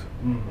fact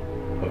mm,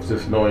 of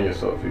just knowing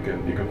yourself, you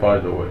can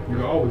find your way. you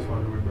can always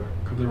find your way back,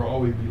 because there will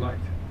always be light.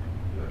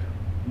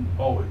 Like,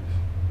 always.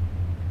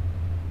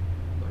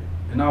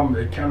 Like, and I've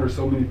encountered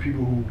so many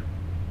people who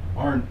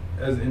aren't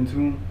as in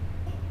tune,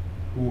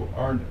 who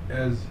aren't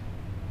as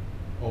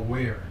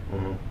aware,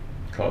 Mm-hmm.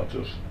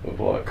 Conscious of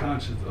life.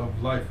 conscious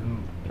of life,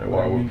 and why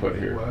what we're we- put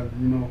here. why,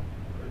 you know,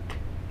 like,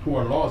 who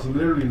are lost,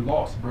 literally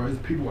lost, bro. There's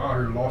people out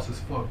here lost as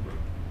fuck, bro.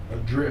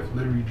 Adrift,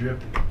 literally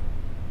drifting.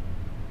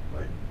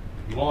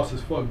 Like, lost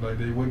as fuck. Like,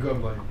 they wake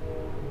up like,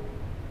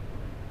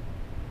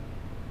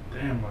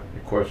 damn, like,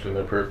 You question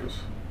their purpose.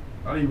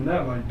 not even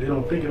that, like, they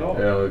don't think at all.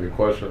 They don't even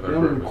question They their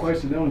don't even purpose.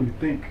 question, they don't even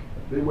think.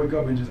 They wake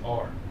up and just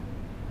are.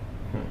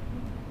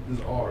 Hmm.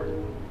 Just are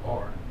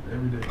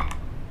every day.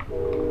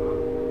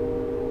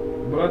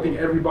 But I think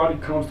everybody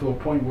comes to a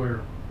point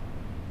where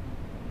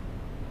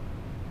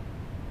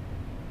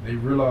they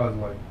realize,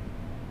 like,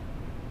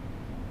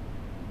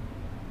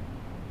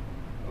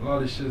 a lot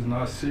of this shit is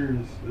not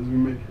serious as we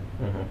make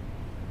it.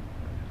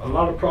 Mm-hmm. A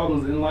lot of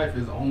problems in life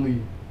is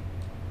only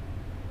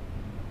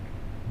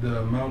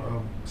the amount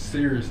of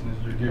seriousness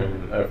you're giving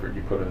And it. the effort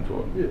you put into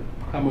it. Yeah.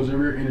 How much of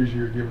your energy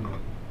you're giving it.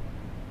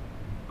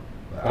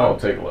 Like, I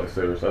don't take it like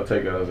serious. I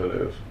take it as it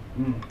is.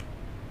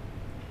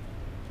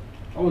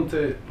 I wouldn't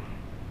say.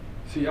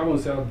 See, I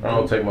wouldn't say. I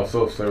don't take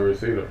myself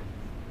serious either.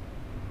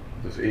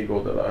 This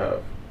ego that I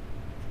have.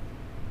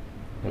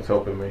 It's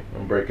helping me.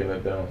 I'm breaking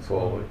it down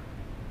slowly.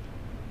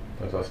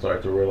 As I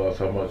start to realize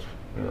how much,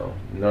 you know,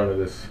 none of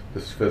this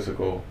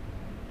physical,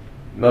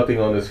 nothing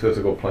on this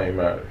physical plane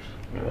matters.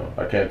 You know,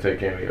 I can't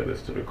take any of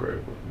this to the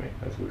grave with me,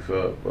 as we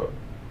said, but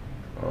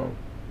I'm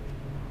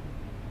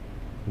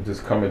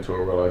just coming to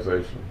a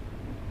realization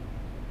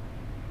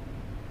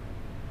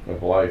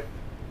of life.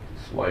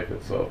 just life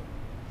itself.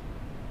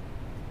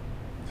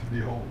 To be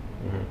whole.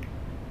 Mm-hmm.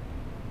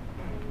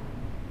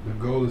 The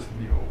goal is to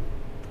be whole.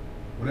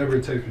 Whatever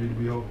it takes for you to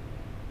be whole.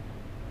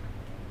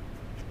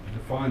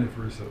 Define it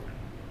for yourself.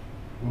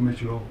 What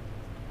makes you whole?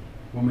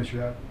 What makes you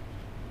happy?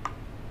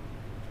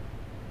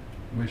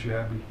 What makes you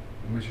happy?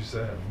 What makes you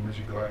sad? What makes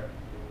you glad?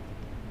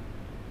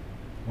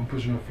 What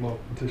puts you in the flow?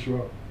 What takes you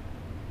out?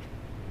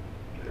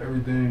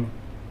 Everything.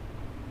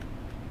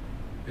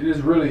 It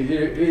is really,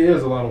 it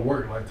is a lot of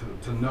work, like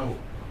to know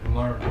and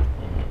learn.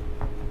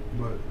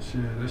 Mm-hmm. But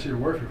shit, that shit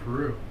worth it for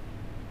real.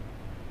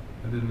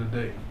 At the end of the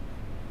day.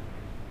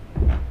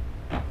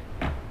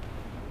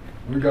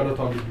 We gotta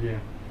talk at the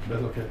end.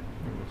 That's okay.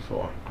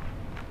 So,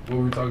 What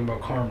were we talking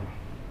about? Karma.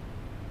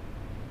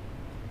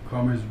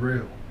 Karma is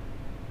real.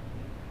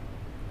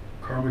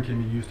 Karma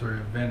can be used to your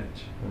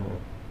advantage. mm-hmm.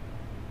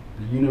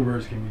 The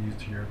universe can be used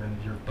to your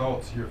advantage. Your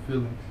thoughts, your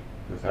feelings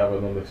Just have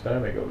an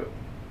understanding of it.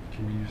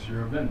 can be used to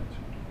your advantage.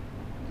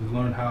 Just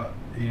learn how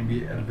it can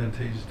be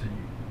advantageous to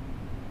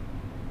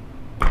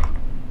you.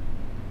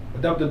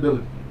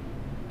 Adaptability.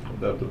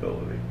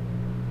 Adaptability.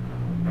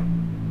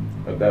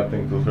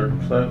 Adapting to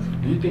circumstance.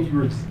 Do you think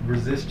you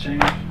resist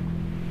change?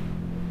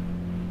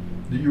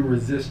 Do you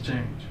resist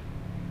change?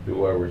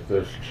 Do I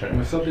resist change?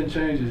 When something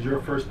changes,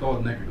 your first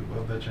thought negative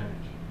of that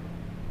change?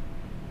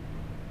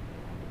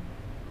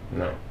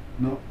 No.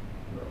 No? No.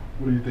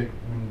 What do you think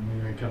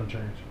when you encounter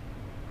change?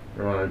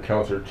 When I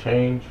encounter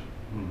change,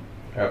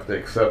 I have to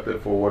accept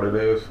it for what it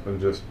is and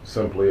just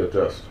simply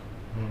adjust.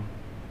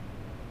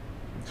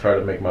 Try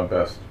to make my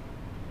best.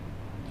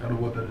 I don't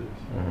know what that is.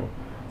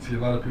 Mm-hmm. See, a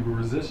lot of people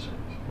resist change.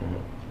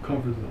 Mm-hmm.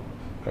 Comfort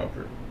zones.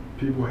 Comfort.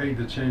 People hate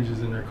the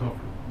changes in their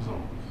comfort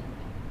zones.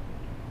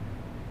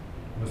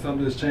 When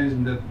something is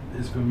changing that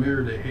is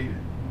familiar, they hate it.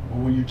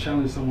 Or when you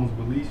challenge someone's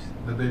beliefs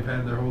that they've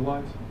had their whole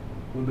lives,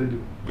 what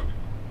do?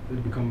 They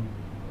become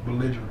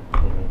belligerent,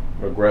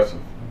 Mm-hmm. Aggressive.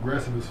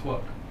 aggressive as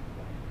fuck.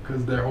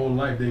 Because their whole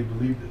life they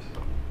believe this.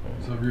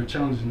 So if you're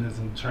challenging this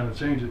and trying to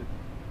change it,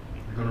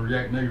 you're going to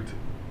react negatively.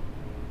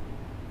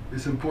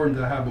 It's important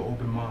to have an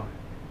open mind,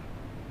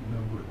 you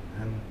know,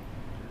 and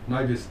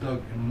not get stuck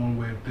in one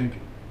way of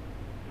thinking.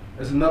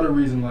 That's another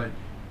reason, like,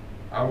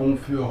 I won't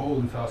feel whole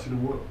until I see the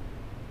world.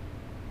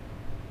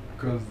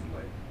 Because,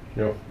 like,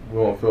 You know, we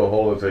won't feel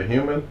whole as a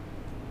human.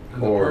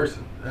 as Or- a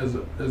person, as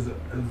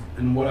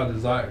in what I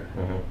desire.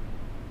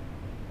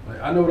 Mm-hmm.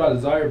 Like, I know what I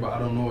desire, but I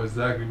don't know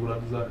exactly what I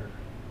desire.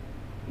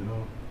 You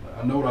know,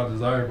 like, I know what I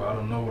desire, but I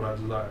don't know what I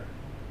desire.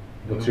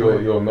 In But a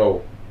way. you'll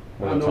know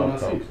I when the know when time I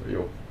see comes. it.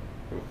 You'll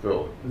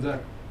feel it.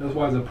 Exactly. That's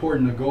why it's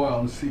important to go out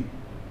and see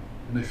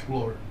and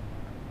explore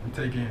and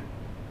take in.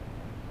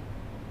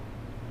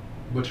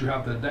 But you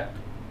have to adapt.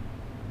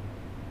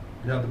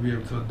 You have to be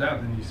able to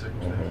adapt in these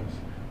circumstances.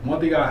 One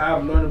thing I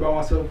have learned about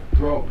myself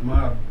throughout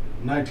my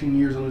 19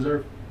 years on this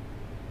earth,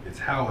 it's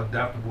how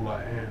adaptable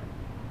I am.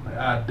 Like,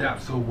 I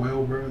adapt so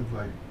well, bro. It's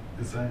like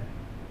insane.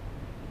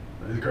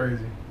 Like, it's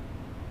crazy.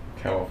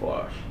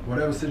 Camouflage.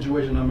 Whatever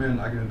situation I'm in,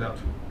 I can adapt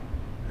to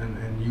it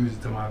and use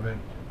it to my advantage.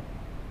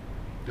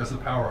 That's the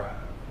power I have.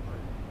 Like,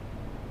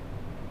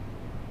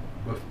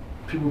 but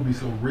people be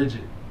so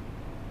rigid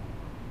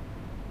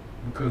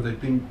because they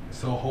think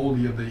so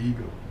wholly of their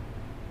ego.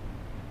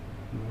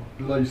 You know?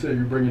 Just like you said,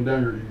 you're bringing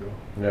down your ego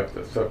You have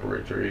to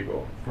separate your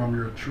ego. from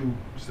your true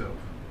self.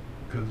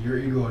 Because your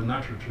ego is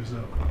not your true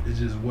self. It's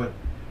just what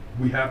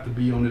we have to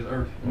be on this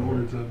earth in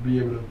order to be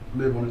able to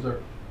live on this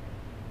earth.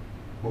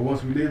 But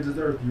once we leave this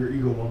earth, your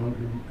ego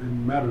it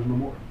matters no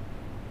more.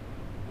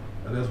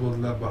 And that's what's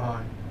left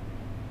behind.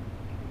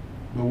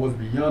 But what's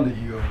beyond the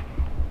ego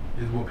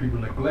is what people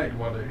neglect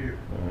while they're here.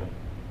 Mm-hmm.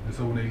 And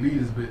so when they leave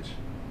this bitch,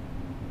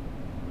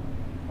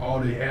 all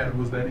they had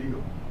was that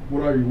ego.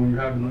 What are you when you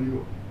have no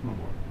ego? No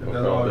more. If No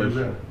that's all you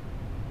foundation.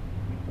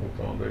 have.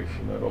 No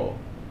foundation at all.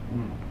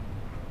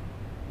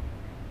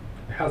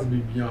 It has to be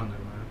beyond that,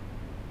 man.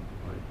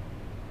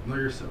 Like, know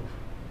yourself.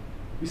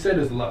 We say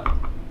this a lot.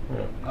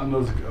 Yeah. I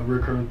know it's a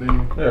recurring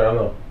thing. Yeah, I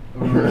know.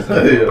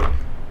 Yeah. Yeah.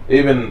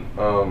 Even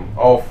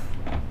off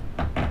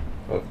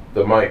of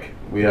the mic,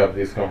 we have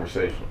these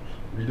conversations.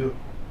 We do.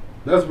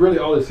 That's really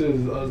all it says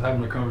is us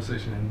having a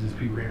conversation and just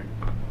people hearing.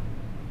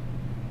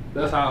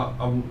 That's how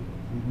I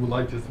would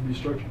like this to be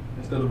structured.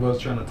 Instead of us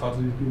trying to talk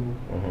to these people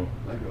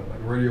Mm-hmm. like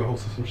a radio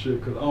host or some shit,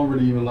 because I don't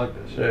really even like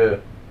that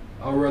shit.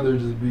 Yeah. I'd rather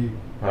just be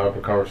Have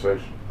a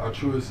conversation. our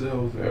truest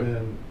selves, Yep. and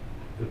then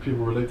if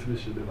people relate to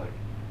this shit, they like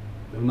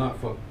it. If not,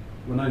 fuck.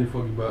 Well, not even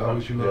fuck you, but I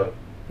wish you luck.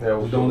 Yeah,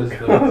 well, Just don't listen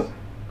to us.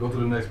 Go to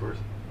the next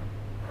person.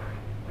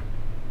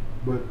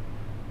 But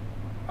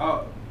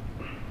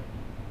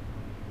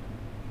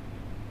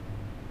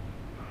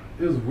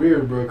it was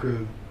weird, bro,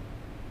 because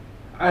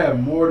I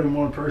had more than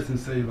one person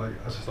say, like,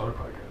 I should start a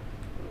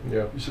podcast.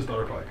 Yeah. You should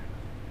start a podcast.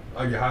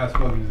 I get high as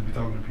fuck and just be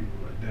talking to people,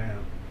 like,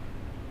 damn.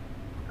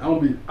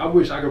 I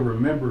wish I could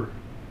remember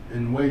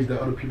in ways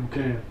that other people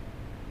can.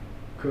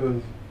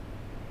 Because,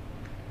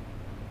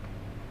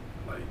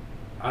 like,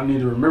 I need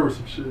to remember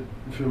some shit,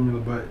 you feel me?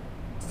 But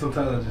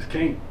sometimes I just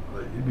can't.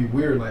 Like, it'd be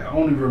weird. Like, I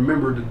don't even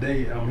remember the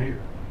day I'm here.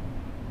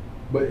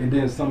 but and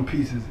then some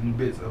pieces and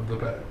bits of the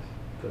past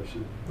type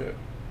shit. Yeah.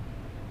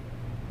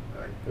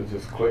 Like, It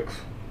just clicks.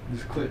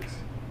 just clicks.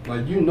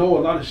 Like, you know, a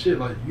lot of shit.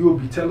 Like, you'll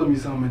be telling me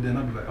something, and then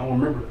I'll be like, I don't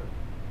remember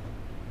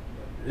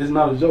that. It's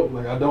not a joke.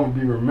 Like, I don't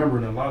be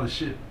remembering a lot of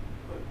shit.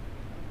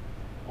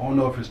 Like, I don't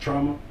know if it's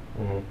trauma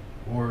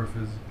or if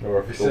it's Or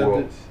if it's the world.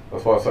 acceptance.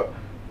 That's why I said,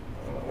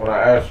 when I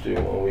asked you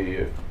when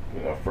we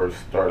first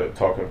started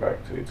talking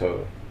back to each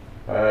other,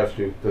 I asked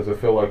you, does it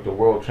feel like the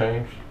world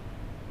changed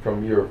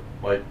from your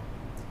like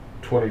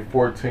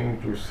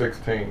 2014 through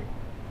 16,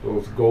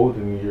 those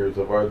golden years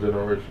of our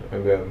generation,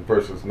 and then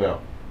versus now?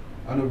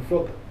 I never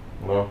felt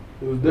that. No,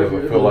 It was does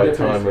different. it feel was a like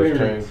different time has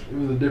experience. changed? It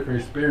was a different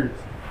experience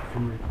for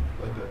me,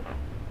 like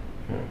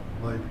that.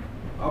 Hmm. Like,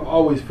 I've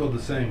always felt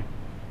the same.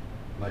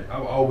 Like,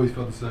 I've always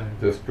felt the same.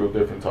 Just through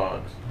different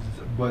times.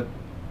 But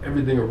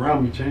everything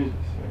around me changes.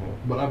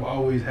 Mhm. But I've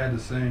always had the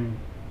same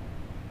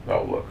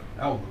Outlook.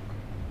 outlook,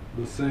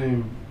 the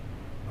same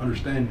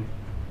understanding,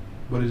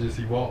 but it just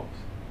evolves.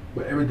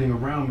 But everything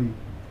around me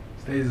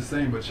stays the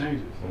same but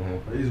changes.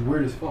 Mhm. Like, it's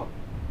weird as fuck.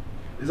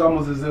 It's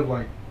almost as if,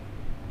 like,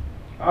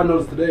 I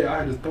noticed today, I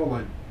had this thought,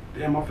 like,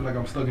 damn, I feel like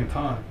I'm stuck in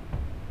time.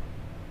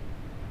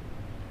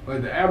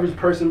 Like, the average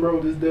person,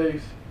 bro, these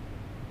days,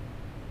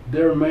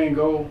 their main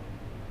goal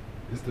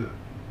is to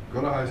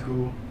go to high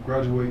school,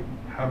 graduate,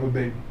 have a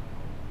baby,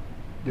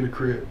 get a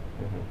crib,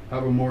 Mhm.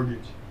 have a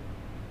mortgage.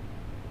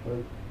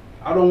 Like,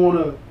 I don't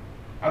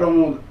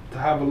want to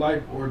have a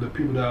life, or the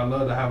people that I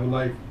love to have a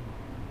life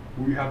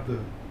where you have to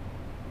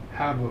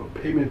have a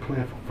payment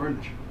plan for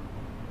furniture.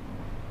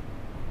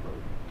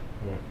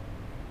 Mhm.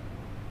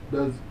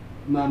 That's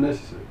not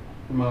necessary,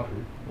 in my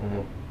opinion.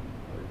 Mhm.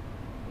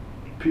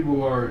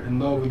 People are in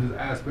love with this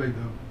aspect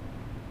of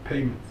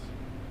payments,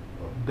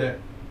 of debt,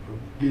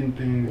 of getting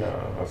things. Yeah,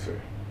 I see.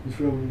 You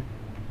feel me?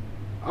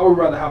 I would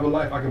rather have a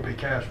life I can pay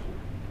cash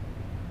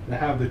for than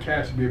have the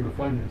cash to be able to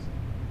finance it.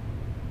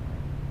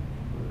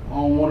 I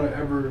don't want to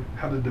ever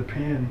have to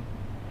depend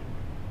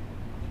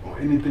on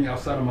anything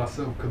outside of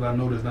myself, because I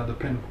know that's not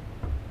dependable.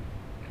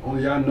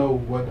 Only I know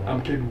what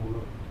I'm capable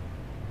of.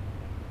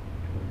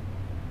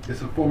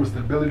 It's a form of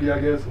stability, I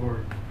guess, or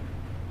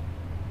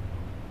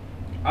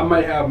I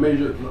might have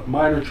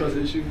minor trust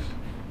issues,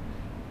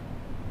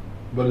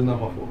 but it's not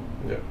my fault.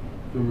 Yeah.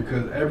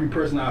 Because every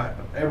person I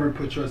ever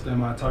put trust in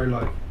my entire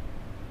life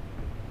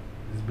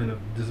has been a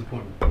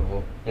disappointment,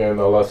 Mhm. And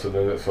a lesson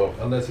in itself.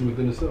 a lesson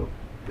within itself.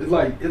 It's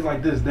like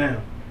this. Damn,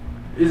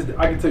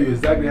 I can tell you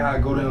exactly how I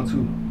go down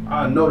too.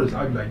 I notice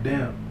I'd be like,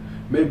 damn,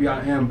 maybe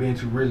I am being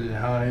too rigid in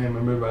how I am,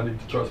 and maybe I need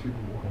to trust people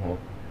more. Mhm.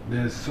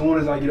 Then as soon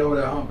as I get over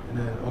that hump, and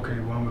then okay,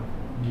 well, I'm gonna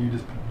give you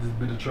this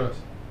bit of trust.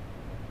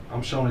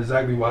 I'm showing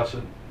exactly why I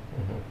shouldn't.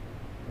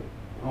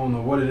 Mhm. I don't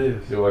know what it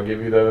is. Do I give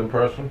you that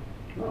impression?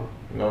 No.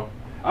 No.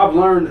 I've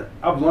learned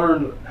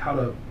how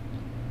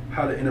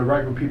to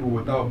interact with people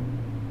without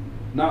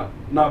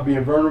not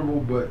being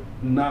vulnerable, but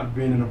not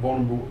being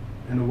vulnerable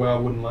in a way I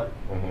wouldn't like.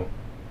 Mhm.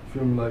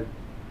 Feel me? Like,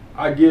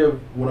 I give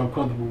what I'm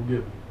comfortable with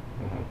giving.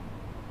 Mhm.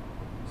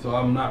 So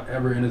I'm not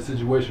ever in a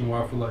situation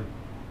where I feel like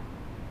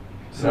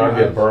Now I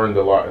get burned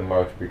a lot in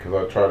life because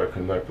I try to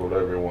connect with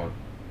everyone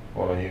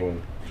on a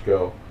human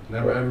scale.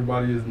 Not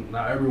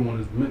everyone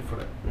is meant for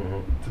that,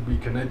 Mhm. to be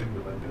connected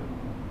with like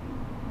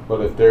that.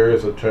 But if there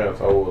is a chance,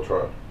 I will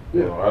try.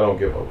 Yeah. You know, I don't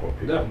give up on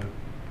people.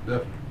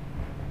 Definitely.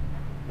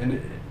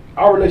 And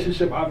our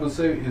relationship, I would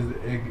say, is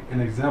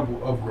an example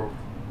of growth.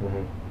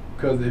 Mhm.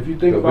 Because if you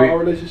think 'Cause about we- our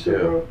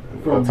relationship, bro,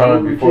 From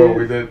time when before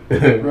we kids,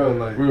 did, bro,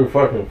 like, we were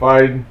fucking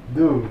fighting.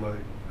 dude, like,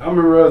 I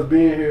remember us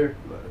being here,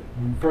 like,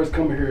 when we first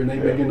coming here, and they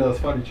Yeah. making us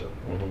fight each other,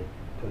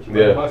 Mhm. like,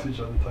 Yeah. box each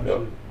other type Yep.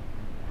 shit.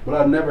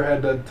 But I never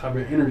had that type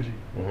of energy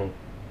Mhm.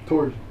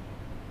 towards you.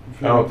 You I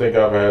feel don't me? think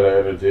I've had that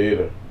energy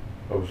either.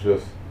 It was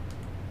just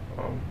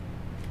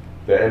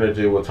the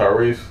energy with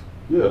Tyrese,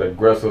 Yeah. that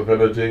aggressive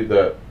energy,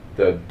 that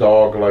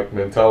dog-like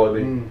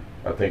mentality. Mm.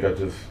 I think I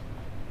just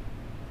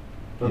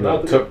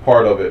Adopted it? took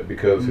part of it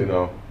because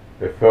Mm.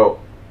 it felt,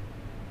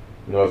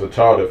 as a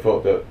child, it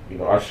felt that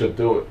I should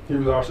do it. He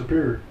was our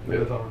superior at Yeah.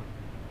 the time.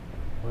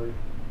 Like,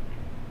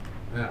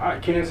 and I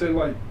can't say,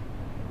 like,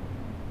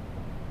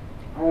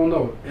 I don't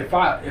know. If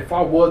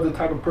I was the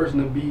type of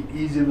person to be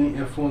easily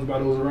influenced by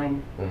those around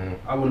me, Mhm.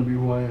 I wouldn't be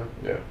who I am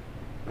Yeah.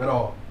 at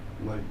all.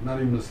 Like, not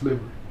even a sliver.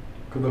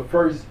 Because the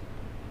first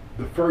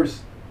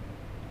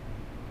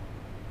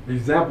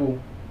examples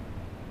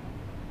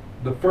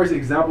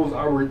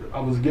I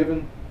was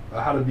given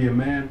of how to be a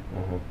man,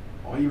 Mhm.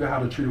 or even how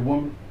to treat a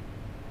woman,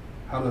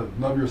 how to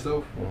love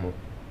yourself, Mhm.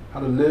 how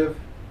to live,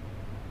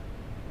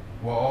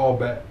 were all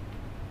bad.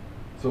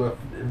 So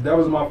if that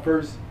was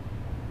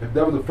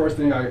the first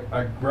thing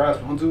I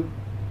grasped onto,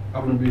 I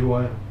wouldn't be who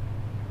I am.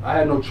 I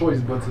had no choice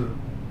but to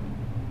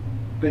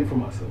think for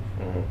myself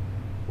Mhm.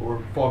 or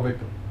fall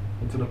victim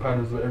into the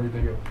patterns of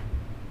everything else.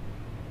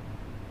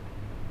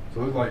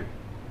 So it's like,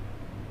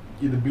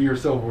 either be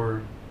yourself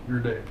or you're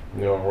dead.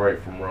 Right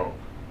from wrong.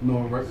 No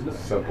right. It's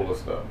simple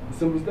as that. As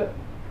simple as that.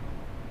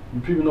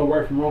 And people know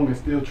right from wrong and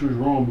still choose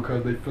wrong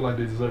because they feel like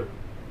they deserve it.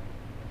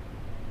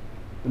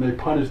 And they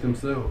punish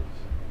themselves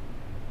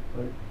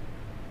like,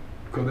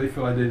 because they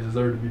feel like they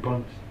deserve to be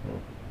punished. Mm.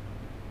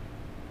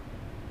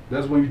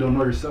 That's when you don't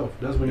know yourself.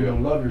 That's when you Yeah.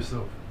 don't love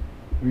yourself.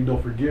 When you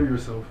don't forgive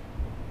yourself.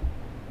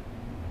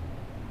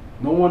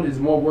 No one is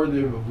more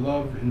worthy of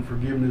love and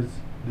forgiveness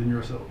than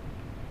yourself.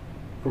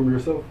 From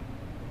yourself.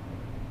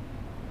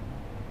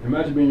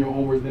 Imagine being your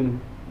own worst enemy.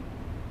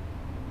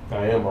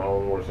 I am my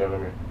own worst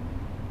enemy.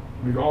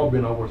 We've all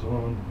been our worst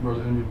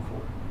enemy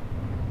before.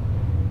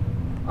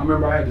 I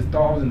remember I had this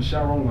thought, I was in the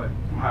shower, I'm like,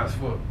 I'm high as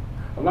fuck.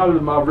 A lot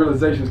of my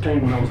realizations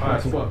came when I was high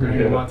as fuck. I ain't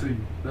gonna lie to you.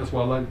 That's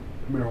why I like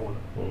marijuana.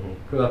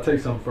 Because I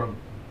take something from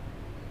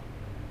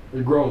it.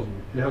 It grows me.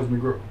 It helps me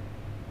grow.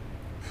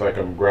 It's like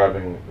I'm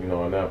grabbing,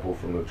 an apple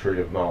from the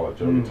tree of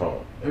knowledge every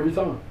time. Every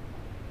time.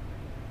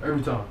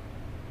 Every time.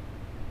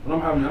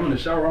 When I'm in the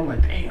shower, I'm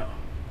like, damn.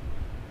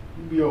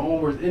 You be your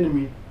own worst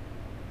enemy.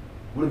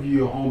 What if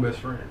you're your own best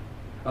friend?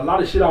 A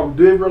lot of shit I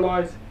did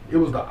realize, it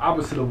was the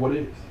opposite of what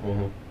it is.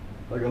 Mm-hmm.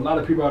 Like a lot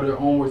of people are their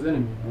own worst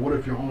enemy. But what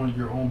if you're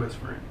your own best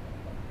friend?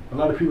 A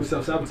lot of people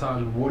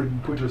self-sabotage. But what if you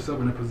put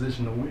yourself in a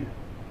position to win?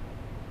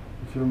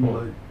 You feel me?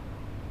 Like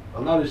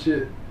a lot of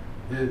shit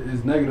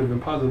is negative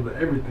and positive to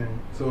everything.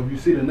 So if you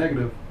see the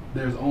negative,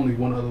 there's only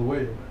one other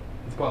way.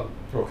 It's positive.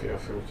 Okay, I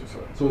see what you're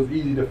saying. So it's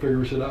easy to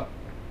figure shit out.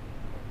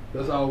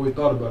 That's how I always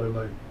thought about it.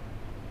 Like,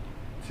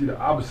 see the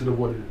opposite of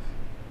what it is.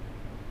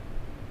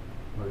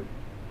 Like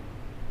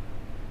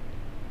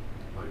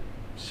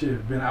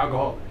shit, being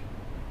alcoholic.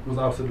 What's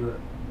the opposite of that?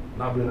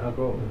 Not being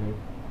alcoholic.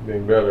 Mm-hmm.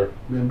 Being better.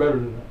 Being better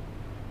than that.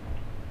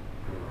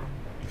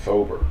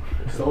 Sober.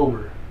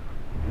 Sober.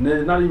 And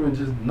then not even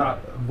just not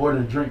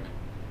avoiding drink.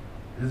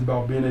 It's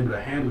about being able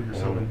to handle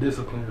yourself and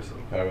discipline yourself.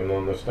 Having an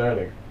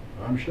understanding.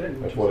 I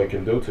understand. That's what it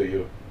can do to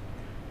you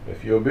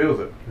if you abuse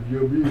it. If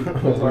you abuse it,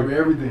 that's like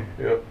everything.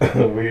 Yep.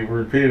 We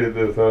repeated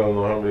this I don't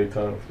know how many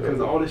times.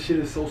 Because all this shit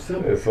is so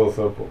simple. It's so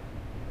simple.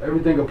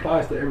 Everything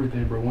applies to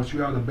everything, bro. Once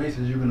you have the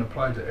basis, you can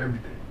apply it to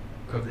everything.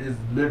 Because it's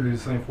literally the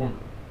same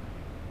formula.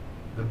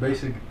 The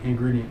basic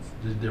ingredients,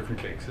 just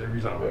different cakes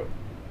every time. Yep.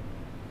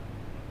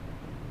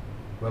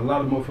 But a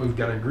lot of motherfuckers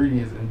got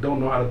ingredients and don't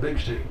know how to bake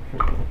shit.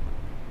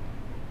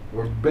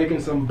 Or baking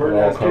some It burnt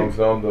all ass comes cake.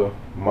 down to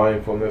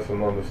mindfulness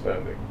and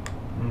understanding.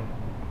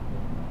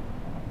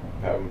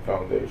 Having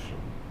foundation.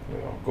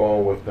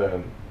 Going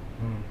within,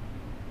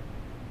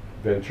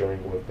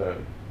 venturing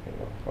within,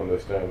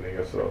 understanding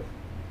yourself.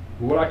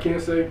 But what I can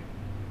say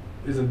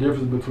is a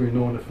difference between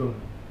knowing and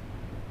feeling.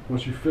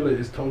 Once you feel it,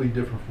 it's totally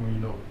different from when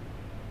you know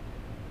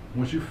it.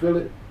 Once you feel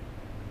it,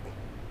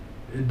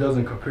 it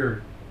doesn't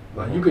compare.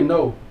 Like you can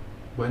know,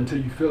 but until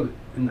you feel it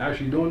and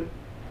actually doing it,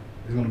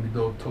 it's gonna be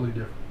totally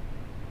different.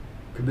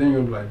 Cause then you're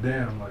gonna be like,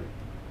 damn, like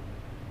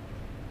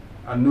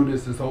I knew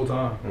this whole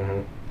time,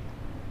 Mm-hmm.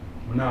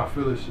 but now I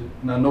feel this shit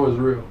and I know it's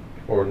real.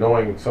 Or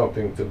knowing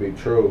something to be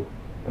true,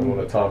 and when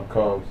the time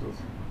comes,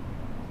 it's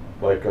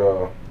like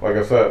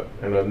I said,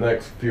 in the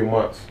next few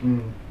months,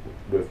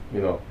 with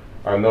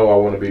I know I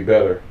want to be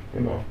better. I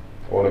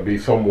want to be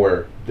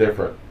somewhere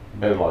different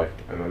in life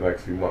in the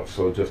next few months.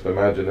 So just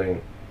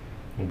imagining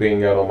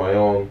being out on my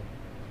own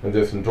and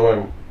just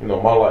enjoying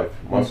my life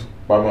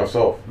by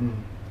myself.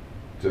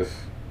 Just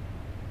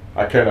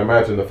I can't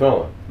imagine the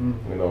feeling,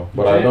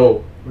 but I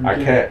know I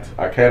can't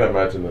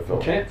imagine the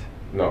feeling. You can't?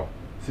 No.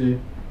 See,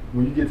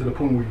 when you get to the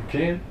point where you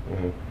can,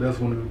 that's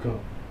when it will come.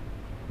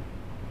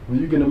 When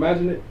you can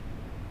imagine it,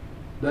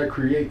 that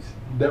creates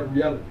that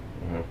reality.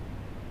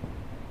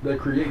 That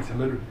creates it,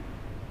 literally.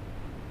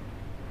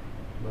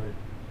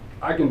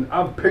 Like,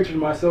 I've pictured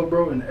myself,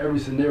 bro, in every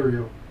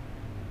scenario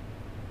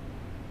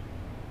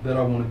that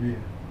I want to be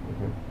in.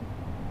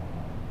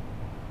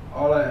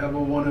 All I ever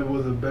wanted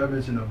was a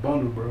beverage and a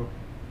bundle, bro.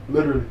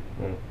 Literally.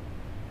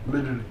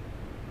 Literally.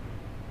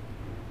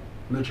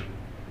 Literally.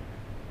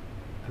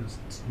 Cause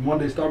one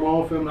day start my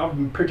own film, I've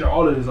been picturing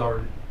all of this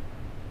already.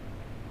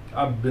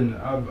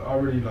 I've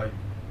already like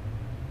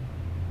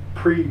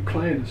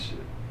pre-planned this shit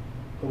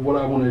of what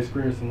I want to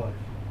experience in life.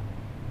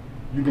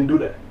 You can do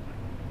that.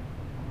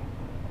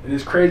 And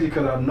it's crazy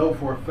because I know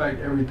for a fact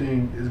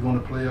everything is going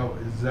to play out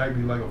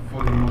exactly like a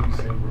fucking movie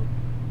scene, bro.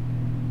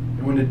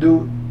 And when it do,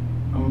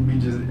 I'm going to be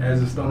just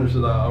as astonished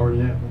as I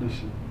already am with this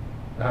shit.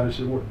 How this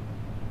shit work.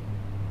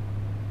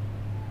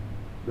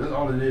 That's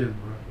all it is,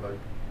 bro. Like,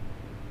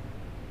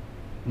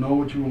 know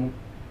what you want,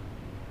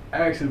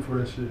 asking for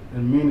that shit,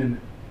 and meaning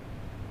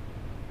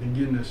it, and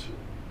getting that shit.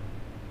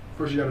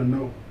 First you gotta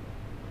know.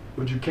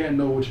 But you can't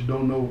know what you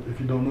don't know if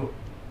you don't know it.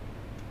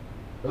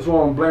 That's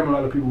why I'm blaming a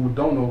lot of people who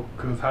don't know,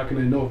 because how can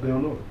they know if they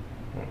don't know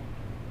it?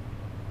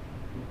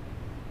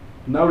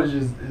 Knowledge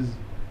is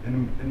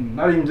and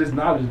not even just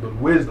knowledge, but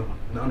wisdom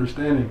and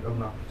understanding of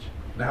knowledge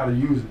and how to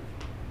use it.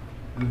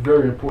 It's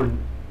very important,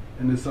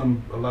 and it's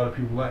something a lot of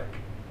people lack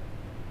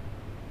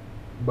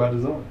by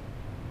design.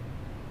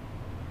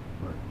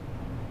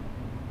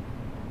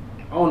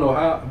 I don't know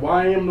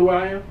why I am the way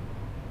I am,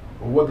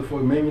 or what the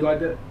fuck made me like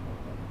that.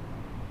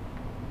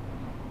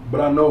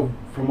 But I know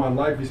from my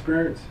life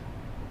experience,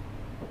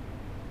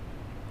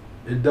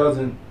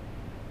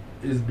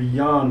 it's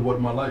beyond what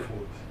my life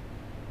was.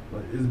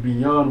 Like, it's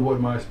beyond what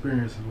my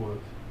experiences was.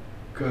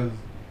 because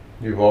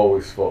You've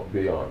always felt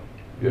beyond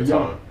your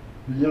time.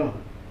 beyond.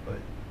 Like,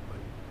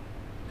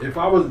 if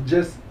I was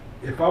just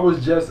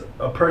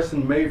a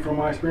person made from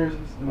my experiences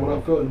and what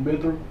I felt and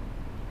been through,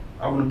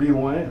 I wouldn't be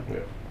who I am. Yeah.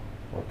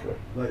 Okay.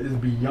 Like, it's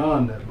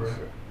beyond that, bro.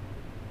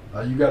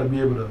 Like, you got to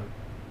be able to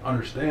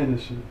understand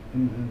this shit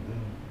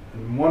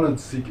and want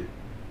to seek it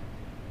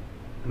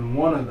and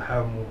want to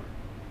have more,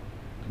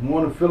 and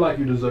want to feel like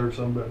you deserve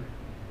something better.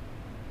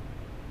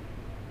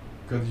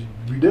 Because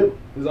you do.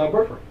 It's our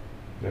birthright.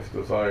 It's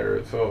desire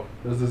itself.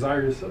 That's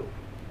desire itself.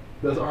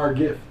 That's our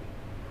gift,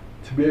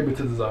 to be able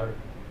to desire.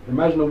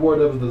 Imagine a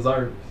world that was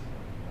desireless.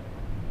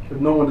 If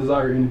no one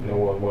desired anything. No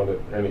one wanted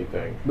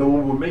anything. No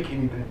one would make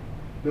anything.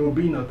 There would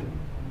be nothing.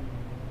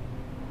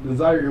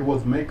 Desire is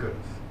what makes us.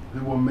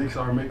 It's what makes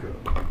our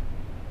makeup.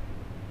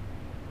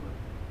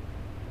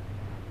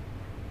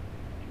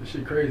 This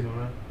shit crazy,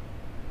 man.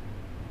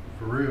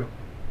 For real.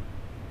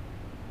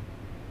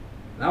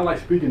 And I like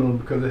speaking on it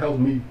because it helps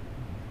me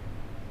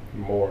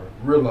More.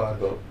 realize.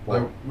 The-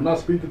 Like, when I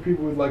speak to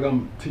people, it's like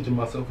I'm teaching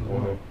myself as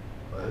well. Mhm.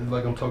 Like, it's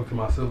like I'm talking to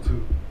myself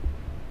too.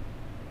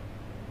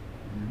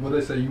 What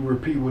they say, you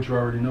repeat what you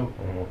already know.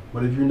 Mhm.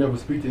 But if you never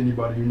speak to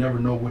anybody, you never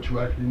know what you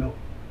actually know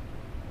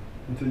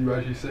until you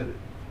actually said it.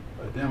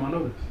 Like, damn, I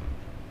know this.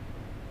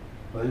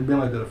 Like, it's been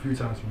like that a few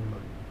times for me.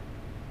 Like,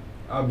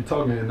 I'll be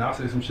talking and I'll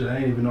say some shit I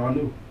ain't even know I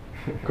knew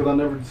because I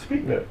never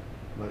speak. Yeah.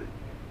 Like,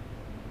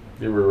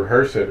 You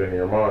rehearse it in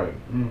your mind.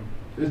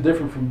 it's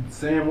different from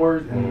saying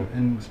words and, Mhm.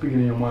 and speaking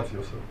in your mind to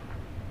yourself.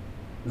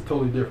 It's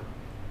totally different.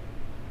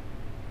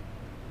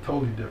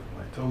 Totally different.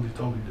 Like, totally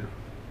different.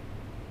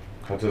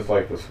 I just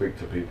like to speak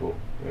to people,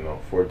 you know,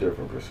 for a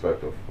different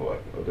perspective,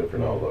 like a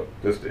different outlook.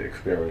 Just the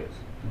experience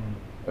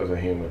as a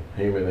human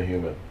to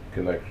human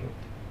connection.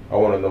 I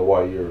want to know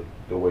why you're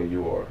the way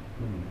you are.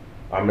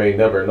 I may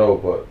never know,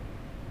 but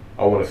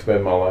I want to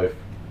spend my life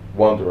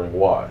wondering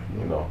why,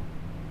 you know.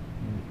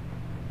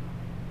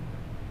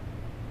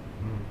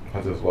 I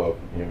just love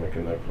human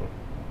connection.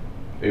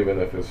 Even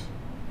if it's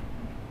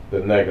the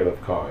negative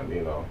kind,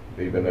 you know.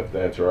 Even if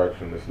the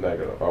interaction is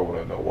negative, I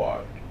want to know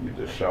why. You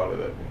just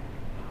shouted at me.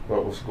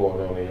 What was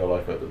going on in your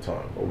life at the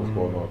time? What was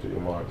going on through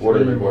your mind? What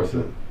are you going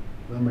through?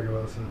 That make a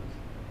lot of sense.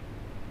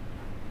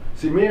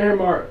 See, me and him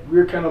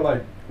we're kind of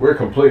like, We're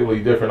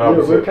completely different yeah,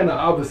 opposites. we're kind of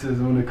opposites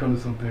when it comes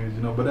to some things,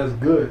 you know, but that's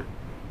good.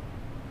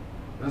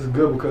 That's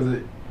good because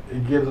it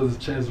gives us a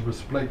chance to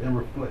reflect and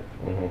reflect.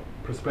 Mm-hmm.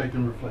 Perspective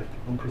and reflect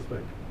on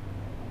perspective.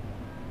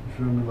 You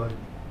feel me? Like,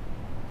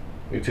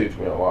 You teach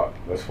me a lot.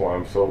 That's why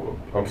I'm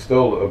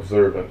still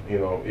observant, you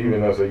know,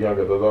 even as a young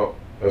adult.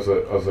 As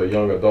a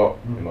young adult,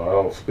 you know, I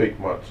don't speak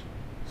much,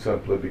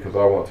 simply because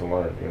I want to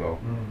learn, you know.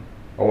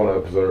 I want to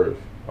observe.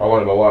 I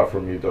learned a lot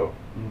from you, though.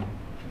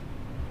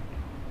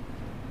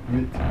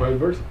 Vice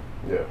versa.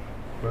 Yeah.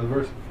 Vice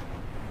versa.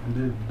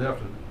 Indeed,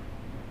 definitely.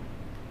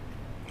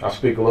 I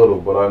speak a little,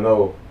 but I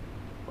know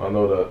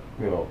that,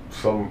 you know,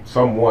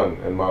 someone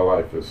in my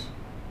life is,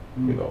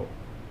 you know,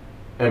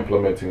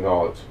 implementing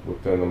knowledge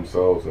within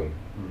themselves and,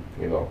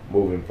 you know,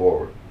 moving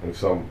forward in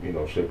some, you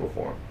know, shape or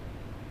form.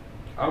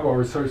 I've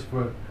always searched,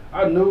 but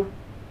I knew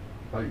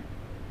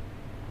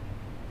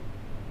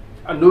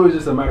it was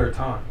just a matter of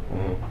time.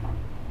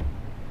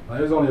 Like,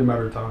 it was only a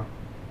matter of time.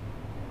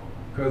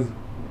 Because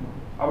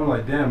I was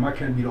like, damn, I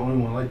can't be the only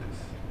one like this.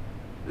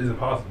 It's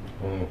impossible.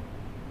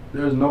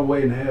 There's no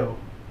way in hell.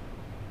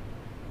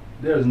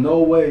 There's no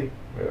way.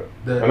 Yeah.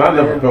 That And I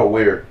never man- felt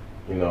weird,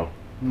 you know.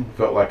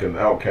 Felt like an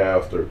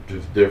outcast or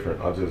just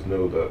different. I just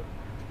knew that,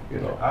 you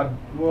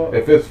know,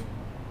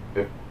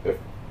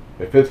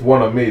 if it's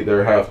one of me,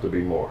 there has to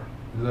be more.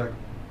 Exactly.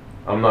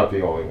 I'm not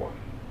the only one.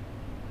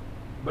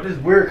 But it's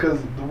weird because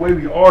the way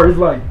we are is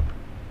like,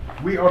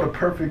 we are the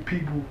perfect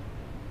people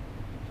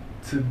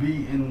to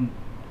be in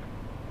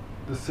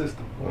the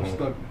system of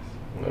stuckness.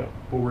 Yeah.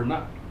 But we're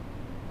not.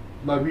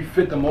 Like, we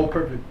fit the mold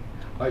perfect.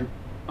 Like,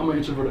 I'm an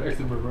introvert,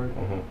 extrovert,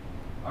 right?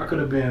 I could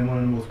have been one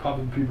of the most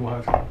popular people in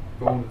high school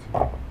if I wanted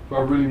to. If I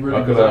really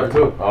I could have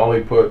too.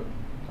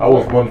 I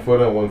was 1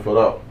 foot in, 1 foot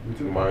out Me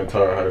too. in my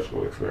entire high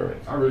school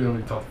experience. I really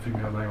only talk to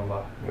females, I ain't gonna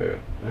lie. Yeah. I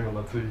ain't gonna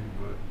lie to you,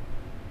 but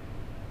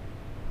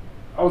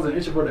I was an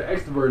introvert and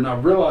extrovert, and I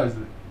realized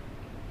that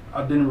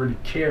I didn't really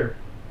care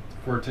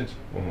for attention.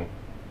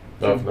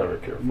 I've never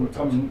cared for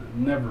attention. I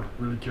never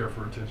really cared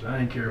for attention. I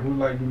didn't care who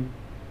liked me,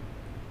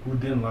 who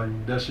didn't like me.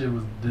 That shit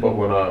didn't But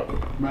when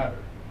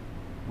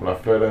I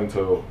fed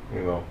into,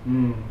 you know,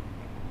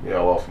 yeah,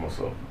 I lost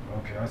myself.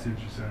 Okay, I see what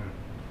you're saying.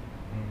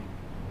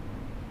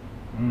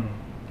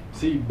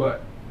 See,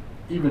 but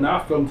even I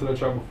fell into that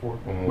trap before.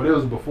 But it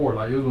was before,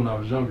 like, it was when I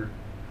was younger.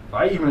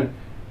 Like, even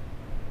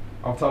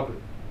off topic,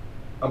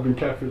 I've been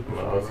catfished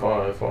before. No, it's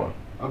fine, it's fine.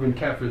 I've been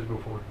catfished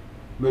before,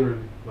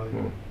 literally, like,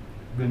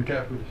 been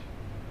catfished.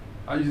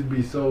 I used to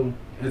be so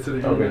into the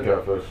I've been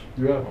internet. catfished.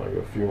 Yeah. Like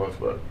a few months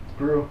back.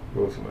 Girl, It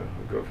was a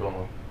good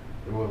feeling.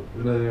 it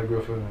ain't a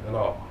good feeling at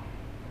all.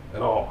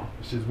 At all.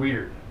 It's just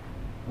weird.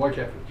 White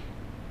catfish.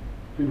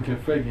 People can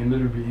fake and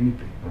literally be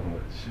anything.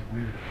 It's shit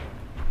weird.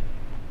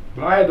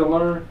 But I had to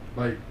learn,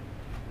 like,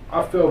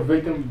 I fell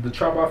victim. The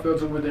trap I fell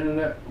to with the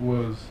internet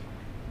was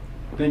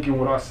thinking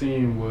what I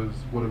seen was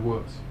what it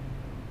was.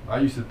 I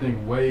used to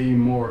think way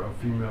more of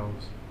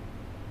females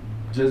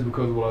just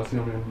because of what I see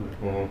on the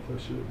internet. Mm-hmm.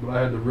 That shit. But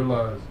I had to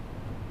realize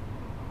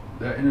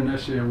that internet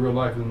shit in real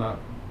life is not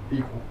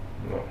equal.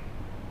 No.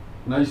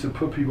 And I used to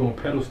put people on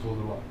pedestals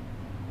a lot.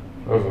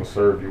 Doesn't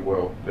serve you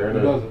well. The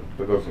internet, doesn't.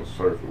 It doesn't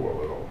serve you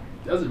well at all.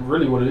 That's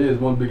really what it is,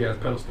 one big ass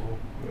pedestal.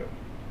 Yeah.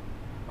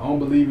 I don't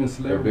believe in A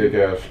celebrity. big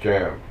ass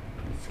scam.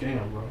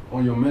 Scam, bro.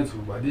 On your mental.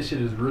 Like, this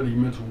shit is really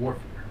mental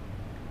warfare.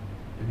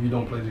 If you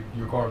don't play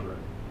your cards right.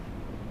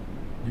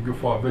 You can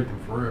fall victim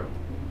for real.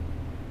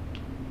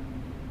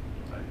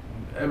 Like,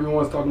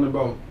 everyone's talking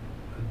about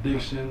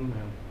addiction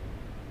and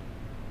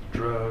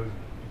drugs.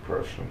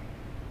 Depression.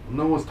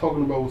 No one's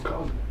talking about what's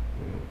causing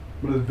it.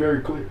 Mm-hmm. But it's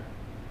very clear.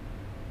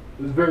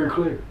 It's very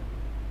clear.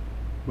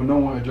 But no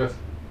one addresses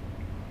it.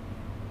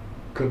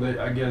 Because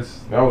I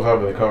guess... I was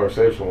having a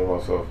conversation with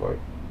myself like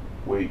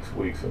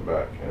weeks and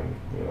back, and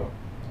you know,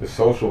 it's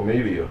social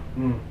media.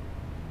 Mm.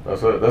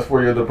 That's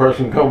where your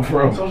depression comes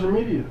from. Social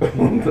media.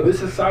 This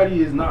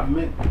society is not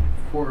meant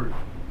for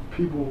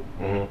people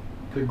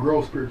Mm-hmm. to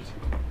grow spiritually,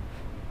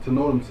 to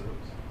know themselves.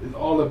 It's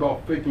all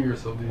about faking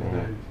yourself these Mhm.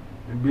 days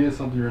and being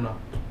something you're not.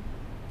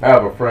 I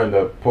have a friend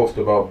that posts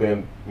about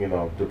being, you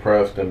know,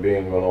 depressed and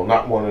being alone,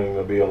 not wanting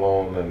to be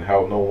alone, and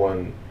how no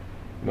one,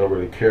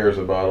 really cares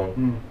about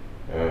him.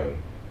 Mm. And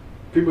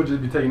People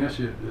just be taking that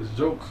shit as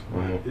jokes.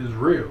 Like, Mhm. it's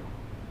real.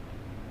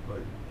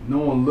 Like, no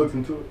one looks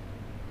into it.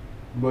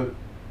 But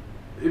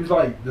it's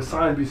like the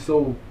signs be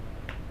so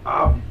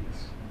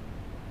obvious,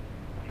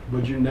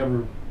 but you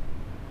never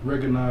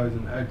recognize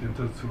and act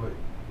until it's too late.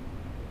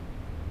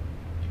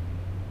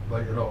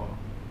 Like, at all.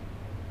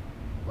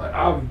 Like,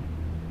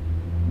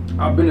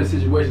 I've been in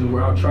situations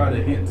where I've tried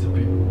to hint to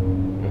people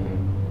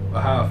Mhm.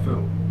 of how I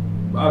felt.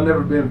 But I've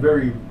never been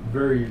very,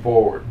 very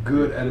Forward.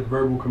 good at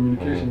verbal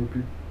communication Mhm. with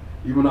people.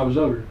 Even when I was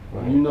younger.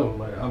 Like, Mhm. you know,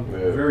 like, I'm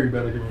Yeah. very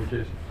bad at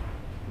communication.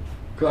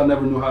 Because I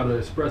never knew how to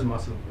express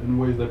myself in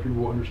ways that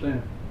people will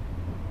understand.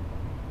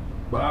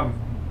 But I've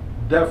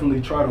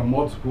definitely tried on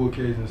multiple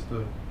occasions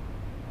to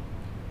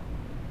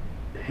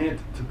hint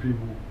to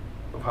people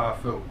of how I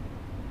felt.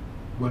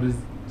 But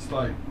it's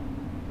like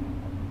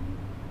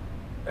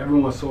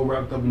everyone's so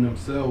wrapped up in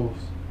themselves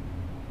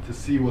to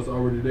see what's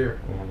already there.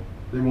 Mhm.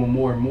 They want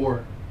more and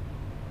more,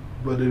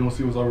 but they don't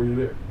see what's already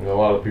there And a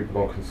lot of people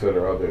don't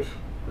consider others.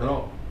 at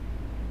all.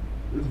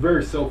 It's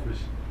very selfish,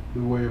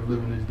 the way of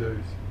living these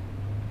days.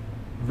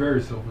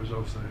 Very selfish, I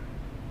would say.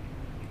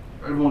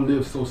 Everyone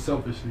lives so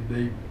selfishly,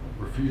 they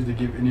refuse to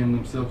give any of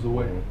themselves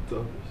away Mhm. to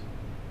others.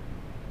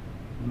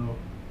 You know?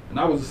 And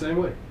I was the same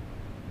way.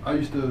 I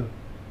used to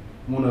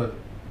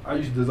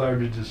desire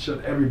to just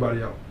shut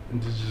everybody out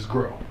and just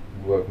grow.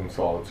 Live in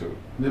solitude.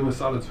 Live in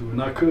solitude.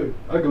 And I could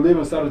live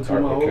in solitude my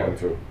I whole can life.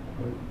 too.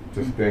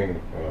 Just being,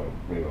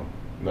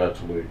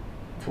 naturally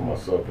to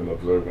myself and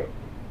observant.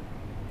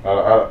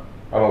 I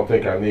don't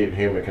think I need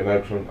human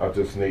connection. I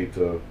just need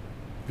to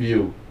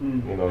view,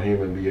 Mm.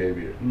 human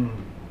behavior Mm.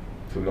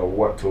 to know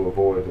what to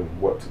avoid and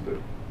what to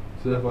do.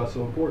 So that's why it's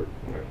so important.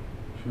 Yeah.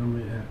 Feel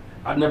me? And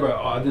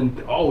I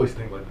didn't always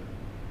think like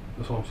that.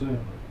 That's what I'm saying.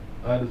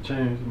 Like, I had to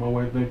change my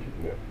way of thinking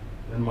Yeah.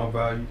 and my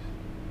values.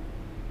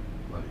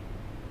 Like,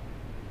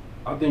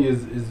 I think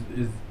is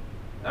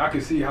I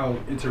can see how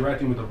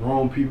interacting with the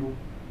wrong people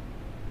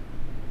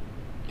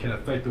can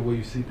affect the way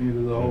you see things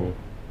as a whole. Mhm.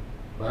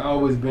 Like, I've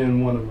always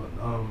been one of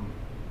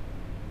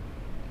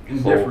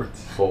indifference.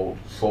 Soul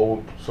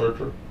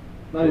searcher.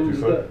 Not even What'd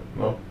just you say? that.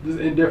 No. Just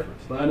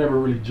indifference. Like, I never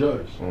really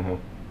judged. Mm-hmm.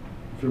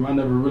 Feel me? I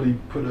never really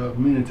put a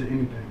meaning to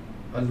anything.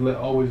 I just let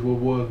always what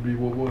was be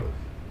what was.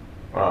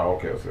 Ah,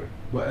 okay, I see.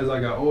 But as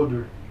I got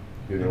older,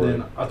 You and know,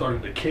 then I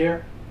started to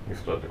care. you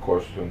start to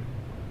question.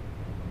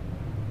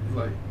 It's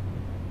like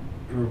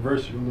it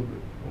reversed you a little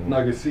bit. Mhm. And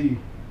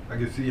I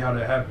can see how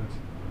that happens.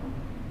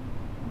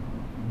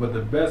 But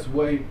the best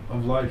way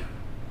of life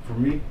for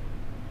me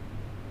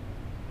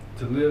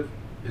to live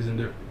is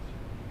indifference.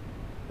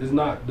 It's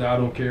not that I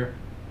don't care,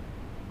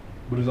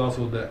 but it's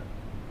also that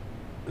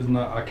it's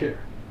not I care.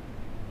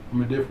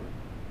 I'm indifferent.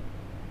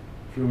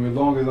 Feel me? As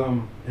long as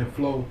I'm in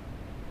flow,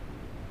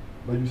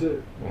 like you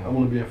said, I Mhm.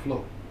 want to be in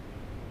flow.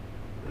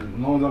 As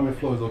long as I'm in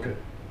flow, it's okay.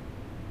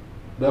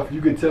 That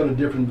you can tell the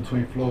difference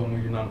between flow and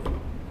when you're not in flow.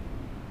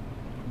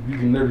 You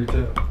can literally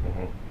tell.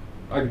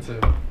 Mm-hmm. I can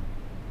tell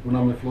when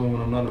I'm in flow and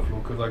when I'm not in flow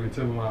because I can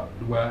tell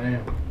the way I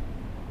am.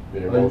 The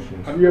Like,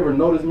 emotions. have you ever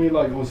noticed me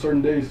like on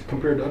certain days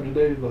compared to other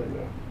days? Like,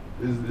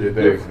 Yeah. it's Your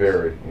days different.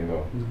 vary,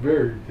 It's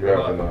very. You're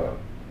having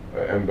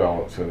an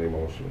imbalance in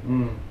emotion.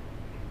 Mm.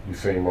 You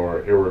seem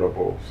more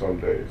irritable some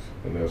days,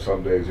 and then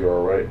some days you're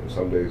all right, and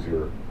some days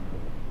you're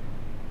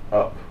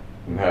up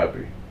and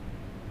happy.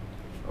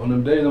 On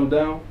them days I'm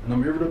down and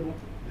I'm irritable,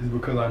 is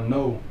because I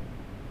know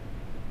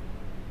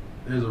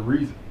there's a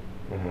reason.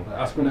 Mm-hmm. Like,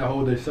 I spend that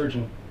whole day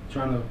searching,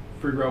 trying to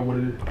figure out what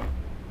it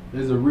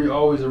is. There's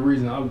always a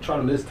reason. I'm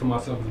trying to listen to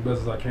myself as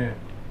best as I can,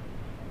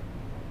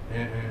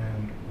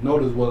 and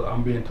notice what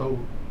I'm being told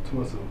to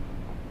myself.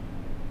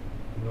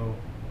 You know,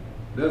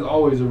 there's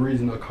always a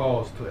reason, a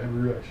cause to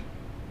every reaction.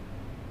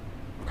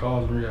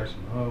 Cause and reaction.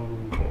 Oh,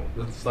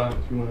 that's the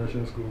science. We learn that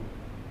shit in school.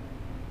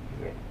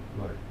 Yeah.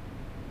 Like,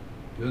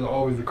 there's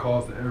always a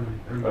cause to every.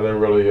 I didn't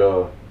really,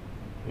 I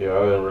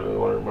didn't really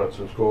learn much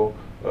in school.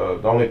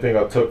 The only thing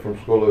I took from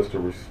school is to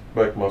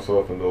respect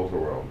myself and those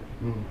around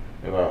me.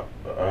 And I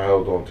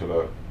held on to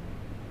that.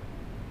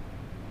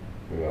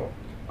 You know.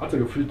 I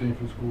took a few things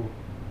from school.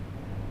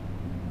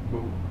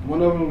 But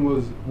one of them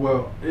was,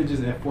 well, it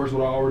just enforced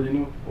what I already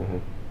knew,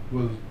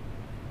 was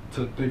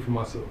to think for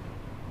myself.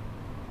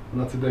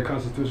 When I took that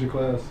Constitution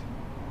class,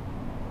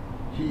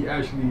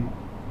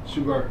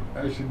 Shugart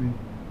actually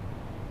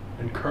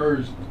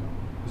encouraged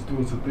the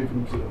students to think for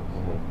themselves.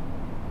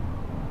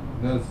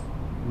 That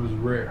was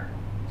rare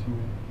to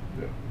me.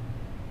 Yeah.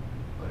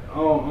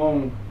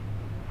 Like,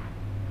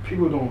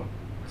 people don't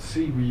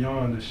see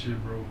beyond this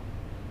shit, bro.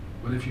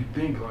 But if you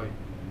think, like,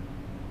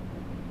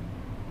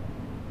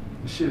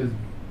 this shit is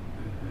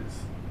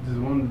just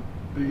one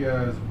big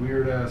ass,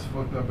 weird ass,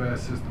 fucked up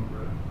ass system,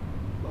 bro.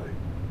 Like,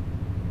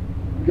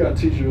 we got a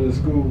teacher in the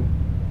school.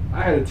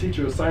 I had a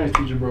teacher, a science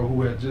teacher, bro,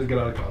 who had just got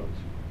out of college.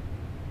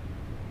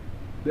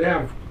 They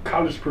have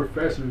college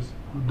professors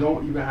who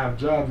don't even have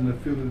jobs in the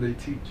field that they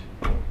teach.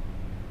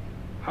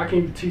 How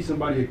can you teach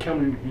somebody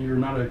accounting and you're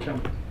not an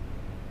accountant?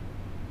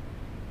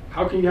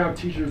 How can you have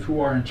teachers who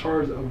are in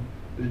charge of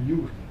the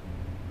youth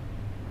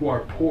who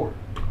are poor?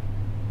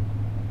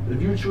 If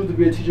you choose to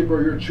be a teacher, bro,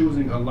 you're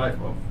choosing a life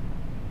of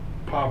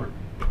poverty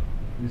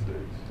these days.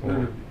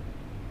 Literally.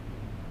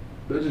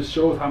 That just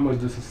shows how much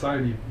the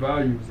society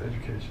values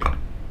education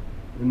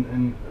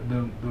and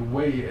the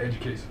way it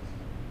educates us.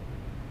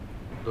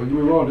 Don't get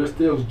me wrong, there's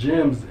still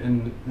gems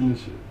in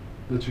this shit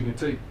that you can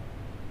take.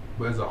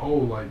 But as a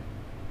whole, like,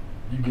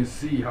 you can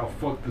see how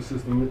fucked the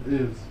system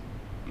is,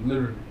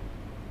 literally.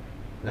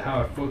 And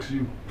how it fucks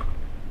you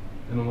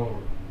in the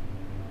long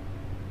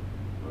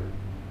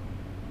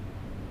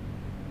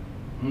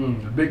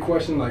run. The big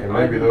question, like, and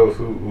maybe those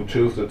who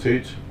choose to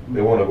teach,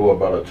 they want to go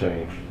about a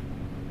change.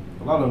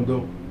 A lot of them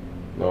don't.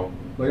 No.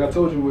 Like I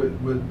told you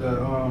with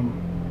that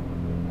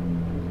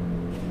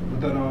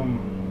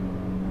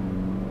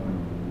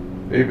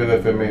even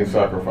if it means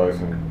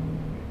sacrificing,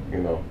 you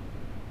know,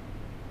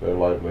 their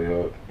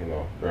livelihood, you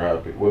know, their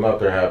happy. Well, not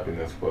their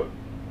happiness, but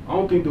I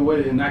don't think the way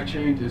to enact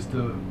change is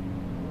to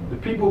the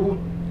people who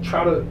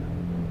try to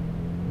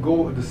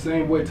go the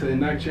same way to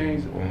enact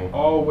change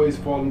always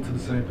fall into the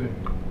same thing.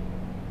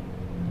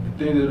 The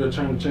thing that they're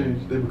trying to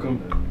change, they become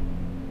that.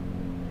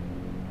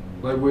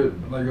 Like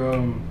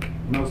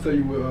I was telling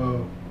you with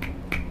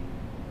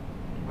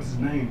what's his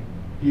name?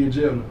 He in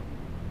jail now.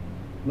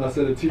 And I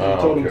said the teacher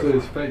told him to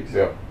his face.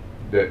 Yeah,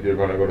 that you're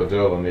gonna go to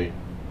jail, and he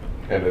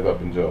ended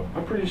up in jail.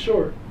 I'm pretty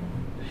sure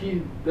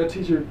that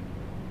teacher,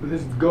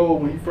 his goal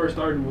when he first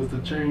started was to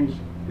change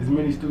as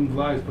many students'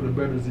 lives for the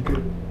better as he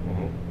could.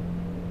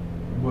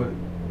 But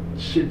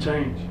shit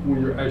changed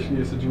when you're actually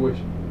in a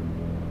situation.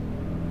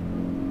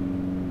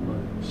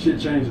 Like, shit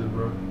changes,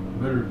 bro.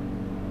 Literally.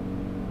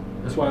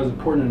 That's why it's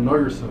important to know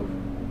yourself.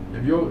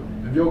 If your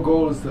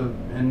goal is to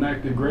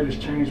enact the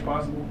greatest change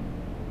possible,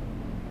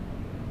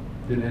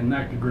 then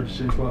enact the greatest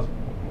change possible.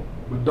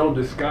 But don't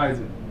disguise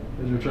it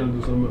as you're trying to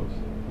do something else.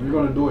 If you're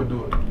gonna do it,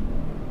 do it.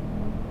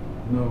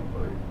 You know,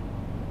 like,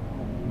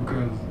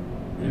 because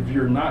if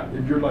you're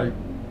like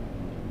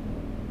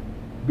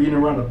beating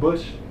around the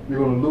bush, you're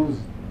gonna lose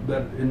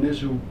that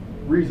initial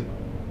reason,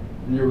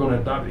 and you're gonna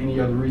adopt any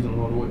other reason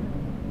along the way.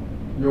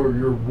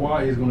 Your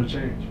why is gonna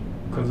change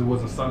because it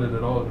wasn't solid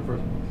at all in the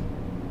first place.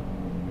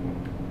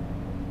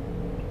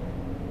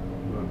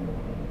 But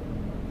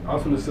I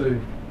was gonna say,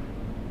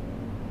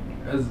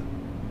 as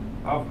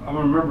I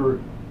remember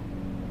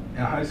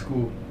in high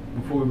school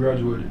before we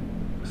graduated,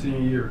 senior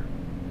year,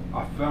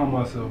 I found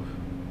myself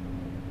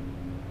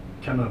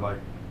kind of like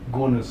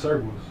going in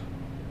circles.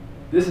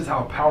 This is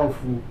how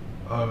powerful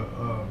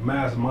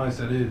mass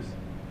mindset is.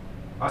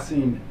 I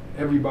seen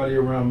everybody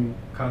around me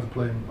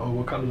contemplating, oh,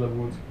 what college I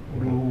want to,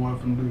 what I'm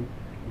going to do,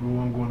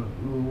 what I'm going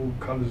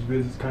to, college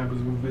visits, campus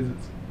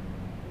visits.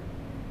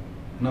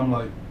 And I'm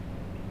like,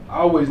 I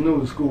always knew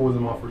the school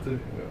wasn't my forte.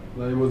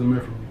 Like, it wasn't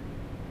meant for me.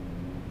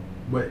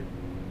 But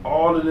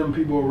all of them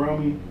people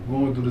around me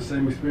going through the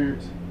same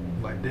experience,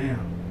 like, damn,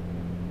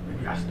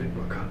 maybe I stick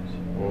with college.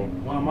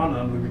 Why am I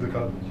not looking at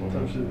college?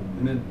 Type shit.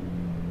 And then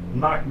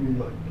knocked me,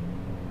 like,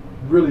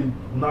 really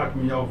knocked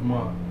me off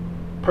my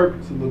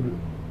purpose a little bit,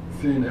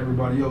 seeing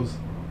everybody else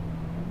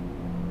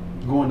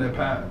going that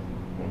path.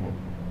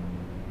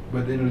 But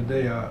at the end of the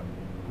day, I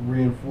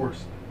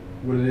reinforced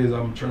what it is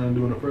I'm trying to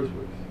do in the first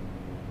place.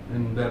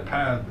 And that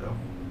path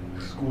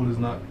of school is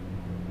not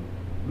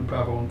the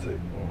path I want to take.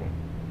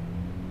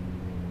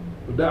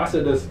 But I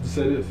said this to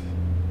say this.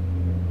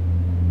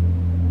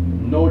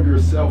 Know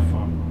yourself,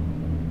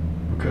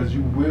 because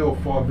you will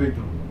fall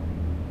victim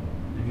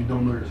if you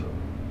don't know yourself.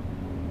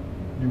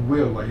 You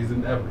will, like, it's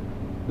inevitable.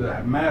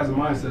 The mass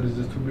mindset is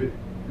just too big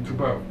and too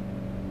powerful.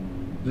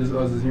 Just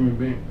us as human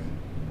beings.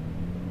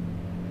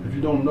 If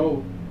you don't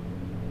know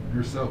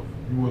yourself,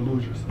 you will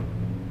lose yourself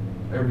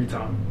every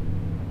time.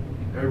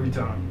 Every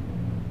time.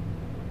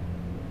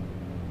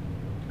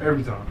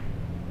 Every time.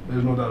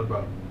 There's no doubt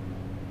about it.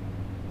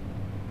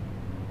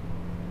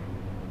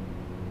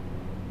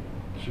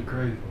 Shit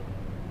crazy.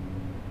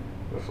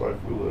 This life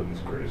we live is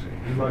crazy.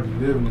 This life you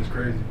living is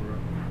crazy, bro.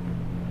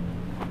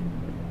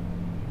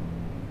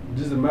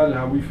 Just imagine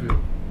how we feel.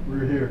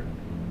 We're here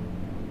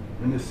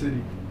in this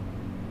city.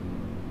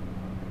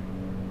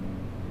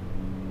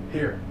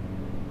 Here.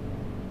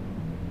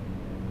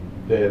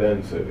 Dead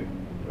end city.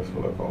 That's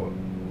what I call it.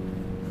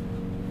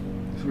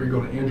 That's where you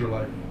go to end your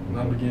life,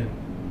 not begin.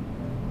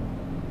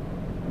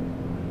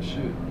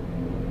 Shit.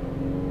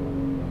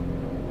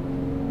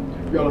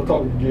 We gotta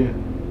talk again.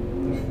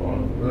 It's fun.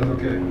 But that's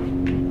okay.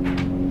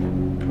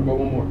 How about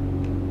one more?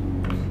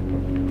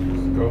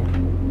 Let's go.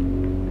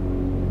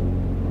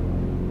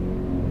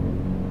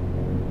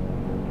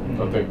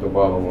 I think the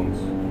bottom one's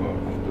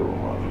doing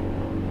mine.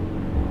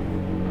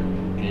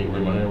 Can you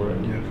read my hand with it?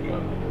 Yeah.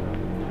 Got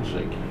it.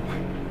 Shake.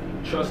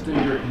 Trusting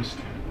your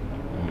instinct.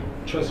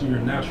 Trusting your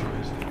natural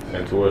instinct.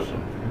 Intuition.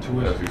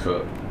 Intuition. As you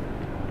said.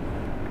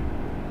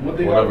 One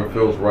thing Whatever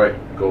feels right,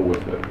 go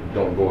with it.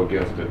 Don't go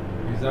against it.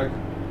 Exactly.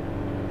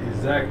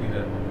 Exactly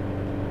that.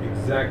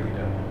 Exactly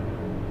that.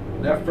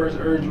 That first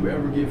urge you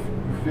ever get,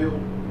 you feel,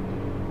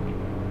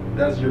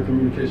 that's your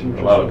communication with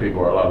A yourself.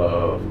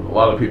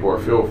 lot of people are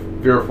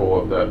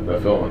fearful of that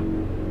feeling.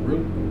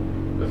 Really?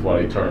 That's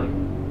why they turn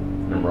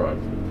and run.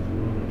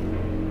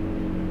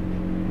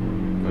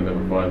 They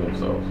never find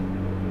themselves.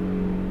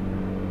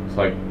 It's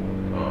like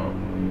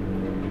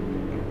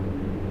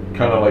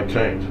kind of like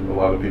change. A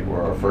lot of people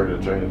are afraid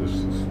of change.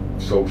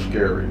 It's so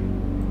scary,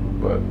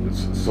 but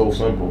it's so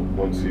simple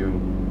once you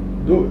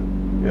Do it.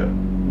 yeah.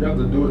 You have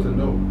to do it to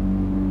know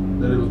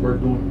that it was worth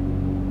doing.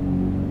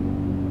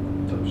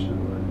 Tough shit,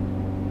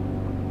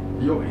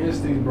 like. Your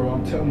instincts, bro,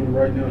 I'm telling you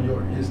right now,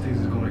 your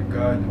instincts is going to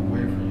guide the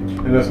way for you.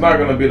 And it's not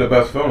going to be the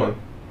best feeling,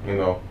 you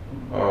know,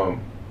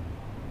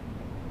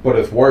 but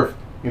it's worth,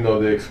 you know,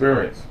 the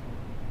experience,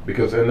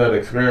 because in that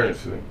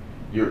experience,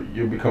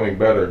 you're becoming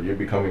better, you're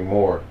becoming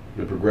more,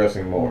 you're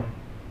progressing more,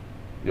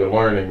 you're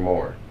learning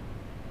more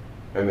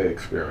in the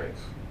experience.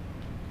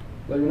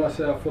 Like when I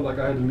said I feel like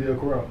I had to leave a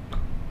crowd.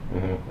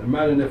 Mm-hmm.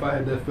 Imagine if I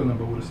had that feeling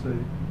but would have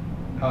stayed.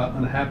 How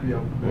unhappy I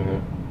would have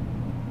been.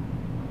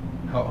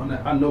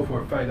 Mm-hmm. I know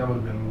for a fact I would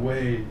have been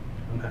way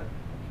unhappy.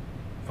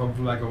 If I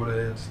feel like I would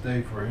have had to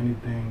stay for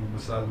anything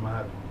besides my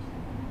happiness.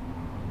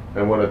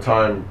 And when the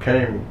time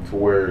came to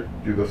where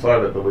you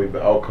decided to leave,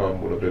 the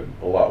outcome would have been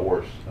a lot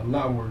worse. A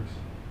lot worse.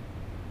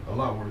 A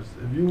lot worse.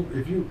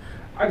 If you,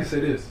 I can say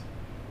this.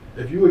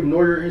 If you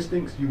ignore your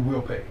instincts, you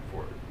will pay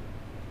for it.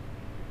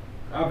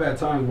 I've had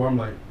times where I'm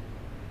like,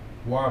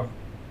 where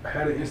I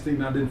had an instinct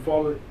and I didn't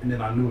follow it, and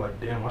then I knew like,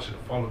 damn, I should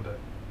have followed that.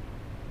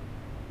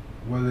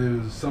 Whether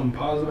it was something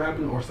positive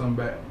happening or something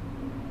bad.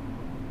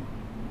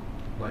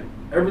 Like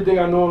everything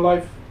I know in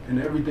life and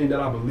everything that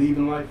I believe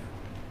in life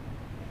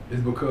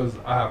is because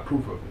I have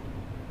proof of it.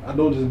 I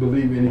don't just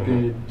believe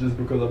anything just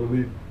because I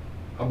believe it.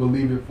 I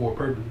believe it for a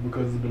purpose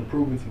because it's been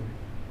proven to me.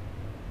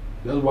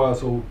 That's why I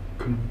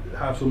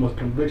have so much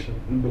conviction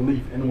and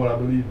belief in what I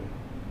believe in.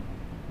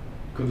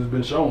 Because it's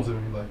been shown to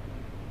me like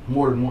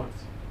more than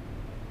once.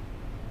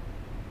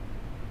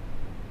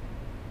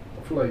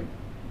 I feel like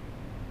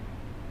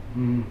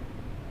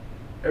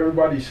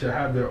everybody should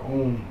have their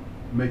own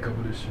makeup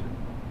of this shit.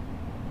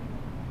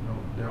 You know,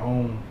 their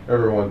own.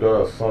 Everyone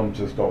does. Some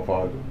just don't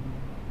find it.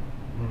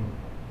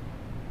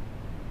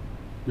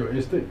 Your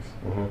instincts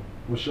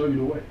will show you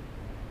the way.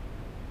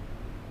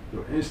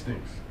 Your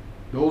instincts.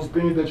 Those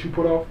things that you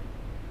put off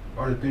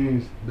are the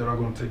things that are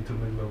going to take you to the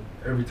next level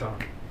every time.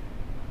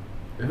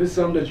 If it's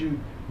something that you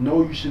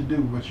know you should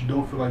do but you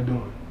don't feel like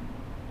doing,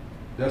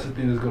 that's the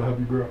thing that's going to help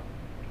you grow.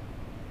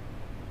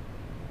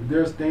 If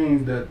there's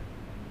things that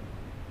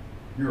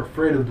you're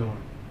afraid of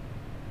doing,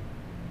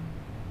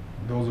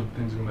 those are the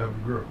things that are going to help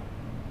you grow.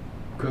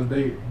 Because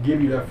they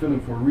give you that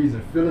feeling for a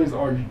reason. Feelings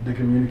are the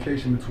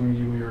communication between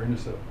you and your inner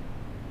self.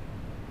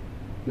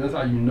 That's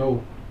how you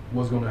know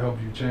what's going to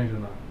help you change or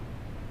not.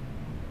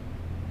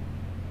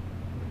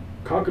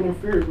 Conquer them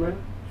fears, man.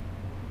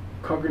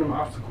 Conquer them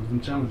obstacles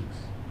and challenges.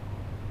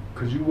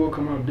 Because you will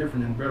come out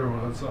different and better on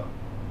the other side.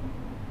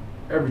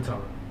 Every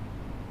time.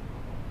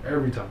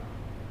 Every time.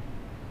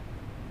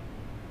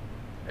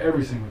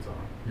 Every single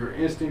time. Your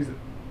instincts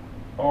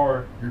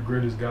are your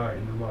greatest guide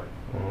in your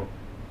life.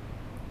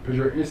 Because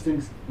your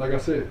instincts, like I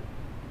said,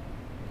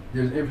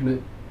 there's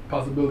infinite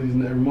possibilities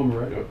in every moment,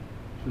 right? Yep.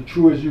 The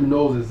truest you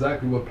knows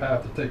exactly what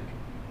path to take.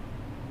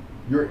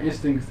 Your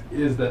instincts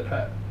is that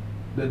path.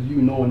 That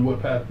you knowing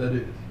what path that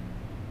is.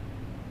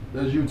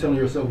 That's you telling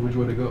yourself which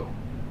way to go.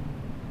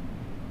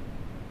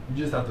 You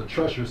just have to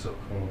trust yourself.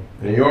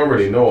 And you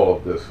already know all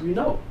of this. You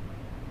know.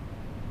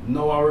 You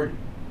know already.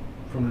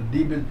 From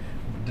the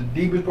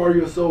deepest part of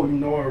your soul, you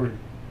know already.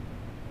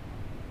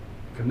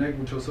 Connect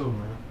with yourself,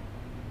 man.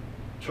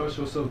 Trust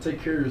yourself.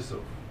 Take care of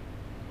yourself.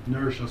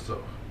 Nourish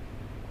yourself.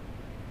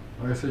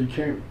 Like I said, you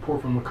can't pour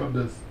from a cup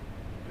that's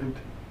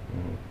empty.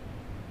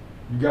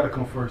 You gotta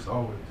come first,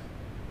 always.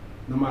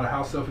 No matter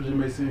how selfish it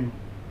may seem,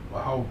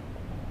 or how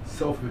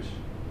selfish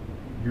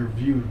you're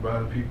viewed by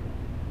other people.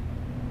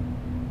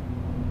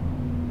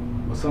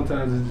 But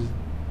sometimes it's just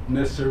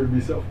necessary to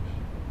be selfish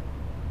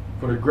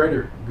for the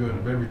greater good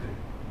of everything,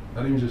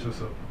 not even just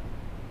yourself.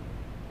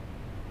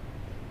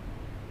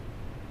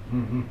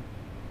 Mm-hmm.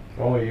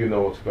 Only you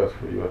know what's best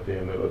for you at the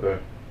end of the day.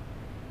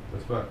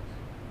 That's facts.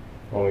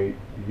 Only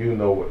you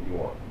know what you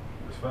want.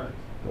 That's facts.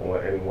 Don't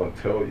let anyone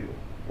tell you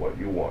what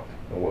you want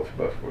and what's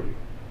best for you.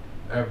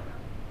 Ever.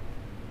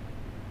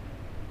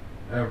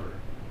 Ever.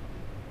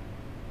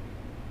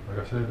 Like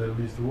I said, that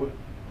leads to what?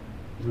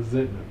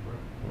 Resentment, bro.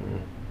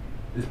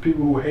 Mm-hmm. It's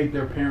people who hate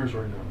their parents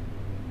right now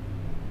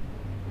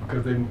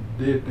because they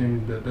did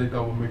things that they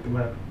thought would make them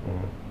happy.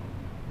 Mm-hmm.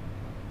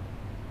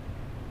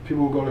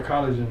 People who go to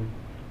college and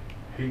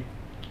hate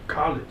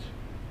college,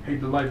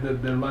 hate the life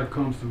that their life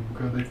comes to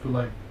because they feel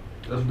like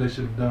that's what they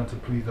should have done to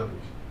please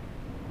others.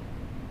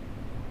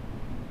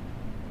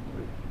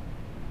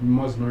 You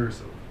must know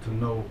yourself to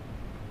know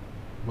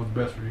what's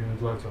best for you in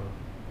this lifetime.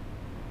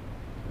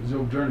 It's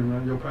your journey,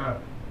 man, your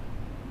path.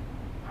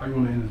 How you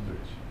want to end this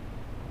bitch?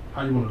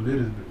 How you want to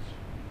live this bitch?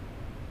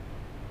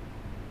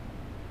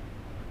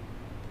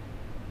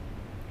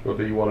 What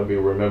do you want to be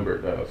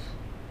remembered as?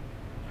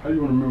 How do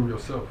you want to remember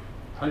yourself?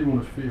 How do you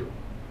want to feel?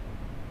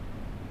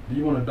 Do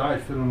you want to die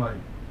feeling like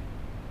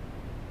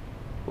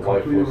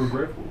Life completely was,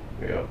 regretful?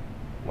 yeah,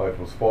 life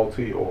was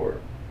faulty or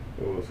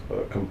it was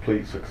a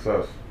complete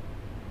success.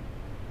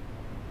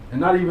 And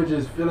not even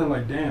just feeling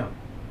like, damn,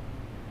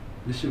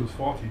 this shit was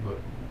faulty, but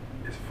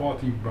it's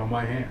faulty by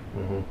my hand.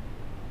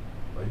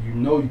 Mm-hmm. Like, you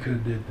know you could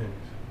have did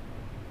things.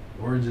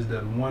 Or just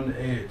that one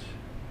edge,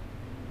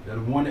 that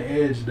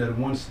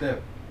one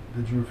step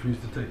that you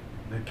refused to take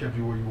that kept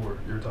you where you were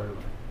your entire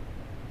life.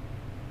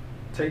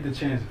 Take the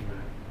chances,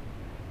 man.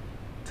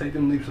 Take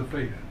them leaps of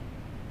faith.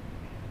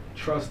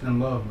 Trust and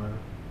love, man.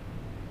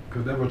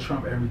 Because that will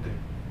trump everything.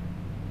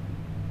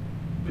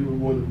 People,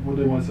 what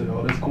they want to say,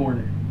 oh, that's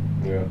corny.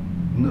 Yeah.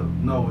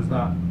 No, it's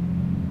not.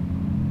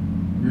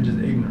 You're just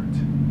ignorant.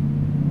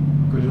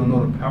 Because you don't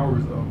know the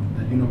powers of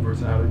the universe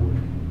and how they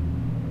work.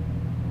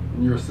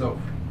 And yourself.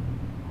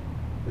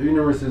 The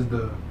universe is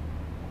the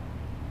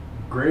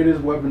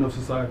greatest weapon of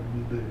society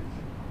these days.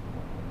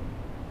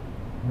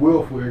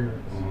 Willful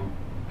ignorance.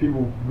 Mm-hmm.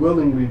 People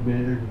willingly being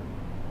ignorant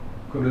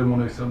because they don't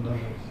want to accept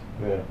nothing else.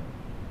 Yeah.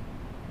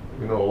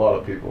 We know a lot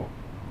of people.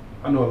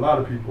 I know a lot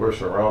of people We're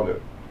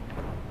surrounded.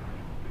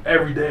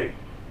 every day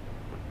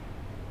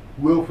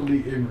willfully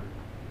ignorant.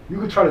 You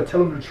could try to tell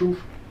them the truth,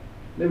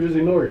 they would just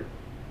ignore it.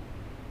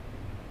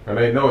 And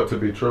they know it to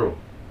be true.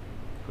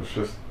 It's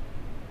just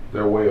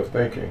their way of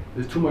thinking.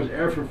 There's too much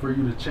effort for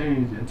you to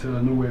change into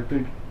a new way of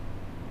thinking.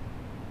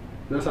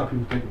 That's how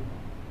people think.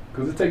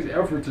 Because it takes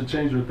effort to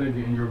change your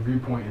thinking and your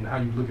viewpoint and how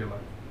you look at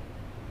life.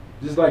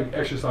 Just like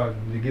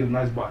exercising to get a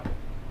nice body.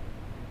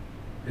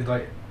 It's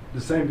like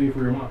the same thing for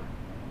your mind.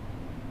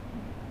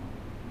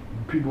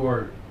 People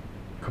are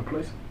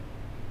complacent.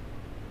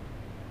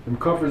 Them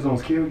comfort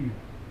zones kill you.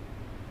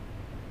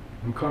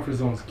 Them comfort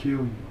zones kill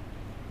you.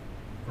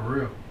 For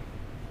real.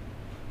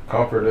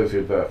 Comfort is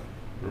your death.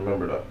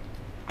 Remember that.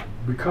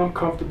 Become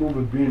comfortable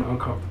with being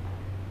uncomfortable.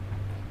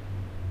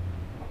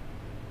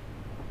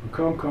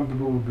 Become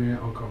comfortable with being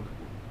uncomfortable.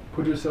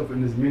 Put yourself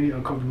in as many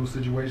uncomfortable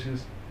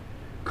situations.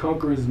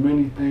 Conquer as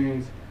many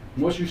things.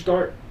 Once you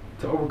start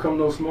to overcome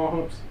those small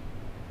humps,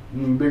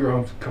 bigger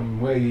humps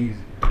come way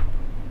easier.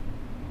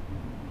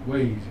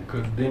 Way easier.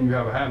 Because then you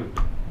have a habit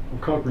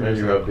of conquering And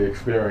you yourself. have the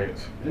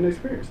experience. And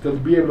experience. To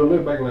be able to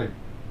look back like,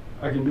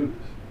 I can do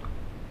this.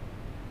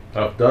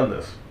 I've done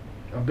this.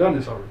 I've done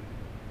this already.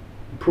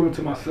 I'm proving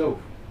to myself.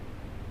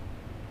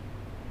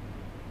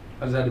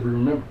 I just had to be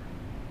remembered.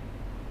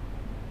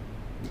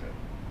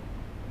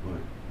 But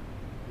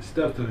the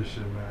steps to this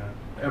shit, man.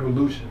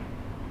 Evolution.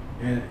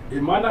 And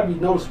it might not be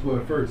noticeable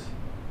at first,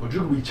 but you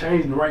could be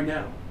changing right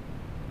now.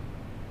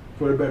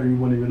 For the better, you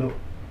wouldn't even know.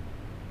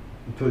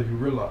 Until you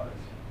realize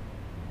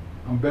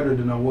I'm better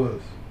than I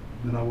was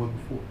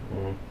before.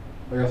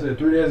 Mm-hmm. Like I said,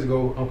 3 days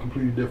ago, I'm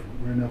completely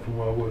different right now from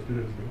what I was 3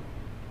 days ago.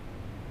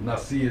 And I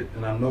see it,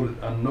 and I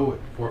know it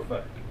for a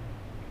fact.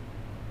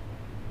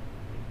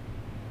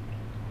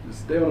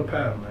 Just stay on the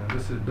path, man.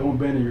 That's it. Don't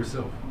abandon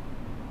yourself.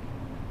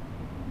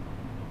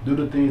 Do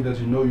the things that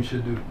you know you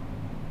should do.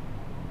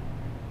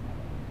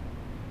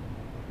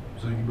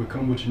 So you can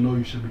become what you know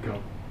you should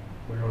become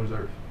when you're on this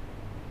earth.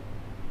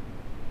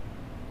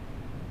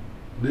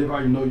 Live how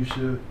you know you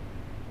should.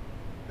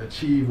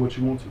 Achieve what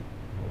you want to.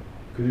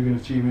 Because you can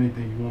achieve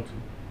anything you want to.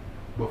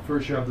 But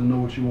first you have to know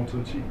what you want to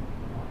achieve.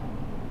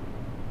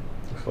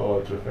 It's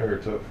all at your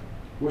fingertips.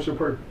 What's your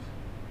purpose?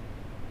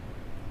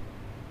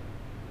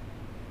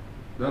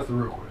 That's the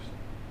real question.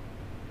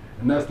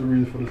 And that's the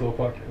reason for this whole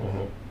podcast.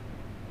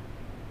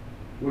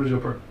 Mm-hmm. What is your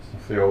purpose?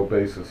 It's the old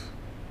basis.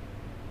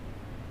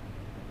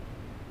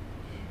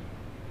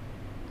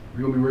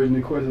 We're going to be raising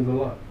these questions a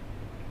lot.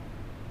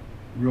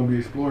 We're going to be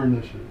exploring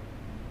this shit.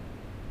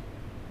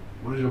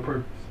 What is your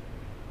purpose?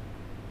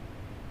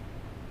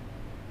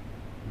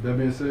 That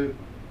being said,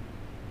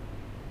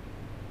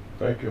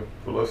 Thank you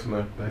for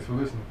listening. thanks for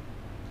listening.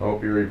 I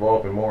hope you're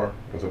evolving more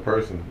as a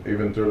person,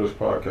 even through this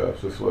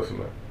podcast, just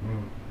listening.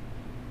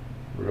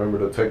 Remember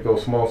to take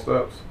those small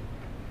steps.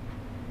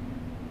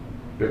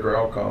 Bigger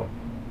outcome.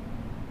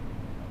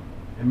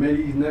 And may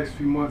these next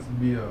few months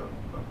be a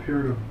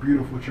period of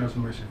beautiful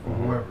transformation for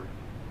whoever.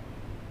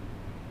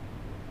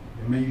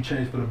 And may you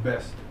change for the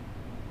best.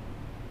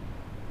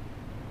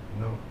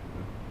 You know?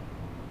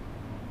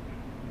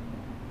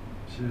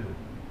 Shit.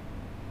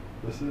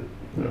 That's it.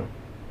 Yeah.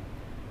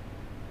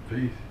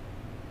 Peace.